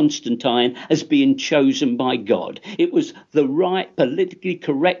endorsed Constantine as being chosen by God. It was the right, politically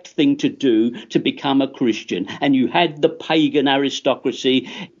correct thing to do to become a Christian. And you had the pagan aristocracy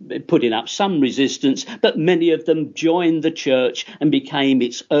putting up some resistance, but many of them joined the church and became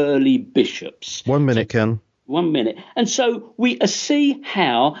its early bishops. 1 minute, Ken. 1 minute. And so we see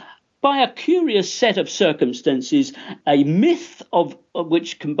how by a curious set of circumstances, a myth of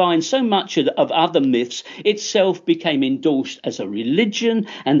which combines so much of other myths itself became endorsed as a religion,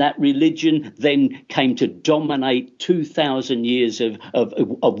 and that religion then came to dominate 2,000 years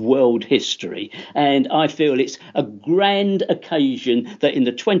of world history. And I feel it's a grand occasion that in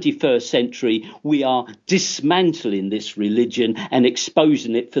the 21st century we are dismantling this religion and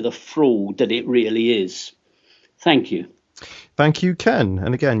exposing it for the fraud that it really is. Thank you. Thank you, Ken.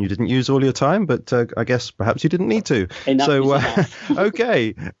 And again, you didn't use all your time, but I guess perhaps you didn't need to. Enough so, is enough.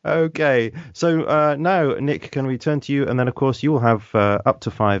 Okay. So now, Nick, can we turn to you? And then, of course, you will have up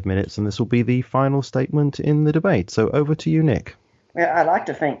to 5 minutes, and this will be the final statement in the debate. So over to you, Nick. Well, I'd like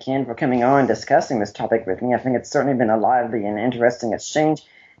to thank Ken for coming on and discussing this topic with me. I think it's certainly been a lively and interesting exchange.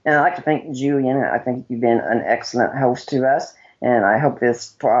 And I'd like to thank Julian. I think you've been an excellent host to us, and I hope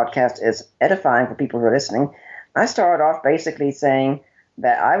this podcast is edifying for people who are listening. I started off basically saying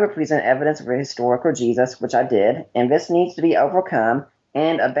that I would present evidence of a historical Jesus, which I did, and this needs to be overcome,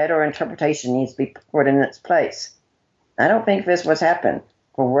 and a better interpretation needs to be put in its place. I don't think this was happened.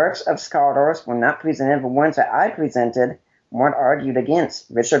 The works of scholars were not presented. The ones that I presented weren't argued against.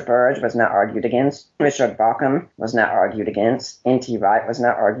 Richard Burge was not argued against. Richard Bauckham was not argued against. N.T. Wright was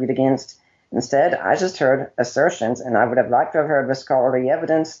not argued against. Instead, I just heard assertions, and I would have liked to have heard the scholarly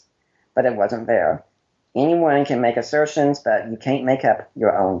evidence, but it wasn't there. Anyone can make assertions, but you can't make up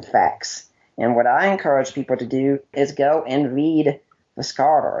your own facts. And what I encourage people to do is go and read the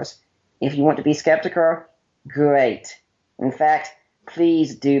scholars. If you want to be skeptical, great. In fact,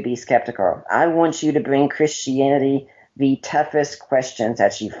 please do be skeptical. I want you to bring Christianity the toughest questions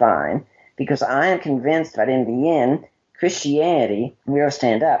that you find, because I am convinced that in the end, Christianity will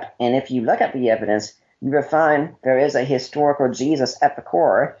stand up. And if you look at the evidence, you will find there is a historical Jesus at the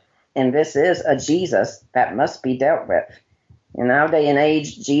core, and this is a Jesus that must be dealt with. In our day and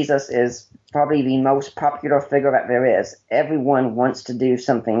age, Jesus is probably the most popular figure that there is. Everyone wants to do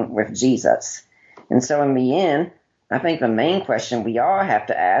something with Jesus. And so in the end, I think the main question we all have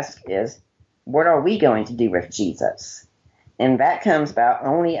to ask is, what are we going to do with Jesus? And that comes about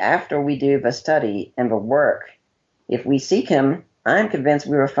only after we do the study and the work. If we seek him, I'm convinced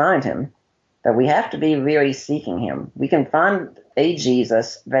we will find him. But we have to be really seeking him. We can find a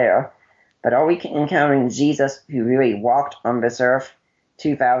Jesus there, but are we encountering Jesus who really walked on this earth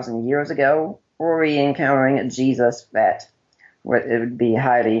 2,000 years ago? Or are we encountering a Jesus that would be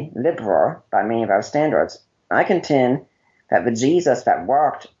highly liberal by many of our standards? I contend that the Jesus that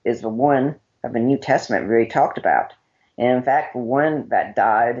walked is the one that the New Testament really talked about. And in fact, the one that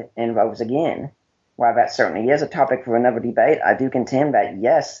died and rose again. While that certainly is a topic for another debate, I do contend that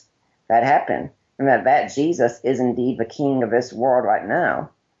yes, that happened, and that Jesus is indeed the king of this world right now.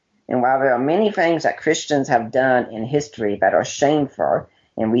 And while there are many things that Christians have done in history that are shameful,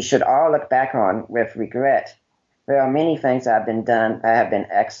 and we should all look back on with regret, there are many things that have been done that have been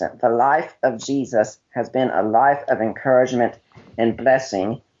excellent. The life of Jesus has been a life of encouragement and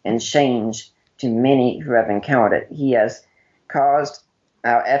blessing and change to many who have encountered it. He has caused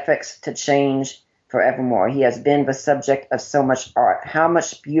our ethics to change forevermore. He has been the subject of so much art. How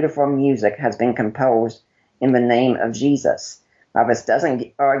much beautiful music has been composed in the name of Jesus? While this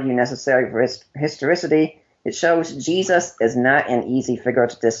doesn't argue necessarily for historicity, it shows Jesus is not an easy figure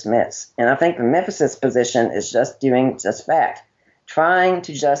to dismiss. And I think the Memphis position is just doing just that, trying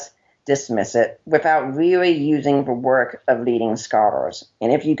to just dismiss it without really using the work of leading scholars.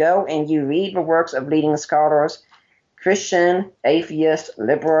 And if you go and you read the works of leading scholars, Christian, atheist,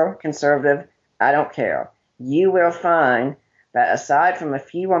 liberal, conservative, I don't care. You will find that aside from a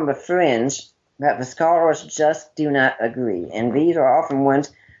few on the fringe, that the scholars just do not agree. And these are often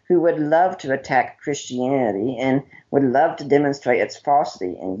ones who would love to attack Christianity and would love to demonstrate its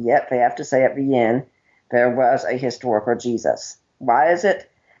falsity. And yet they have to say at the end, there was a historical Jesus. Why is it?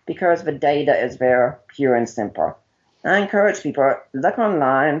 Because the data is very pure and simple. I encourage people, look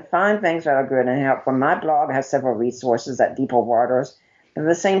online, find things that are good and helpful. My blog has several resources at Deeper Waters. But at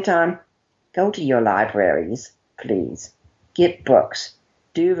the same time, go to your libraries, please. Get books.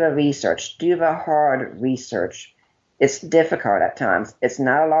 Do the research. Do the hard research. It's difficult at times. It's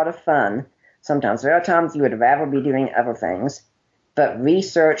not a lot of fun. Sometimes there are times you would rather be doing other things. But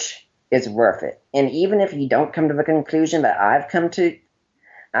research is worth it. And even if you don't come to the conclusion that I've come to,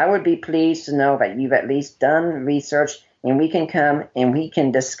 I would be pleased to know that you've at least done research, and we can come and we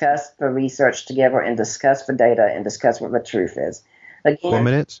can discuss the research together and discuss the data and discuss what the truth is. Again, 4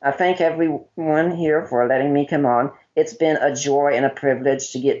 minutes. I thank everyone here for letting me come on. It's been a joy and a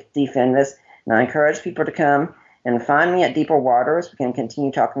privilege to get to defend this, and I encourage people to come and find me at Deeper Waters. We can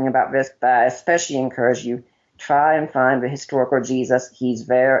continue talking about this, but I especially encourage you try and find the historical Jesus. He's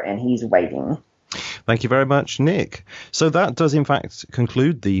there and he's waiting. Thank you very much, Nick. So that does, in fact,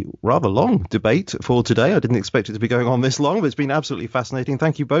 conclude the rather long debate for today. I didn't expect it to be going on this long, but it's been absolutely fascinating.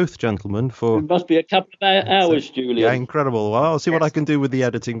 Thank you both, gentlemen, for... It must be a couple of hours, Julian. Yeah, incredible. Well, I'll see what I can do with the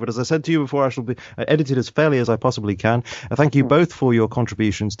editing, but as I said to you before, I shall be edited as fairly as I possibly can. Thank you both for your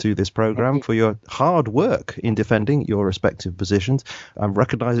contributions to this programme, for your hard work in defending your respective positions. I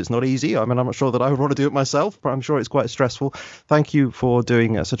recognise it's not easy. I mean, I'm not sure that I would want to do it myself, but I'm sure it's quite stressful. Thank you for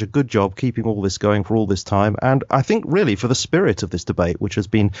doing such a good job keeping all this going for all this time, and I think really for the spirit of this debate, which has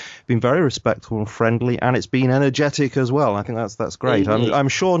been very respectful and friendly, and it's been energetic as well. I think that's great. I'm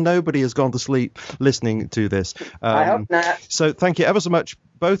sure nobody has gone to sleep listening to this. I hope not. So thank you ever so much,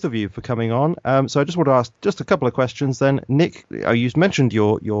 both of you, for coming on. So I just want to ask just a couple of questions then. Nick, you mentioned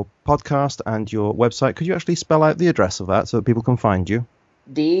your podcast and your website. Could you actually spell out the address of that so that people can find you?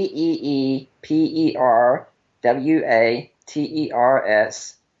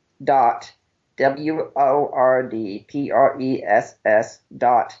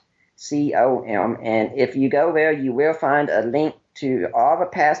 and if you go there, you will find a link to all the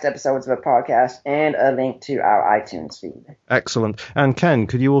past episodes of the podcast and a link to our iTunes feed. Excellent. And Ken,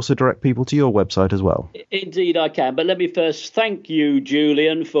 could you also direct people to your website as well? Indeed I can, but let me first thank you,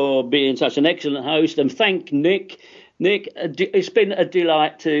 Julian, for being such an excellent host, and thank Nick. Nick, it's been a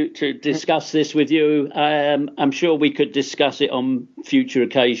delight to discuss this with you. I'm sure we could discuss it on future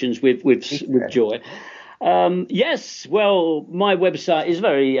occasions with joy. Yes, well, my website is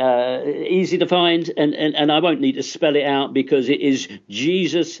very easy to find, and I won't need to spell it out because it is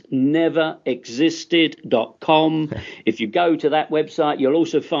JesusNeverExisted.com. If you go to that website, you'll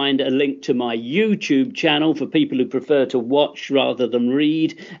also find a link to my YouTube channel for people who prefer to watch rather than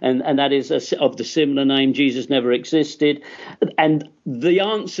read, and that is of the similar name, Jesus Never Existed. And the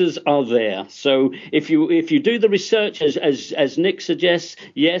answers are there. So if you do the research as Nick suggests,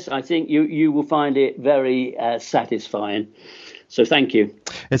 yes, I think you will find it very satisfying. So thank you.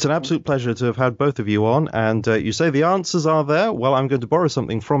 It's an absolute pleasure to have had both of you on. And you say the answers are there. Well, I'm going to borrow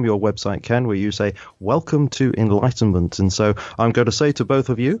something from your website, Ken, where you say, welcome to enlightenment. And so I'm going to say to both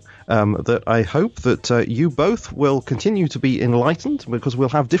of you that I hope that you both will continue to be enlightened, because we'll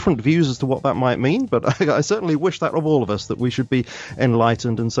have different views as to what that might mean. But I certainly wish that of all of us, that we should be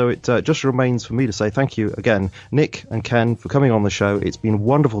enlightened. And so it just remains for me to say thank you again, Nick and Ken, for coming on the show. It's been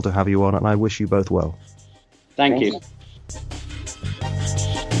wonderful to have you on, and I wish you both well. Thank you.